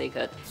long as they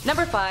could.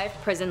 Number 5,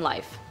 prison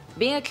life.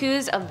 Being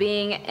accused of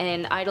being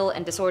an idle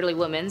and disorderly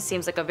woman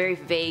seems like a very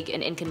vague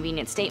and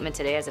inconvenient statement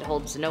today, as it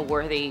holds no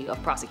worthy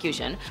of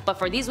prosecution, but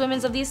for these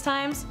women of these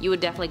times, you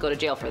would definitely go to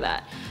jail for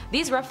that.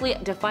 These roughly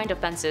defined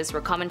offenses were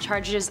common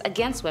charges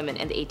against women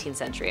in the 18th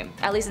century.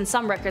 At least in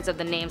some records of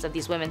the names of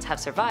these women have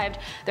survived,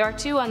 there are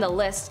 2 on the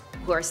list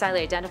who are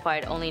sadly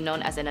identified only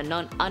known as an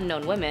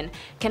unknown woman,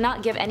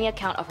 cannot give any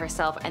account of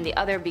herself, and the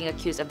other being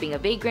accused of being a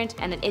vagrant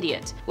and an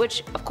idiot.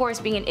 Which, of course,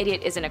 being an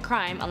idiot isn't a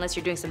crime unless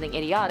you're doing something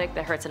idiotic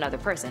that hurts another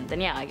person.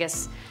 Then yeah, I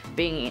guess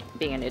being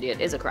an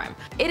idiot is a crime.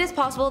 It is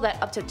possible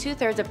that up to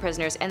 2/3 of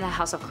prisoners in the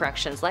House of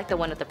Corrections, like the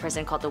one at the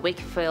prison called the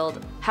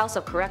Wakefield House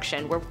of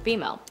Correction, were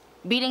female.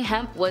 Beating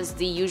hemp was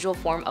the usual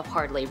form of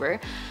hard labor,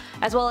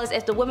 as well as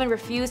if the women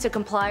refused to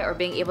comply or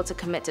being able to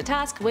commit to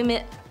tasks,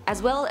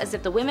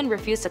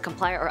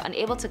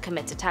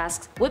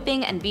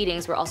 whipping and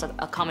beatings were also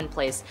a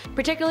commonplace,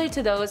 particularly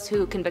to those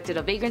who convicted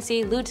of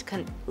vagrancy,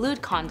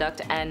 lewd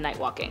conduct, and night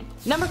walking.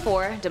 Number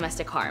 4,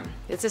 domestic harm.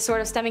 This is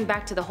sort of stemming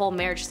back to the whole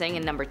marriage thing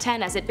in number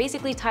 10, as it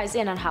basically ties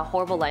in on how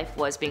horrible life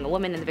was being a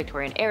woman in the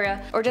Victorian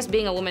era, or just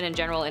being a woman in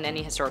general in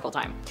any historical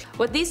time.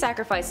 With these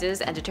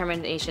sacrifices and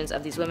determinations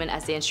of these women,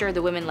 as they ensured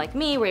the women like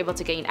me were able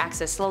to gain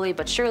access slowly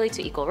but surely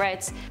to equal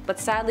rights, but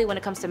sadly when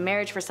it comes to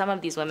marriage for some of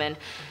these women,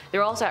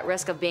 they're also at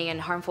risk of being in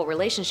harmful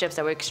relationships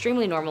that were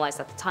extremely normalized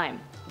at the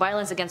time.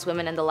 Violence against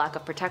women and the lack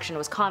of protection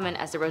was common,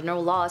 as there were no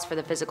laws for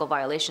the physical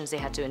violations they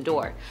had to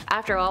endure.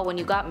 After all, when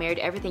you got married,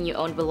 everything you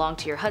owned belonged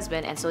to your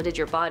husband, and so did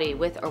your body,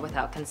 with or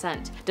without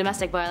consent.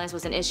 Domestic violence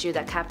was an issue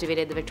that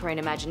captivated the Victorian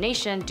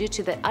imagination due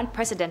to the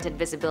unprecedented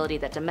visibility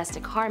that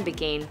domestic harm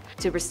began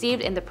to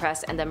receive in the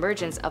press and the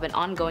emergence of an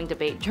ongoing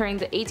debate during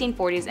the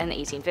 1840s and the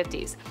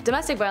 1850s.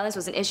 Domestic violence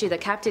was an issue that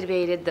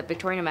captivated the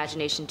Victorian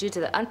imagination due to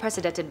the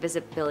unprecedented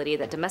visibility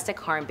that domestic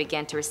harm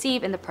began to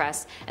receive in the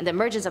press and the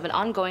emergence of an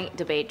ongoing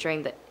debate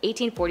during the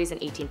 1840s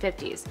and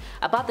 1850s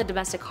about the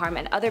domestic harm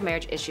and other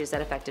marriage issues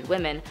that affected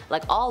women.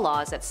 Like all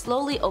laws that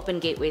slowly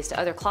opened gateways to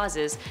other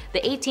clauses, the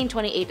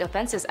 1828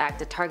 Offences Act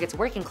that targets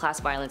working class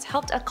violence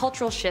helped a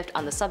cultural shift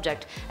on the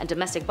subject, and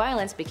domestic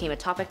violence became a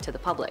topic to the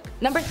public.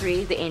 Number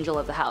 3, the angel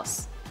of the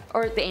house.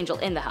 Or the angel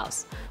in the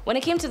house. When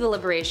it came to the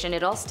liberation,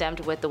 it all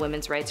stemmed with the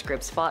women's rights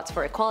groups fought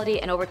for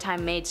equality and over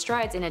time made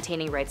strides in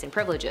attaining rights and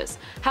privileges.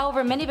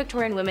 However, many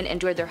Victorian women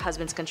endured their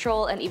husbands'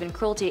 control and even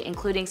cruelty,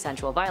 including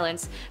sensual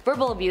violence,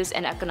 verbal abuse,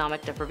 and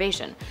economic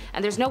deprivation.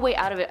 And there's no way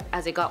out of it,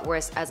 as it got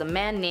worse, as a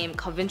man named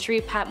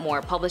Coventry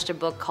Patmore published a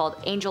book called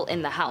Angel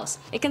in the House.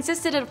 It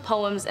consisted of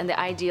poems and the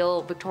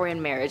ideal Victorian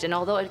marriage, and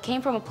although it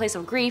came from a place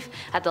of grief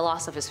at the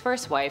loss of his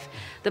first wife,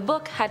 the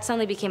book had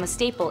suddenly become a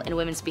staple in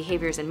women's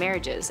behaviors and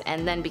marriages,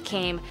 and then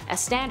became a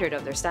standard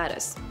of their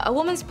status. A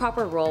woman's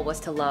proper role was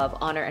to love,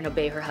 honor, and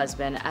obey her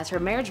husband, as her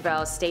marriage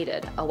vows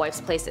stated. A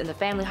wife's place in the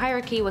family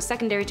hierarchy was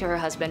secondary to her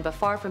husband, but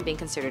far from being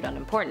considered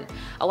unimportant.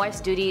 A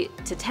wife's duty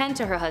to tend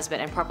to her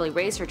husband and properly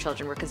raise her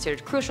children were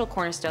considered crucial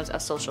cornerstones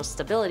of social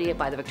stability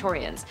by the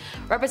Victorians.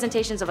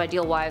 Representations of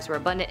ideal wives were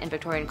abundant in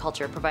Victorian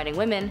culture, providing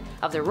women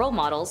of their role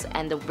models,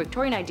 and the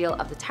Victorian ideal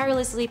of the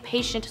tirelessly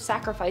patient,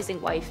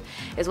 sacrificing wife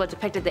is what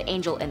depicted the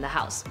angel in the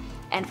house.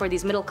 and for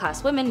these middle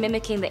class women,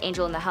 mimicking the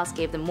angel in the house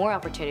gave them more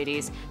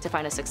opportunities to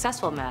find a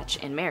successful match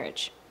in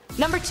marriage.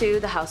 Number 2,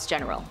 the house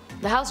general.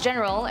 The house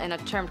general, in a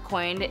term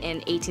coined in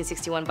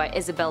 1861 by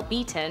Isabella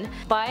Beeton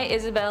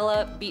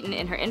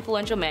in her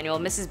influential manual,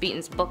 Mrs.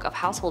 Beeton's Book of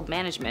Household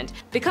Management.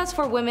 Because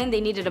for women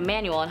they needed a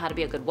manual on how to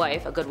be a good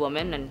wife, a good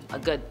woman, and a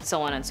good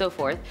so on and so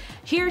forth,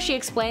 here she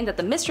explained that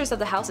the mistress of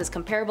the house is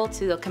comparable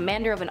to the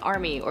commander of an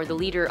army or the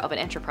leader of an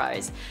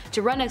enterprise.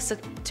 To run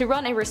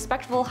a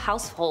respectable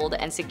household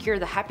and secure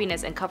the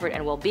happiness and comfort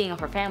and well-being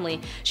of her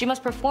family, she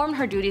must perform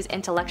her duties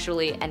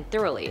intellectually and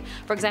thoroughly.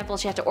 For example,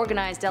 she had to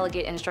organize,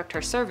 delegate, and instruct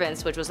her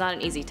servants, which was not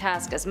an easy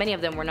task as many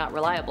of them were not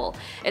reliable.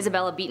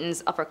 Isabella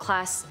Beeton's upper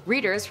class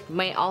readers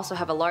may also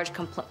have a large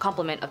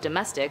complement of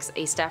domestics,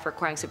 a staff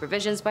requiring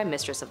supervisions by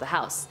mistress of the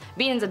house.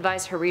 Beeton's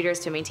advised her readers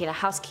to maintain a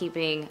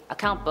housekeeping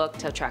account book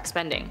to track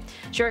spending.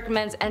 She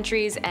recommends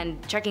entries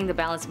and checking the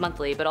balance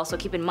monthly, but also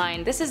keep in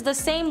mind this is the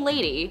same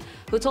lady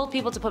who told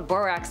people to put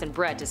borax in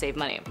bread to save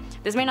money.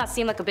 This may not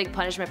seem like a big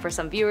punishment for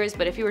some viewers,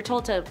 but if you were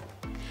told that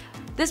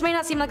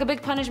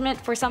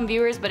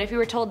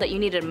you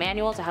needed a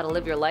manual to how to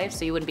live your life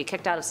so you wouldn't be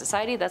kicked out of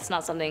society, that's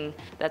not something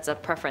that's a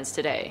preference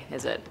today,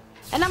 is it?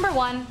 And number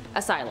 1,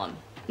 asylum.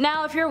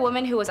 Now, if you're a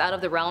woman who was out of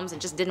the realms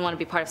and just didn't want to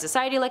be part of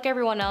society like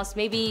everyone else,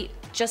 maybe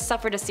just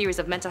suffered a series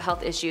of mental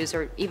health issues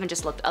or even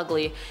just looked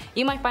ugly,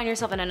 you might find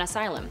yourself in an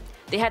asylum.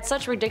 They had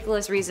such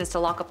ridiculous reasons to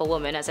lock up a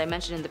woman, as I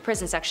mentioned in the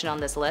prison section on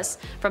this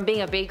list. From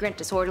being a vagrant,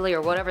 disorderly,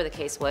 or whatever the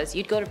case was,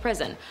 you'd go to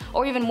prison,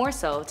 or even more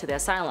so, to the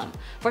asylum.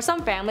 For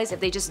some families,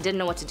 if they just didn't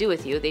know what to do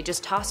with you, they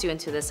just toss you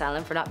into the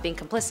asylum for not being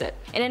complicit.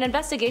 In an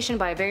investigation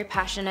by a very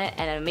passionate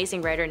and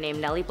amazing writer named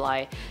Nellie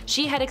Bly,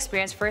 she had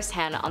experienced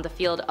firsthand on the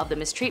field of the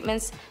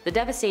mistreatments, the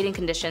devastating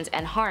conditions,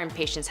 and harm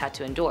patients had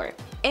to endure.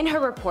 In her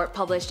report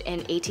published in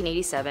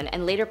 1887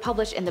 and later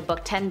published in the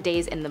book 10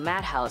 Days in the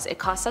Madhouse, it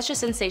caused such a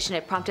sensation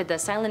it prompted the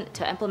asylum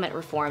to implement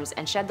reforms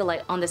and shed the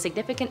light on the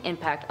significant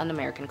impact on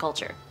American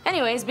culture.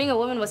 Anyways, being a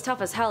woman was tough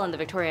as hell in the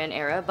Victorian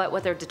era, but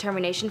with their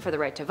determination for the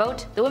right to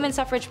vote, the women's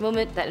suffrage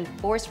movement that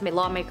enforced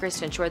lawmakers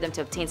to ensure them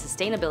to obtain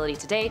sustainability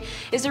today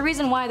is the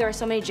reason why there are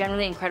so many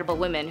genuinely incredible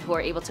women who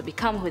are able to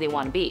become who they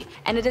want to be.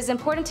 And it is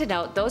important to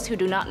note, those who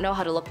do not know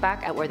how to look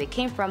back at where they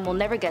came from will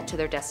never get to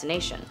their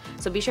destination.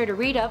 So be sure to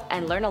read up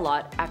and learn a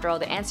lot. After all,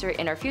 the answer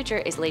in our future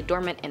is laid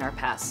dormant in our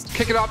past.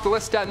 Kicking off the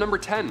list at number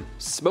 10,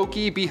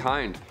 smoky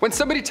behind. When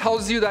somebody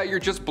tells you that you're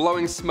just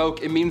blowing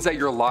smoke, it means that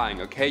you're lying,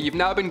 okay? You've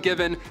now been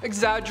given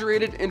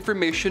exaggerated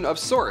information of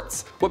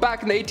sorts. Well,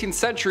 back in the 18th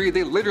century,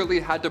 they literally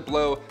had to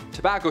blow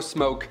tobacco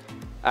smoke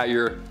at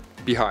your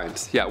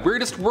behind. Yeah,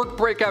 weirdest work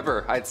break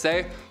ever, I'd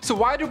say. So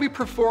why did we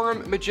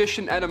perform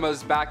magician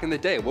enemas back in the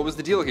day? What was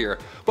the deal here?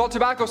 Well,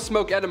 tobacco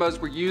smoke enemas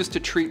were used to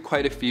treat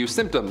quite a few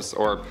symptoms,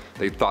 or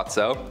they thought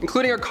so,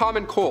 including a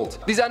common cold.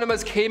 These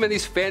enemas came in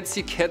these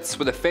fancy kits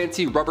with a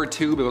fancy rubber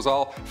tube. It was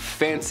all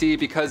fancy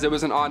because it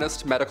was an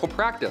honest medical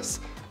practice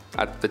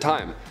at the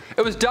time.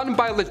 It was done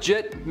by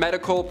legit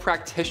medical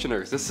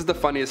practitioners. This is the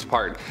funniest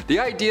part. The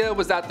idea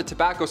was that the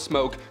tobacco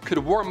smoke could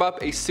warm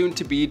up a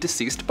soon-to-be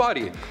deceased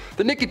body.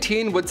 The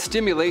nicotine would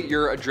stimulate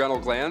your adrenal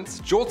glands,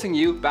 jolting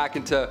you back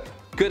into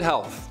good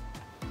health.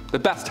 The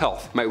best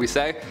health, might we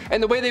say.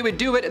 And the way they would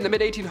do it in the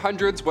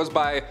mid-1800s was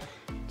by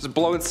just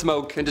blowing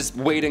smoke and just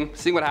waiting,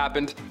 seeing what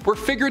happened. We're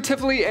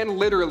figuratively and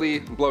literally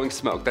blowing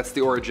smoke. That's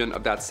the origin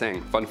of that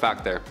saying. Fun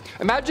fact there.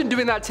 Imagine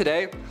doing that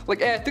today.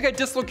 Like, I think I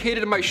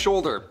dislocated my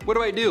shoulder. What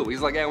do I do?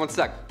 He's like, one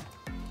sec.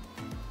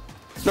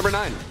 Number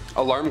 9,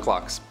 alarm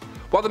clocks.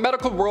 While the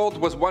medical world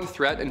was one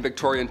threat in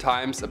Victorian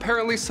times,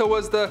 apparently so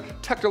was the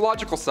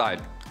technological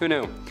side. Who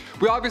knew?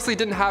 We obviously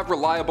didn't have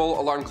reliable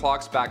alarm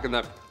clocks back in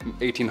the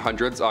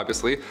 1800s,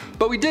 obviously,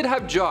 but we did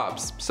have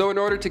jobs. So in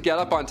order to get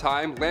up on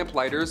time,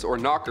 lamplighters or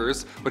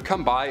knockers would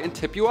come by and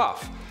tip you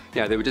off.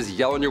 Yeah, they would just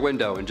yell in your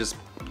window and just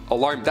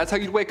alarm. That's how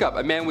you'd wake up.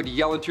 A man would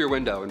yell into your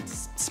window and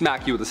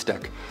smack you with a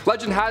stick.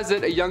 Legend has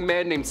it, a young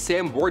man named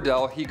Sam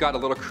Wardell, he got a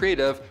little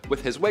creative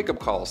with his wake-up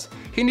calls.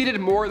 He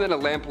needed more than a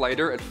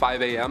lamplighter at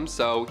 5 a.m.,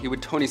 so he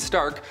would Tony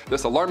Stark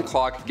this alarm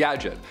clock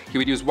gadget. He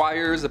would use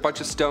wires, a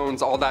bunch of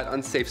stones, all that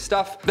unsafe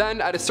stuff.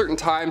 Then at a certain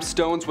time,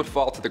 stones would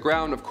fall to the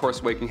ground, of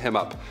course waking him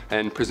up,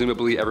 and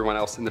presumably everyone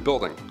else in the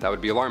building. That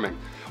would be alarming.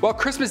 Well,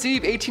 Christmas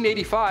Eve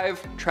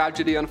 1885,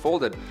 tragedy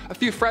unfolded. A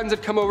few friends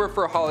had come over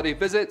for a holiday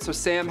visit, so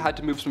Sam had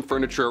to move some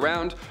furniture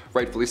around,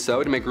 rightfully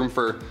so, to make room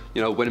for,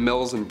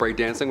 windmills and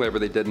breakdancing, whatever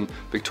they did in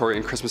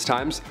Victorian Christmas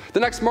times. The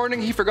next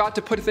morning, he forgot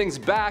to put things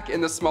back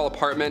in the small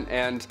apartment,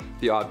 and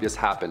the obvious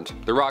happened.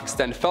 The rocks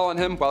then fell on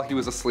him while he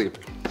was asleep.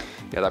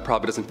 Yeah, that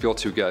probably doesn't feel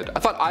too good.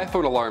 I thought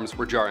iPhone alarms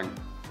were jarring.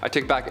 I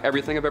take back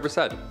everything I've ever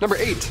said. Number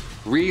 8,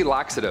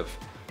 relaxative.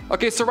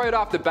 Okay, so right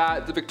off the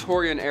bat, the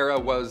Victorian era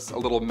was a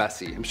little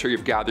messy. I'm sure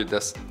you've gathered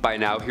this by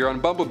now here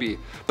on Bumblebee.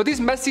 But these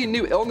messy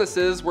new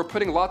illnesses were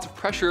putting lots of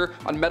pressure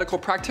on medical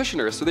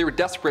practitioners, so they were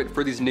desperate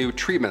for these new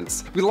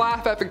treatments. We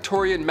laugh at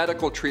Victorian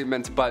medical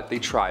treatments, but they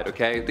tried,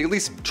 okay? They at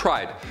least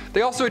tried.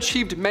 They also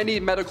achieved many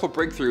medical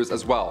breakthroughs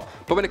as well.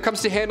 But when it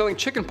comes to handling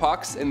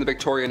chickenpox in the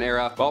Victorian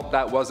era, well,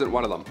 that wasn't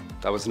one of them.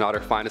 That was not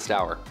our finest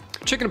hour.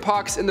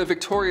 Chickenpox in the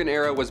Victorian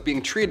era was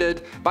being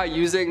treated by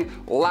using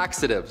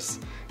laxatives.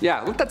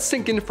 Yeah, let that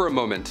sink in for a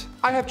moment.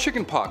 I have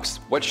chickenpox.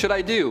 What should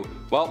I do?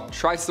 Well,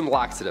 try some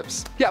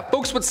laxatives. Yeah,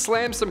 folks would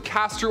slam some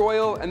castor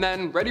oil and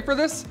then, ready for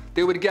this?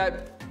 They would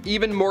get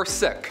even more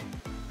sick.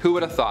 Who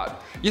would have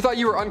thought? You thought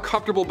you were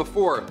uncomfortable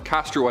before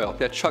castor oil.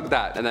 Yeah, chug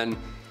that, and then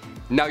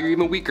now you're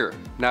even weaker.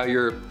 Now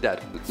you're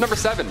dead. Number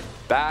 7,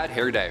 bad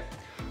hair day.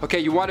 Okay,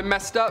 you want it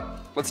messed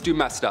up? Let's do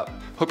messed up.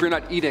 Hope you're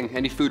not eating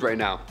any food right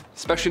now,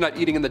 especially not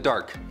eating in the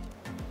dark.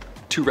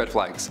 2 red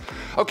flags.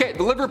 Okay,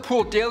 the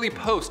Liverpool Daily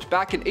Post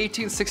back in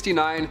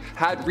 1869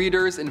 had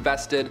readers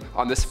invested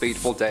on this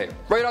fateful day.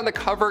 Right on the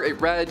cover it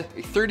read,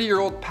 a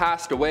 30-year-old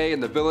passed away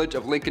in the village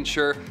of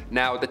Lincolnshire.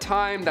 Now at the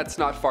time, that's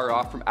not far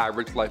off from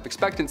average life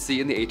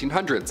expectancy in the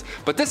 1800s.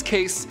 But this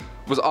case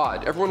was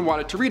odd. Everyone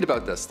wanted to read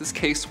about this. This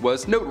case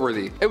was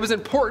noteworthy. It was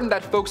important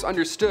that folks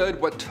understood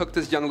what took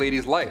this young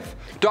lady's life.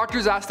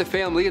 Doctors asked the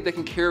family if they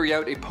can carry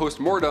out a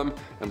post-mortem,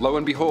 and lo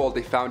and behold,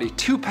 they found a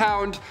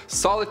 2-pound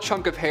solid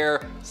chunk of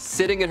hair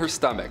sitting in her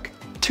stomach.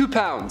 2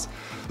 pounds.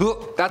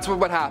 That's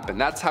what happened.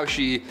 That's how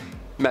she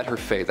met her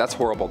fate. That's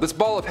horrible. This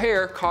ball of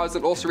hair caused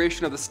an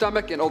ulceration of the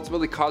stomach and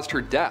ultimately caused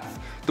her death.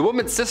 The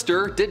woman's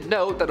sister did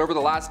note that over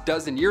the last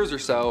dozen years or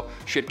so,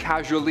 she had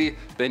casually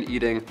been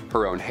eating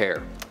her own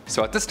hair.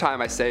 So at this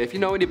time I say, if you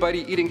know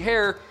anybody eating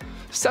hair,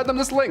 send them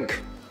this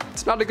link.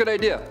 It's not a good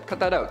idea. Cut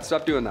that out.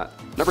 Stop doing that.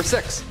 Number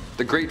 6,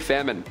 the Great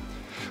Famine.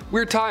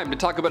 Weird time to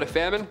talk about a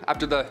famine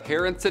after the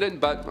hair incident,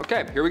 but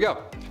okay, here we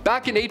go.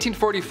 Back in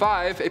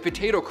 1845, a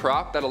potato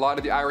crop that a lot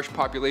of the Irish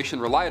population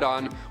relied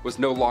on was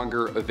no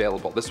longer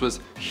available. This was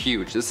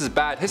huge. This is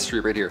bad history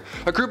right here.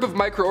 A group of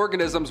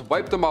microorganisms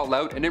wiped them all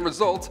out, and in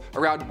result,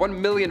 around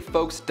 1 million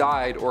folks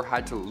died or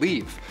had to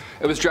leave.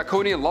 It was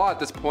draconian law at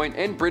this point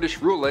and British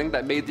ruling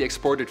that made the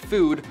exported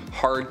food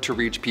hard to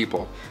reach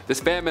people. This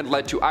famine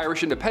led to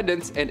Irish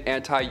independence and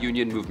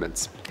anti-union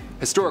movements.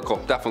 Historical,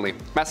 definitely.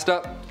 Messed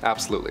up?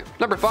 Absolutely.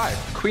 Number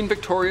 5, Queen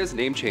Victoria's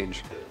name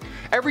change.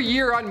 Every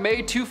year on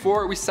May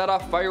 24, we set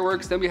off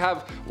fireworks, then we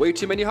have way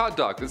too many hot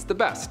dogs. It's the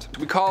best.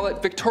 We call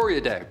it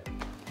Victoria Day,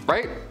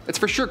 right? It's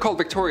for sure called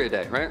Victoria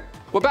Day, right?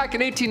 Well, back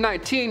in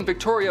 1819,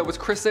 Victoria was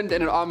christened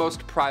in an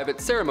almost private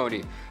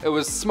ceremony. It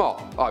was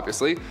small,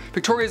 obviously.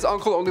 Victoria's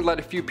uncle only let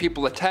a few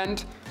people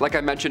attend. Like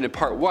I mentioned in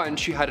part 1,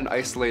 she had an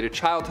isolated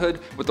childhood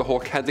with the whole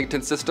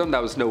Kensington system.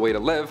 That was no way to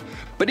live.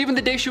 But even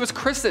the day she was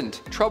christened,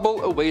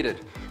 trouble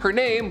awaited. Her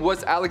name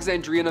was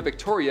Alexandrina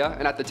Victoria,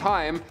 and at the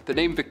time, the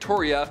name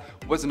Victoria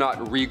was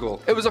not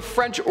regal. It was of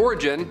French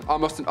origin,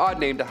 almost an odd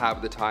name to have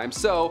at the time,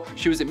 so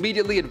she was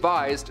immediately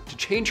advised to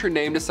change her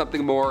name to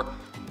something more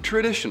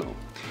traditional.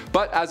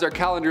 But as our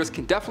calendars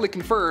can definitely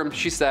confirm,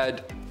 she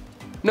said,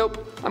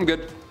 nope, I'm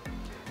good.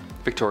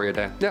 Victoria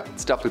Day. Yeah,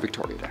 it's definitely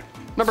Victoria Day.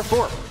 Number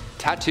 4,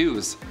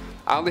 tattoos.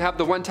 I only have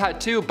the 1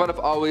 tattoo, but I've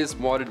always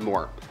wanted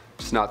more.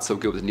 Just not so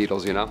good with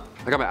needles, you know?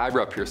 I got my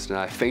eyebrow pierced and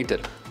I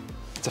fainted.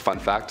 It's a fun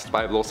fact,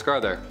 I have a little scar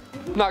there.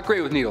 Not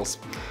great with needles.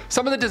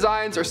 Some of the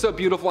designs are so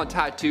beautiful on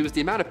tattoos, the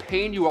amount of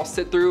pain you all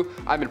sit through,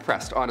 I'm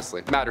impressed,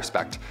 honestly, mad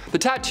respect. The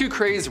tattoo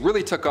craze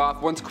really took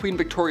off once Queen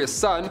Victoria's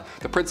son,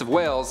 the Prince of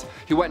Wales,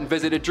 he went and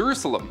visited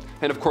Jerusalem.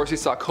 And of course he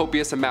saw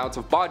copious amounts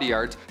of body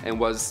art and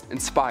was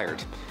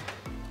inspired.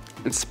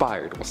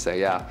 Inspired, we'll say,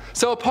 yeah.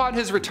 So upon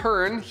his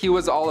return, he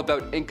was all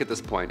about ink at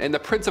this point. And the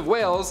Prince of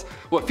Wales,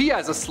 well, if he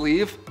has a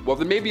sleeve, well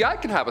then maybe I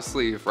can have a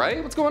sleeve,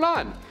 right? What's going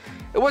on?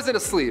 It wasn't a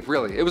sleeve,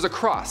 really. It was a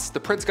cross. The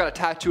prince got a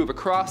tattoo of a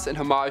cross in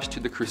homage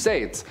to the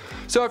Crusades.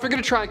 So if you're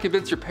gonna try and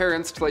convince your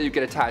parents to let you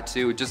get a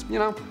tattoo, just, you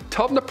know,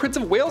 tell them the Prince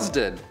of Wales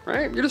did,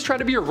 right? You're just trying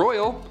to be a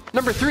royal.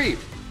 Number 3,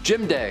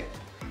 Gym Day.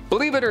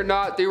 Believe it or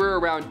not, there were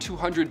around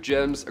 200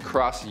 gyms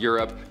across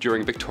Europe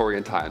during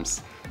Victorian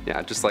times. Yeah,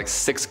 just like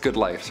 6 good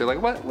lives. You're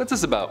like, what's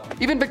this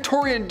about? Even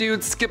Victorian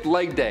dudes skip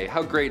leg day.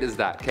 How great is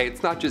that? Okay,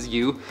 it's not just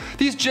you.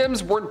 These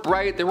gyms weren't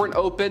bright, they weren't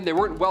open, they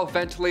weren't well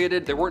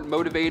ventilated, they weren't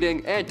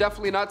motivating, and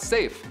definitely not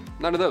safe.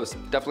 None of those,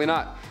 definitely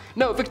not.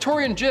 No,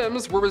 Victorian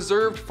gyms were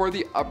reserved for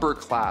the upper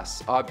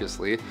class,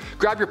 obviously.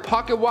 Grab your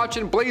pocket watch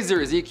and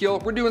blazer, Ezekiel.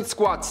 We're doing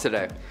squats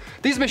today.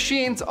 These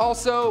machines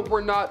also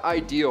were not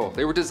ideal.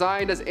 They were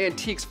designed as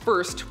antiques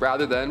first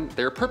rather than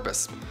their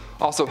purpose.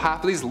 Also,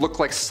 half of these look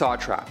like saw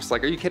traps.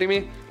 Like, are you kidding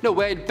me? No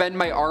way I'd bend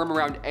my arm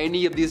around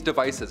any of these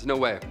devices. No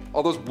way.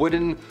 All those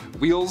wooden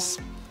wheels?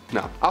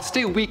 No. I'll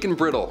stay weak and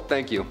brittle,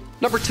 thank you.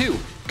 Number 2,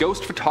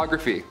 ghost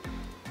photography.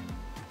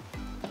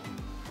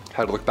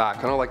 Had to look back.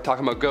 I don't like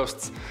talking about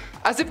ghosts.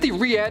 As if the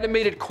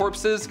reanimated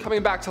corpses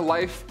coming back to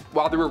life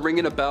while they were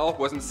ringing a bell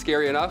wasn't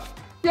scary enough.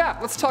 Yeah,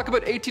 let's talk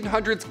about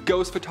 1800s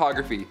ghost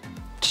photography.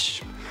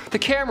 The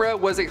camera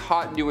was a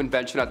hot new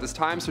invention at this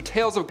time, so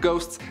tales of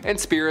ghosts and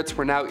spirits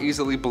were now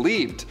easily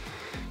believed.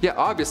 Yeah,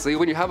 obviously,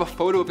 when you have a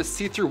photo of a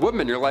see-through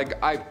woman, you're like,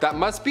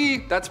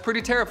 that's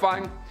pretty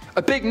terrifying.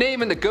 A big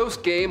name in the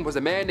ghost game was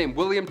a man named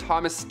William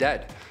Thomas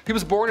Stead. He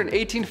was born in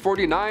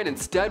 1849 and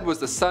Stead was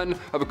the son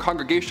of a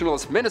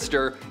Congregationalist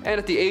minister, and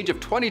at the age of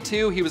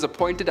 22 he was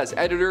appointed as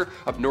editor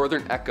of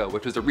Northern Echo,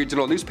 which was a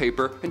regional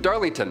newspaper in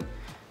Darlington.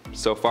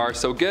 So far,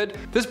 so good.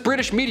 This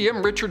British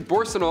medium, Richard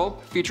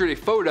Borsonol, featured a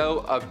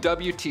photo of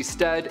W.T.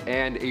 Stead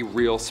and a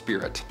real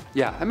spirit.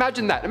 Yeah,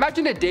 imagine that.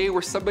 Imagine a day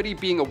where somebody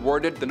being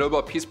awarded the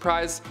Nobel Peace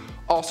Prize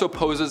also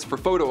poses for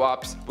photo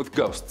ops with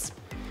ghosts.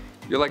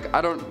 You're like,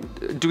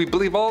 do we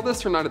believe all of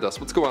this or none of this?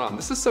 What's going on?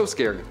 This is so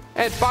scary.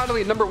 And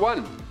finally, number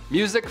 1,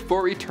 music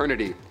for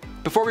eternity.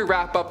 Before we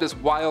wrap up this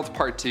wild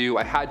part 2,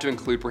 I had to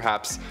include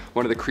perhaps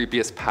one of the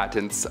creepiest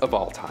patents of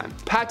all time.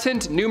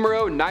 Patent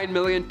numero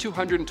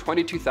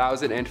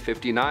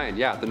 9,222,059.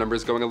 Yeah, the number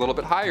is going a little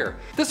bit higher.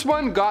 This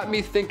one got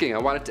me thinking. I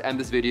wanted to end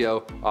this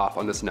video off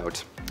on this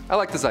note. I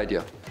like this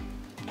idea.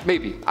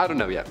 Maybe, I don't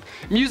know yet.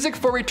 Music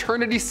for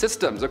eternity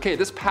systems. Okay,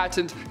 this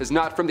patent is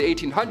not from the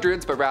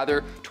 1800s, but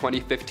rather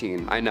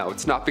 2015. I know,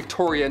 it's not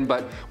Victorian,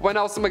 but when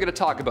else am I gonna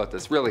talk about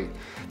this, really?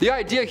 The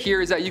idea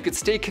here is that you could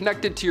stay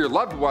connected to your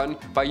loved one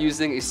by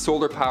using a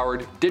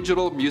solar-powered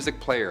digital music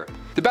player.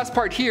 The best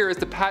part here is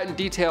the patent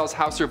details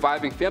how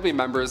surviving family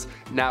members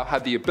now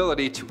have the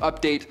ability to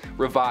update,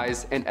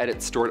 revise, and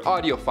edit stored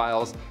audio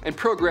files and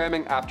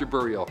programming after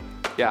burial.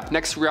 Yeah,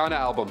 next Rihanna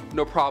album,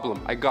 no problem,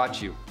 I got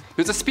you.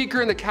 There's a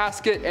speaker in the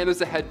casket and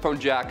there's a headphone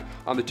jack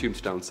on the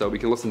tombstone, so we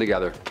can listen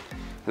together.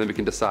 And then we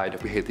can decide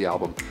if we hate the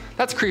album.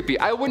 That's creepy.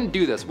 I wouldn't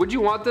do this. Would you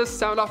want this?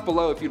 Sound off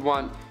below if you'd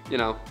want, you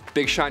know,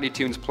 big shiny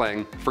tunes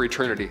playing for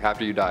eternity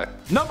after you die.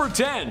 Number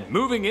 10,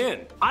 moving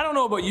in. I don't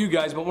know about you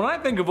guys, but when I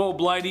think of Old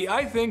Blighty,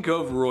 I think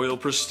of royal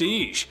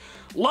prestige.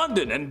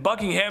 London and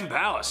Buckingham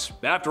Palace.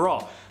 After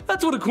all,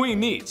 that's what a queen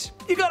needs.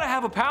 You gotta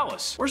have a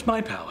palace. Where's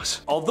my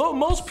palace? Although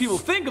most people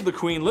think of the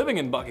queen living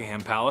in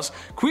Buckingham Palace,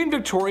 Queen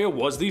Victoria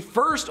was the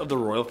first of the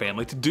royal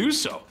family to do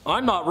so.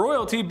 I'm not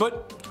royalty,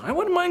 but I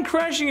wouldn't mind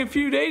crashing a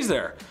few days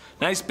there.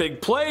 Nice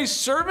big place,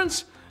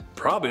 servants,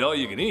 probably all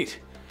you can eat.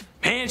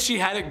 Man, she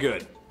had it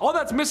good. All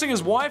that's missing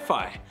is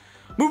Wi-Fi.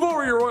 Move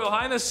over, Your Royal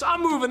Highness,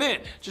 I'm moving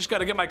in. Just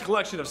gotta get my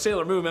collection of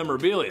Sailor Moon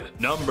memorabilia.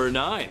 Number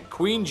 9,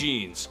 Queen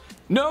Jeans.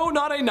 No,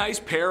 not a nice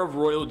pair of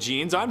royal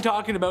genes. I'm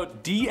talking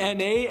about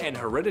DNA and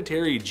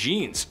hereditary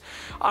genes.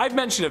 I've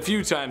mentioned a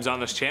few times on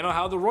this channel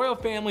how the royal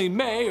family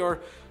may or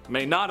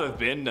may not have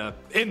been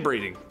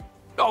inbreeding.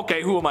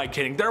 Okay, who am I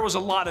kidding? There was a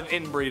lot of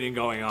inbreeding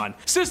going on.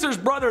 Sisters,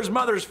 brothers,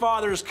 mothers,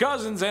 fathers,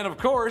 cousins, and of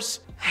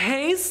course,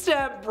 hey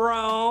step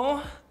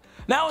bro.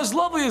 Now, as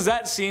lovely as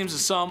that seems to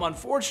some,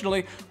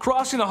 unfortunately,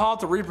 crossing the hall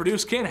to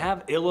reproduce can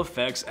have ill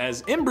effects,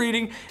 as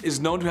inbreeding is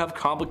known to have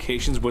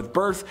complications with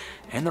birth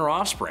and their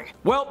offspring.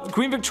 Well,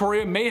 Queen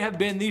Victoria may have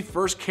been the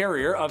first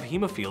carrier of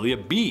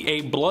hemophilia B,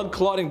 a blood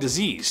clotting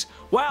disease.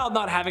 While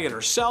not having it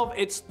herself,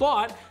 it's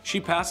thought she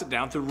passed it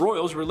down through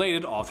royals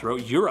related all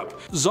throughout Europe.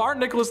 Tsar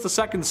Nicholas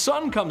II's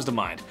son comes to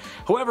mind.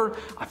 However,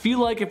 I feel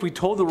like if we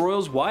told the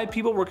royals why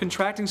people were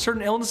contracting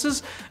certain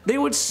illnesses, they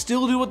would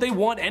still do what they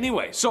want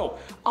anyway. So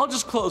I'll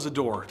just close the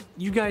door.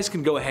 You guys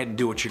can go ahead and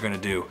do what you're gonna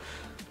do.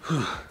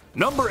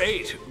 Number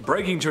 8,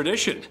 breaking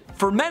tradition.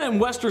 For men in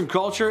Western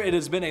culture, it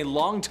has been a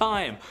long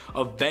time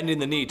of bending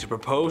the knee to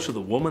propose to the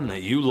woman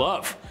that you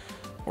love,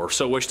 or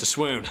so wish to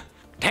swoon.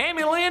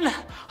 Tammy Lynn,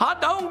 I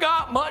don't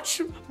got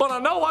much, but I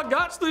know I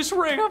got this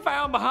ring I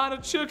found behind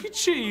a Chuck E.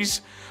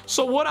 Cheese.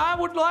 So what I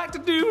would like to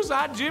do is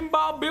Jim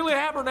Bob Billy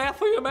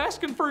Abernathy, I'm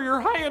asking for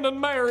your hand in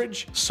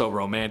marriage. So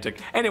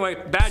romantic. Anyway,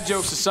 bad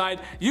jokes aside,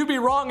 you'd be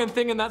wrong in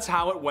thinking that's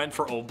how it went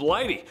for Old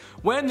Blighty.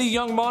 When the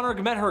young monarch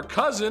met her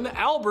cousin,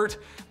 Albert,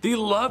 the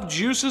love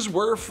juices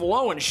were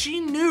flowing. She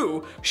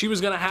knew she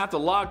was gonna have to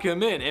lock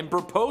him in and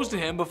propose to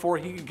him before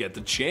he could get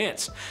the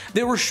chance.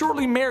 They were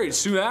shortly married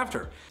soon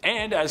after,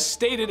 and as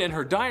stated in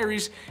her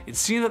diaries, it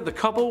seemed that the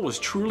couple was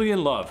truly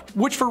in love,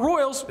 which for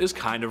royals is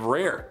kind of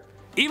rare.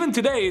 Even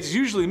today, it's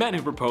usually men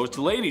who propose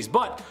to ladies,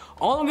 but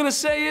all I'm gonna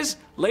say is,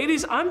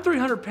 ladies, I'm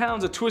 300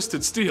 pounds of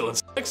twisted steel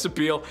and sex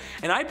appeal,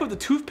 and I put the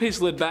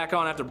toothpaste lid back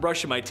on after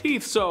brushing my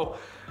teeth, so...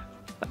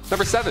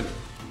 Number 7,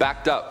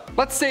 backed up.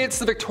 Let's say it's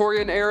the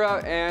Victorian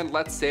era, and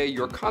let's say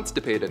you're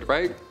constipated,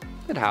 right?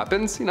 It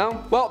happens, you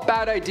know? Well,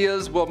 bad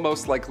ideas will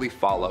most likely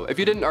follow, if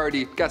you didn't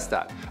already guess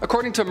that.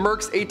 According to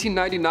Merck's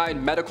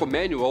 1899 medical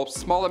manual,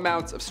 small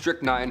amounts of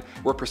strychnine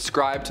were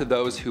prescribed to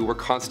those who were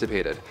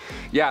constipated.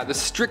 Yeah, the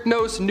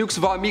strychnos nux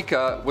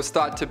vomica was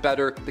thought to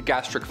better the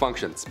gastric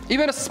functions.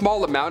 Even a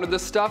small amount of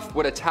this stuff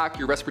would attack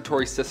your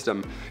respiratory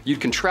system.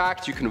 You'd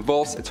contract, you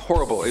convulse, it's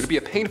horrible. It'd be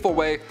a painful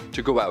way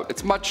to go out.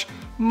 It's much,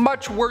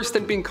 much worse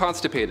than being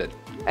constipated.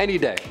 Any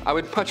day. I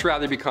would much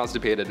rather be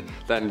constipated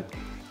than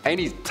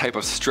any type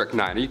of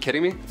strychnine. Are you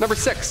kidding me? Number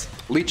 6,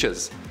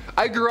 leeches.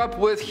 I grew up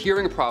with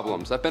hearing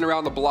problems. I've been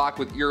around the block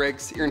with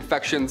earaches, ear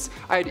infections.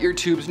 I had ear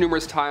tubes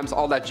numerous times,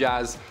 all that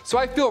jazz. So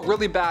I feel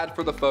really bad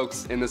for the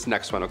folks in this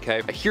next one,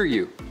 okay? I hear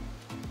you.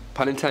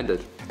 Pun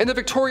intended. In the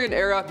Victorian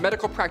era,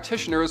 medical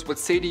practitioners would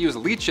say to use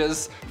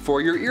leeches for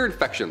your ear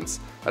infections.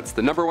 That's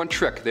the number 1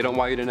 trick they don't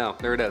want you to know.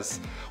 There it is.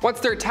 Once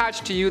they're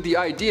attached to you, the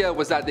idea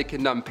was that they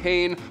can numb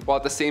pain while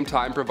at the same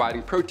time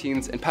providing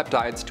proteins and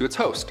peptides to its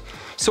host.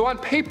 So on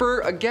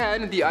paper,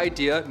 again, the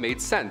idea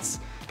made sense,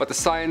 but the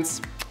science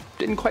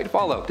Didn't quite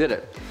follow, did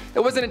it?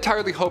 It wasn't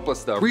entirely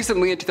hopeless though.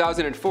 Recently in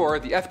 2004,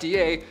 the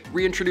FDA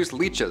reintroduced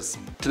leeches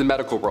to the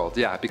medical world,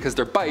 yeah, because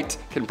their bite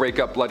can break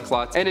up blood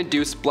clots and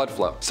induce blood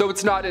flow. So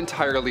it's not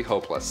entirely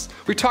hopeless.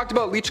 We talked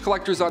about leech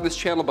collectors on this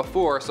channel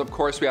before, so of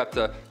course we have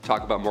to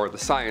talk about more of the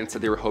science that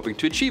they were hoping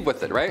to achieve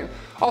with it, right?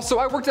 Also,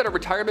 I worked at a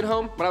retirement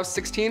home when I was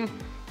 16.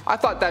 I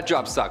thought that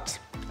job sucked.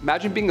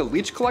 Imagine being a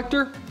leech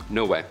collector?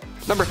 No way.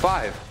 Number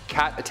 5,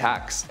 cat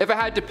attacks. If I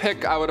had to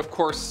pick, I would of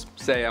course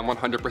say I'm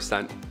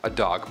 100% a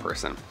dog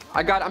person.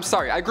 I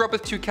grew up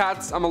with 2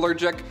 cats, I'm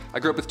allergic. I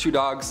grew up with 2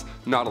 dogs,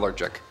 not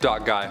allergic.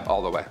 Dog guy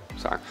all the way,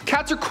 sorry.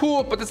 Cats are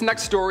cool, but this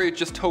next story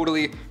just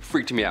totally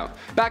freaked me out.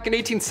 Back in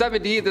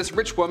 1870, this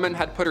rich woman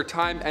had put her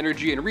time,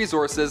 energy, and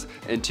resources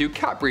into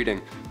cat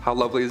breeding. How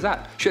lovely is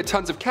that? She had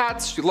tons of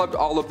cats, she loved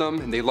all of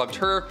them, and they loved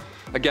her.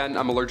 Again,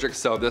 I'm allergic,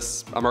 so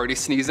I'm already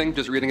sneezing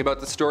just reading about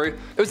this story.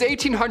 It was the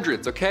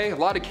 1800s, okay? A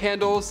lot of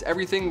candles,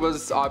 everything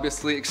was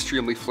obviously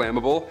extremely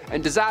flammable,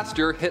 and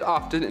disaster hit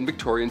often in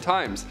Victorian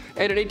times.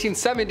 And in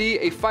 1870,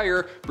 a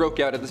fire broke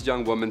out at this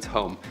young woman's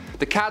home.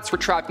 The cats were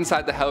trapped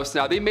inside the house.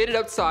 Now, they made it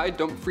outside,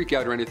 don't freak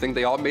out or anything,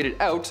 they all made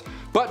it out,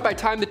 but by the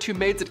time the 2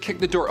 maids had kicked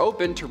the door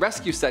open to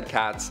rescue said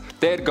cats,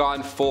 they had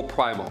gone full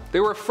primal.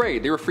 They were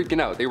afraid, they were freaking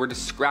out, they were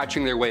just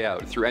scratching their way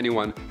out through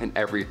anyone and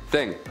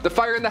everything. The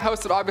fire in the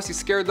house had obviously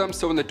scared them,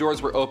 so when the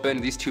doors were open,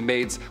 these 2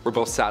 maids were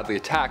both sadly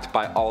attacked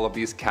by all of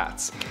these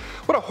cats.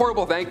 What a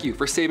horrible thank you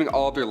for saving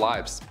all of their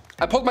lives.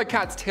 I pulled my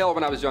cat's tail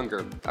when I was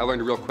younger. I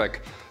learned real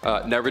quick,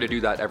 never to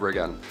do that ever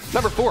again.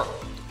 Number 4,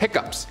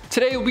 hiccups.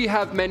 Today we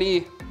have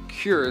many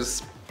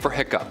cures for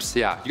hiccups.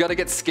 Yeah, you gotta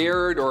get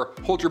scared or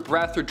hold your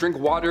breath or drink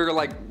water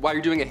like while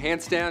you're doing a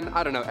handstand.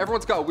 I don't know,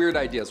 everyone's got weird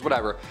ideas,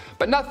 whatever.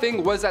 But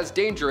nothing was as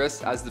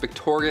dangerous as the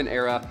Victorian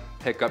era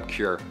hiccup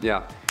cure.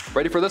 Yeah,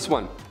 ready for this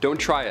one? Don't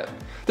try it.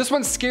 This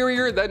one's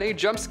scarier than a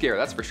jump scare,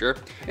 that's for sure.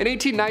 In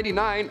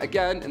 1899,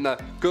 again in the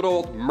good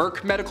old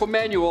Merck medical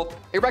manual,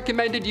 it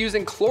recommended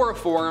using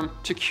chloroform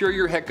to cure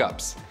your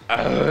hiccups.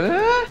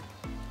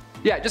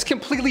 Yeah, just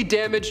completely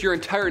damage your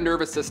entire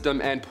nervous system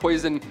and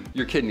poison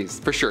your kidneys,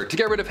 for sure. To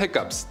get rid of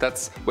hiccups,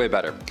 that's way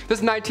better. This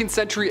 19th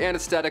century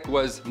anesthetic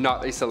was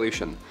not a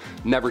solution.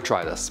 Never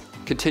try this.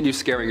 Continue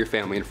scaring your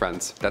family and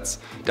friends. That's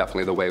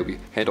definitely the way we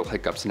handle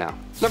hiccups now.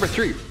 Number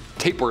 3,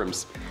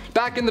 tapeworms.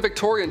 Back in the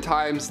Victorian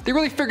times, they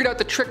really figured out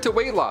the trick to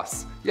weight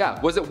loss.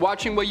 Yeah, was it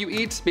watching what you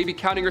eat, maybe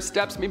counting your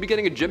steps, maybe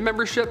getting a gym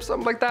membership,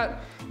 something like that?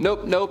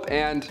 Nope, nope,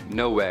 and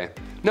no way.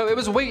 No, it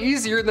was way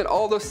easier than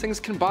all those things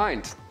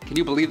combined. Can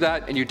you believe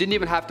that? And you didn't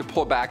even have to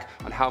pull back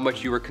on how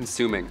much you were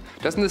consuming.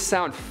 Doesn't this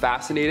sound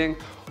fascinating?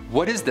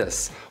 What is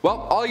this?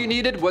 Well, all you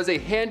needed was a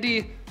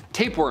handy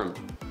tapeworm.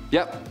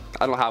 Yep,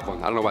 I don't have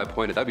one. I don't know why I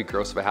pointed. That'd be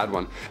gross if I had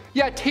one.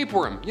 Yeah,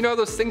 tapeworm. You know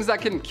those things that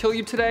can kill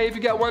you today if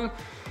you get one?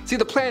 See,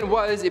 the plan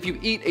was if you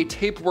eat a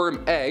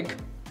tapeworm egg,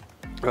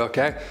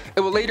 okay, it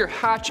will later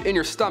hatch in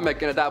your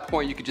stomach, and at that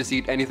point you could just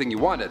eat anything you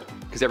wanted.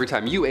 Because every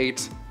time you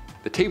ate,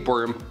 the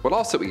tapeworm would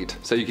also eat,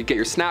 so you could get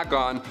your snack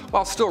on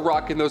while still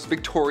rocking those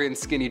Victorian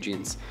skinny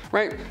jeans,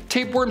 right?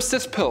 Tapeworm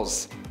cyst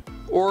pills,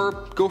 or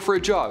go for a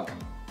jog.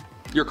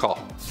 Your call.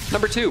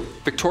 Number 2,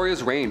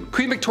 Victoria's reign.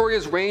 Queen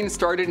Victoria's reign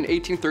started in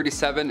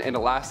 1837 and it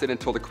lasted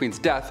until the Queen's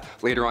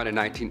death later on in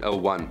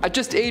 1901. At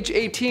just age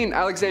 18,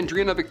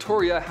 Alexandrina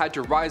Victoria had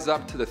to rise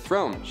up to the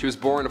throne. She was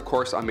born, of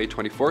course, on May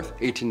 24th,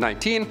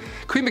 1819.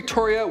 Queen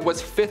Victoria was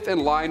 5th in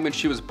line when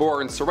she was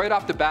born, so right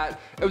off the bat,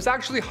 it was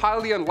actually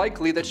highly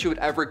unlikely that she would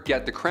ever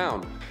get the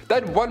crown.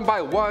 Then one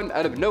by one,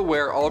 out of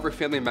nowhere, all of her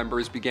family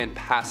members began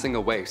passing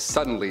away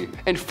suddenly.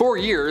 In 4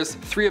 years,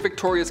 3 of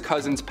Victoria's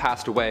cousins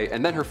passed away,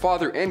 and then her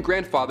father and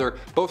grandfather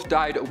both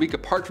died a week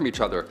apart from each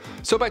other.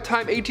 So by the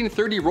time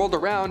 1830 rolled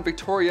around,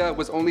 Victoria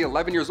was only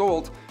 11 years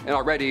old, and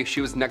already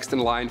she was next in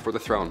line for the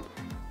throne.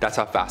 That's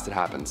how fast it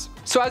happens.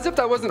 So as if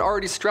that wasn't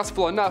already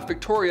stressful enough,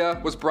 Victoria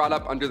was brought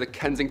up under the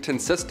Kensington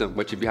system,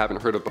 which if you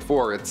haven't heard of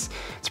before, it's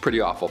pretty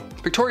awful.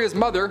 Victoria's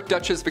mother,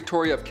 Duchess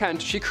Victoria of Kent,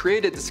 she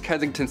created this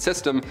Kensington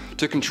system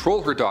to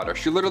control her daughter.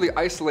 She literally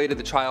isolated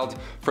the child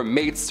from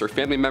mates or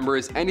family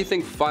members,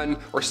 anything fun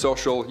or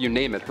social, you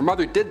name it. Her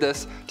mother did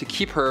this to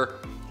keep her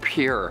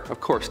pure,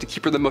 of course, to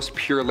keep her the most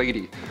pure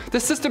lady.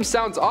 This system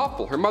sounds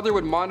awful. Her mother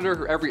would monitor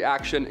her every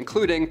action,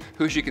 including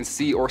who she can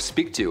see or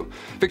speak to.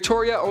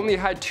 Victoria only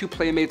had 2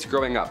 playmates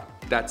growing up.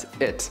 That's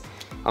it.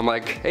 I'm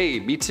like, hey,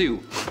 me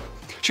too.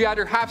 She had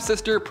her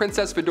half-sister,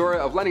 Princess Fedora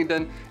of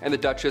Leamington, and the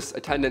Duchess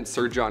attendant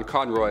Sir John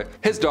Conroy,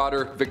 his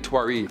daughter,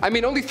 Victoire. I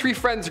mean, only 3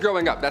 friends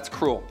growing up, that's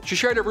cruel. She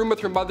shared a room with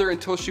her mother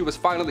until she was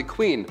finally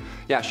queen.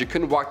 Yeah, she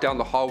couldn't walk down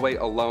the hallway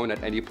alone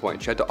at any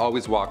point. She had to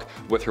always walk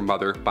with her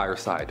mother by her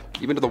side,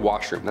 even to the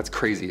washroom. That's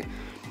crazy.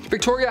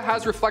 Victoria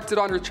has reflected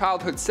on her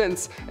childhood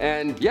since,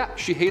 and yeah,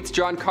 she hates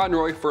John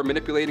Conroy for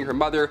manipulating her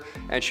mother,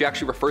 and she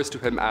actually refers to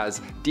him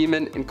as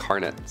Demon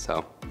Incarnate,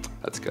 so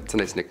that's good. It's a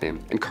nice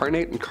nickname.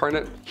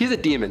 Incarnate? He's a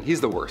demon. He's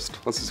the worst.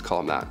 Let's just call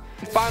him that.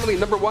 And finally,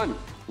 number 1,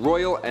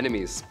 royal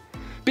enemies.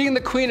 Being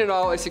the queen and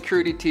all, a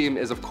security team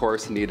is of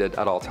course needed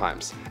at all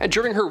times. And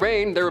during her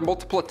reign, there were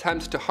multiple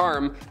attempts to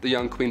harm the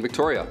young Queen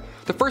Victoria.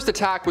 The first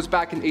attack was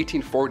back in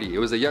 1840. It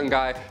was a young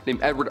guy named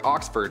Edward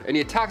Oxford, and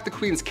he attacked the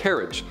Queen's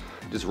carriage.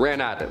 Just ran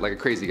at it like a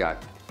crazy guy.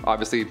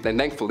 Obviously, and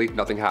thankfully,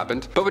 nothing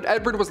happened. But when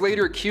Edward was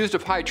later accused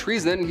of high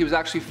treason, he was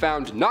actually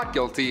found not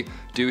guilty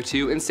due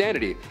to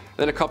insanity.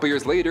 Then a couple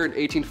years later, in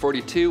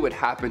 1842, it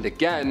happened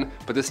again,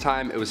 but this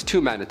time it was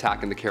two men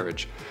attacking the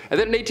carriage. And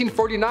then in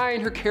 1849,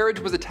 her carriage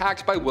was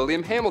attacked by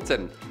William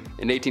Hamilton.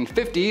 In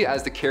 1850,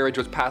 as the carriage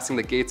was passing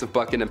the gates of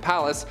Buckingham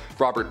Palace,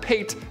 Robert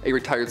Pate, a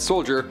retired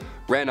soldier,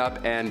 ran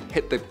up and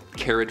hit the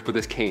carriage with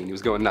his cane. He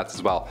was going nuts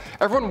as well.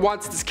 Everyone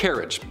wants this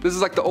carriage. This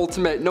is like the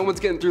ultimate, no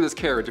one's getting through this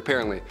carriage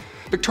apparently.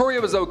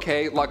 Victoria was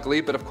okay, luckily,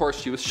 but of course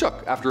she was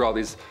shook after all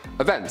these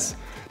events.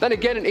 Then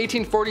again in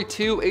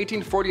 1842,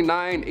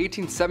 1849,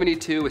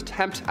 1872,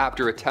 attempt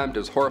after attempt. It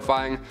was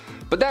horrifying.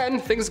 But then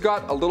things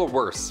got a little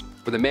worse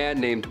with a man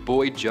named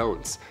Boy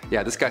Jones.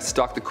 Yeah, this guy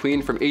stalked the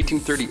Queen from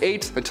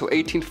 1838 until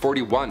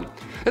 1841.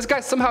 This guy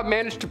somehow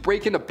managed to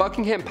break into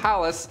Buckingham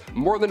Palace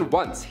more than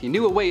once. He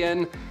knew a way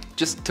in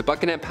just to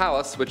Buckingham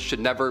Palace, which should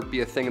never be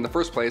a thing in the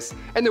first place.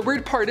 And the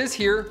weird part is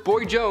here,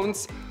 Boy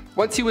Jones,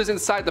 once he was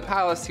inside the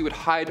palace, he would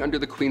hide under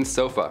the Queen's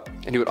sofa.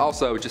 And he would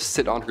also just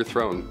sit on her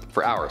throne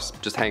for hours,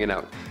 just hanging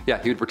out.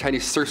 Yeah, he would pretend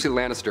he's Cersei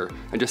Lannister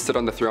and just sit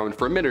on the throne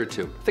for a minute or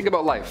two. Think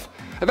about life.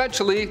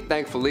 Eventually,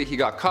 thankfully, he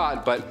got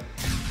caught, but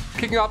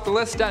kicking off the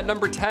list at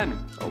number 10,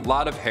 a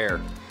lot of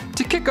hair.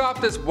 To kick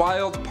off this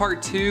wild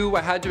part 2,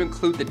 I had to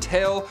include the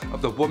tale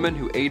of the woman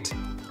who ate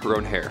her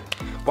own hair.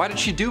 Why did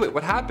she do it?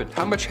 What happened?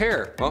 How much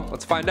hair? Well,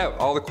 let's find out.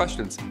 All the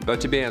questions about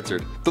to be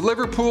answered. The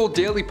Liverpool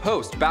Daily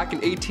Post back in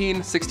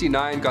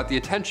 1869 got the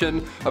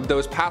attention of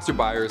those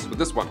passerbyers with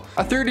this one.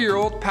 A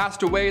 30-year-old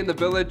passed away in the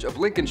village of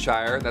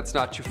Lincolnshire. That's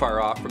not too far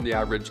off from the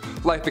average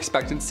life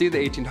expectancy in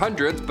the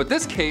 1800s, but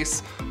this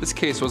case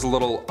was a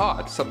little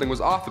odd. Something was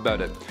off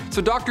about it.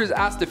 So doctors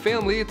asked the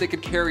family if they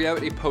could carry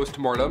out a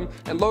post-mortem,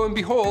 and lo and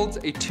behold,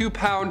 a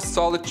 2-pound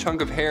solid chunk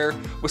of hair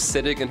was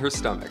sitting in her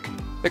stomach.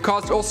 It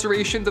caused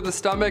ulcerations of the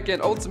stomach and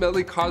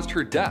ultimately caused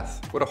her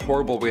death. What a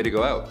horrible way to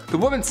go out. The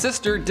woman's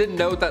sister did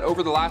note that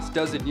over the last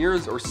dozen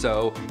years or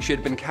so, she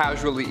had been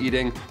casually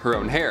eating her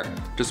own hair,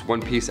 just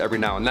one piece every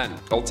now and then.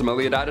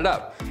 Ultimately, it added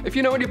up. If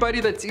you know anybody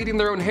that's eating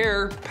their own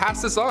hair,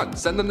 pass this on.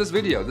 Send them this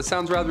video. This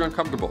sounds rather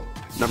uncomfortable.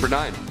 Number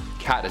 9,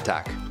 cat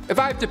attack. If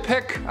I have to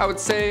pick, I would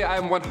say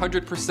I'm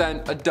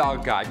 100% a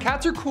dog guy.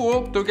 Cats are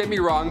cool, don't get me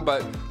wrong,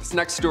 but this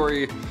next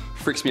story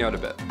freaks me out a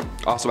bit.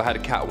 Also, I had a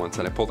cat once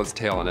and I pulled its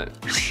tail on it.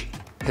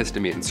 Hissed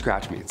at me and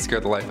scratched me and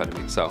scared the life out of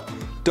me. So,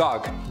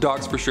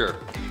 dogs for sure.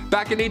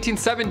 Back in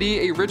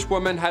 1870, a rich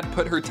woman had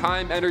put her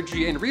time,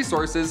 energy, and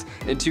resources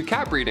into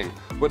cat breeding.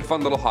 What a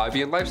fun little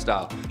hobby and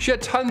lifestyle. She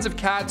had tons of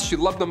cats, she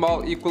loved them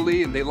all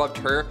equally, and they loved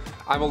her.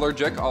 I'm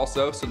allergic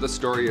also, so this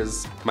story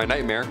is my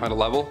nightmare on a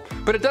level.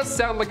 But it does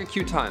sound like a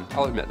cute time,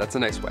 I'll admit, that's a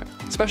nice way.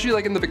 Especially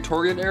like in the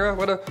Victorian era,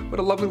 what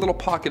a lovely little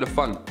pocket of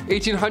fun.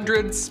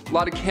 1800s, a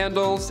lot of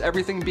candles,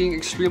 everything being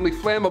extremely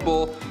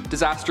flammable,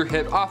 disaster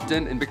hit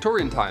often in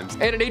Victorian times.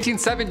 And in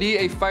 1870,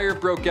 a fire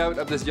broke out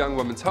of this young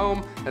woman's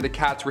home, and the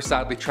cats were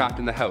sadly trapped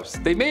in the house.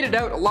 They made it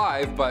out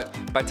alive, but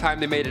by the time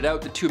they made it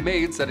out, the two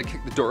maids that had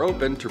kicked the door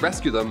open to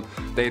rescue them,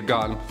 they had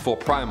gone full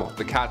primal.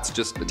 The cats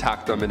just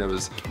attacked them and it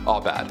was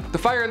all bad. The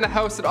fire in the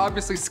house had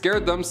obviously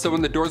scared them, so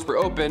when the doors were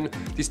open,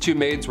 these two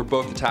maids were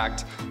both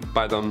attacked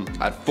by them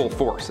at full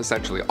force,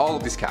 essentially, all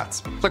of these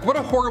cats. Like, what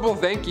a horrible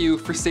thank you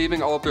for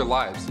saving all of their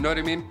lives, you know what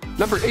I mean?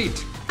 Number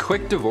 8,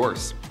 quick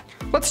divorce.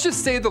 Let's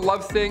just say the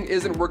love thing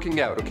isn't working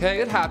out,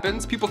 okay? It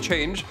happens, people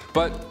change,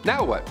 but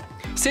now what?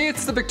 Say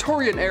it's the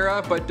Victorian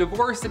era, but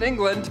divorce in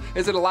England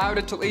isn't allowed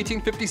until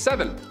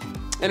 1857,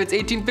 and it's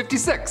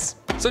 1856.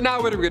 So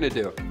now what are we gonna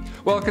do?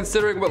 Well,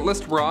 considering what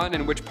list we're on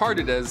and which part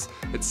it is,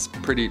 it's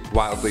pretty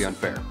wildly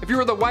unfair. If you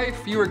were the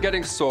wife, you were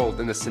getting sold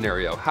in this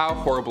scenario. How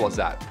horrible is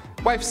that?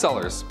 Wife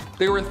sellers,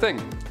 they were a thing.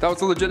 That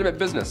was a legitimate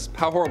business.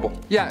 How horrible.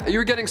 Yeah, you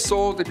were getting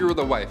sold if you were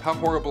the wife. How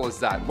horrible is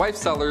that? Wife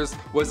sellers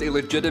was a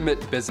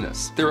legitimate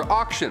business. There were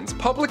auctions.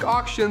 Public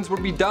auctions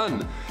would be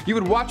done. You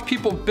would watch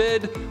people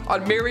bid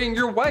on marrying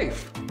your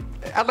wife.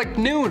 At like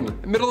noon,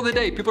 middle of the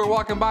day, people are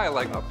walking by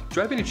like, oh,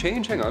 do I have any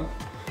change? Hang on.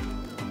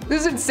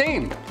 This is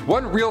insane.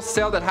 One real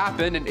sale that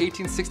happened in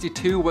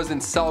 1862 was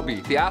in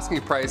Selby. The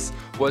asking price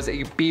was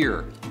a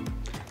beer.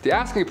 The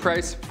asking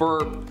price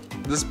for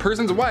this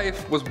person's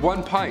wife was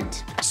 1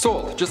 pint.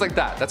 Sold, just like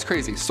that. That's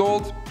crazy.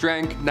 Sold,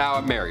 drank, now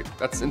I'm married.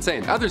 That's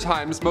insane. Other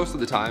times, most of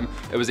the time,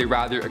 it was a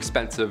rather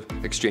expensive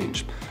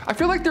exchange. I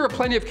feel like there are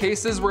plenty of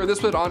cases where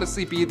this would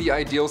honestly be the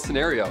ideal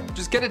scenario.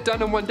 Just get it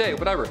done in one day,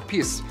 whatever.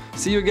 Peace.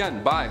 See you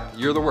again. Bye.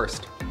 You're the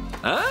worst.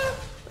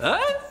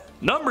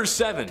 Number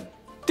 7.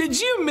 Did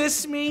you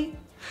miss me?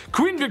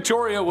 Queen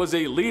Victoria was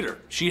a leader.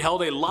 She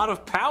held a lot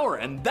of power,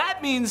 and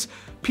that means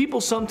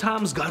people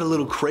sometimes got a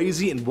little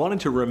crazy and wanted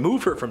to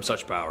remove her from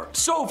such power.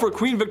 So for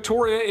Queen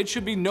Victoria, it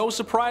should be no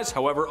surprise,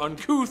 however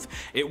uncouth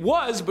it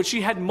was, but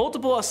she had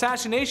multiple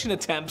assassination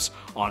attempts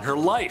on her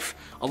life.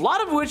 A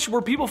lot of which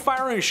were people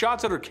firing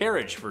shots at her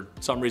carriage for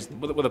some reason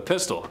with a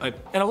pistol. And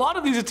a lot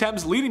of these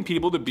attempts leading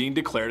people to being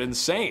declared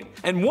insane.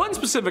 And one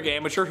specific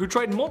amateur who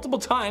tried multiple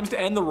times to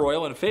end the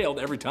royal and failed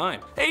every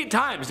time. 8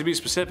 times to be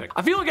specific.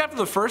 I feel like after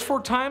the first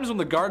 4 times when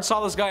the guard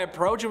saw this guy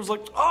approach, it was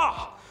like,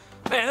 oh,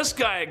 man, this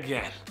guy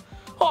again.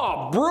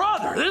 Oh,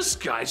 brother, this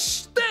guy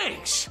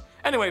stinks.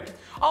 Anyway,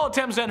 all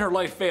attempts to end her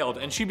life failed,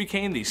 and she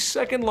became the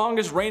 2nd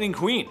longest reigning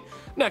queen.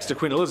 Next to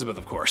Queen Elizabeth,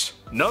 of course.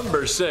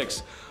 Number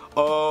 6.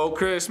 Oh,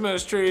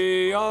 Christmas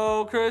tree,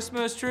 oh,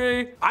 Christmas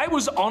tree. I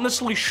was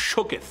honestly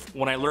shooketh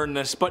when I learned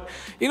this, but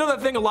you know that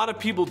thing a lot of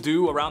people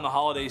do around the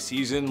holiday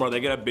season where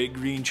they get a big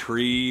green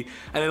tree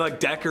and they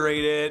like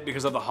decorate it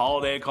because of the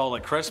holiday called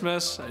like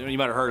Christmas? You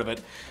might have heard of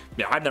it.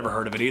 Yeah, I've never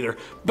heard of it either.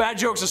 Bad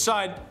jokes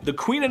aside, the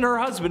Queen and her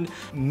husband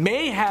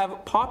may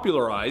have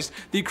popularized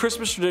the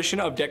Christmas tradition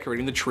of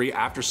decorating the tree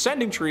after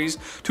sending trees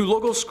to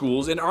local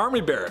schools and army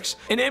barracks.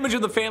 An image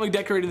of the family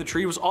decorating the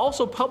tree was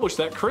also published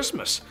that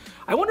Christmas.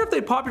 I wonder if they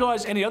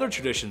popularized any other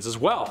traditions as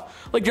well,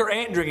 like your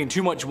aunt drinking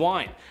too much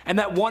wine, and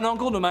that one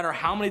uncle, no matter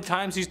how many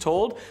times he's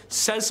told,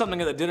 says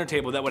something at the dinner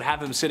table that would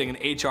have him sitting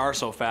in HR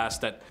so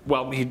fast that,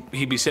 well,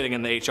 he'd be sitting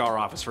in the HR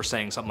office for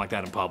saying something like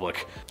that in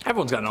public.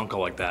 Everyone's got an uncle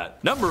like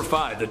that. Number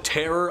 5, the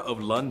Terror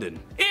of London.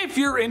 If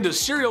you're into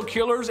serial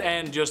killers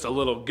and just a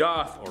little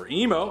goth or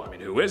emo, I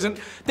mean who isn't,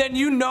 then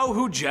you know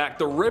who Jack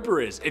the Ripper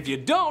is. If you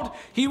don't,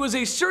 he was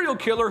a serial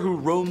killer who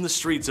roamed the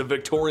streets of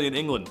Victorian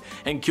England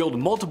and killed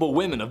multiple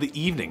women of the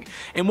evening,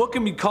 and what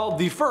can be called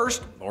the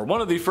first, or one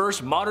of the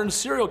first, modern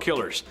serial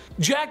killers.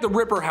 Jack the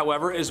Ripper,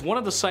 however, is one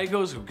of the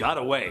psychos who got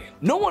away.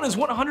 No one is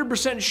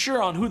 100%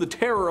 sure on who the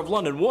Terror of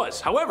London was.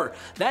 However,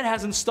 that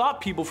hasn't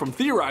stopped people from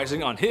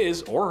theorizing on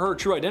his or her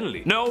true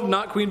identity. No,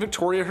 not Queen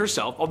Victoria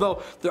herself,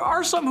 although there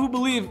are some who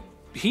believe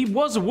he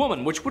was a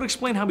woman, which would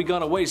explain how he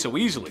got away so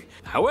easily.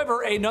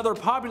 However, another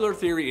popular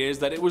theory is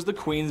that it was the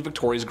Queen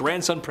Victoria's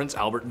grandson, Prince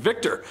Albert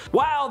Victor.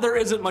 While there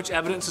isn't much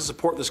evidence to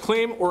support this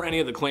claim, or any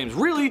of the claims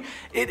really,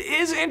 it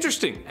is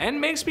interesting and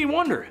makes me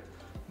wonder,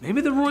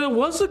 maybe the royal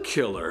was a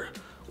killer.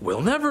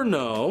 We'll never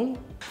know.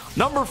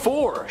 Number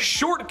 4,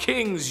 Short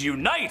Kings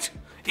Unite!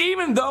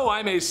 Even though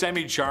I'm a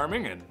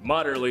semi-charming and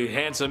moderately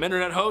handsome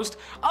internet host,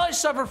 I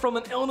suffer from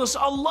an illness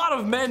a lot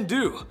of men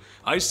do.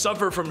 I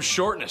suffer from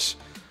shortness.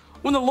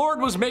 When the Lord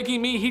was making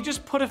me, he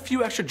just put a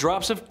few extra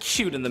drops of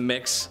cute in the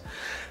mix.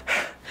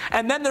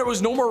 And then there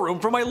was no more room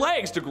for my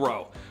legs to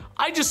grow.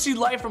 I just see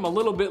life from a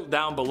little bit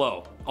down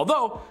below.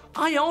 Although,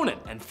 I own it,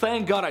 and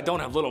thank God I don't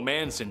have little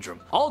man syndrome.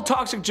 All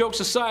toxic jokes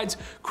aside,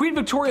 Queen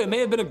Victoria may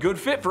have been a good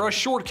fit for us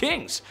short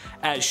kings,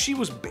 as she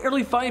was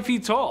barely 5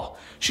 feet tall.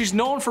 She's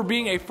known for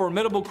being a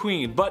formidable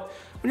queen, but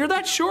when you're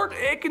that short,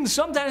 it can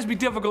sometimes be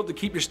difficult to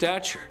keep your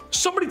stature.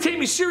 Somebody take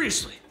me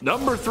seriously.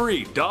 Number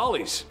 3,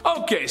 dollies.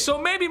 Okay, so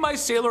maybe my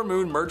Sailor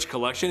Moon merch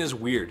collection is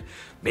weird.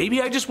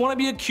 Maybe I just want to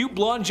be a cute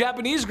blonde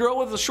Japanese girl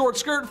with a short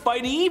skirt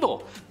fighting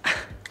evil.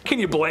 Can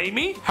you blame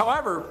me?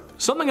 However,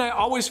 something I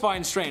always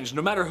find strange,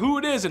 no matter who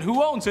it is and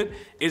who owns it,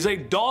 is a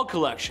doll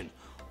collection.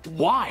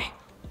 Why?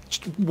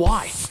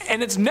 Why?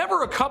 And it's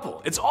never a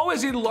couple, it's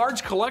always a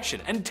large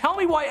collection. And tell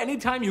me why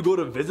anytime you go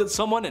to visit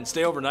someone and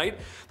stay overnight,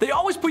 they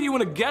always put you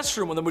in a guest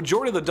room where the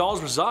majority of the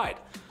dolls reside.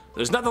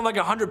 There's nothing like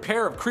 100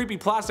 pair of creepy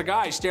plastic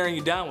eyes staring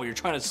you down while you're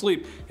trying to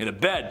sleep in a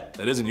bed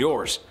that isn't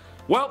yours.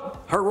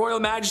 Well, Her Royal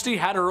Majesty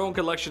had her own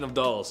collection of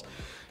dolls.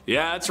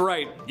 Yeah, that's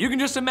right. You can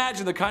just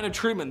imagine the kind of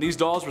treatment these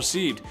dolls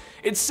received.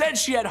 It's said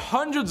she had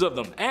hundreds of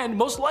them, and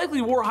most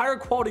likely wore higher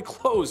quality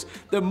clothes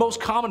than most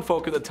common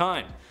folk at the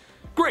time.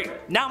 Great,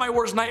 now my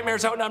worst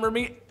nightmares outnumber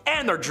me,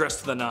 and they're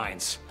dressed to the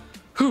nines.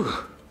 Whew,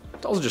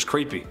 dolls are just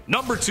creepy.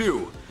 Number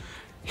 2,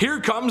 Here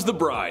Comes the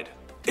Bride.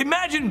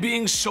 Imagine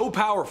being so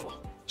powerful,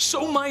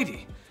 so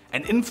mighty,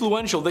 and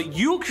influential that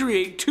you'll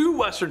create 2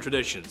 Western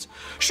traditions.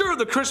 Sure,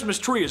 the Christmas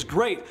tree is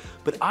great,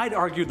 but I'd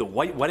argue the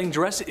white wedding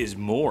dress is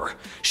more.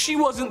 She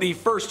wasn't the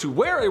first to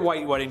wear a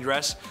white wedding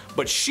dress,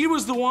 but she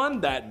was the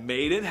one that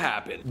made it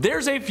happen.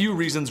 There's a few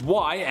reasons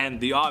why, and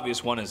the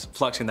obvious one is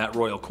flexing that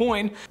royal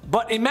coin,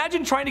 but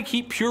imagine trying to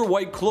keep pure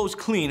white clothes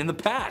clean in the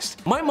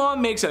past. My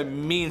mom makes a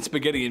mean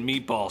spaghetti and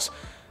meatballs,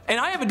 and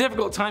I have a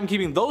difficult time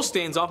keeping those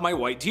stains off my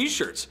white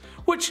t-shirts,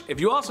 which, if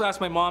you also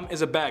ask my mom,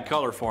 is a bad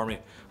color for me.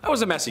 I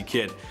was a messy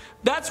kid.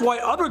 That's why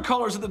other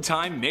colors at the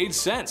time made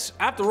sense.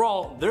 After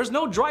all, there's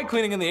no dry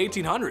cleaning in the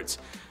 1800s.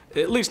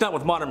 At least not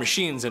with modern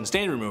machines and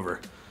stain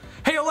remover.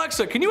 Hey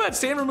Alexa, can you add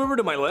stain remover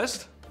to my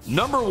list?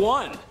 Number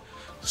 1,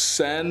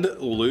 send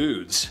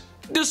lewds.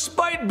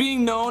 Despite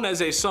being known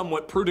as a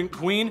somewhat prudent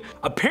queen,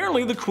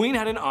 apparently the queen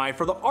had an eye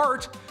for the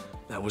art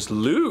that was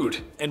lewd.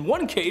 In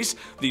one case,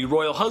 the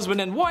royal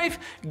husband and wife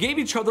gave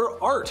each other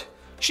art.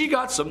 She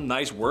got some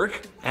nice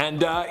work,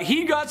 and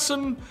he got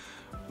some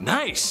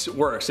Nice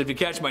works, if you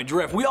catch my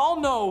drift. We all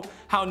know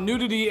how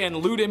nudity and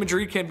lewd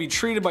imagery can be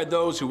treated by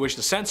those who wish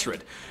to censor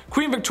it.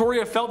 Queen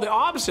Victoria felt the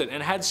opposite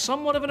and had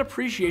somewhat of an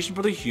appreciation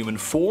for the human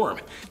form,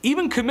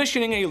 even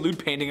commissioning a lewd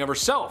painting of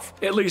herself.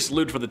 At least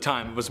lewd for the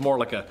time, it was more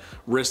like a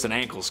wrist and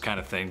ankles kind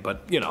of thing,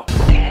 but you know.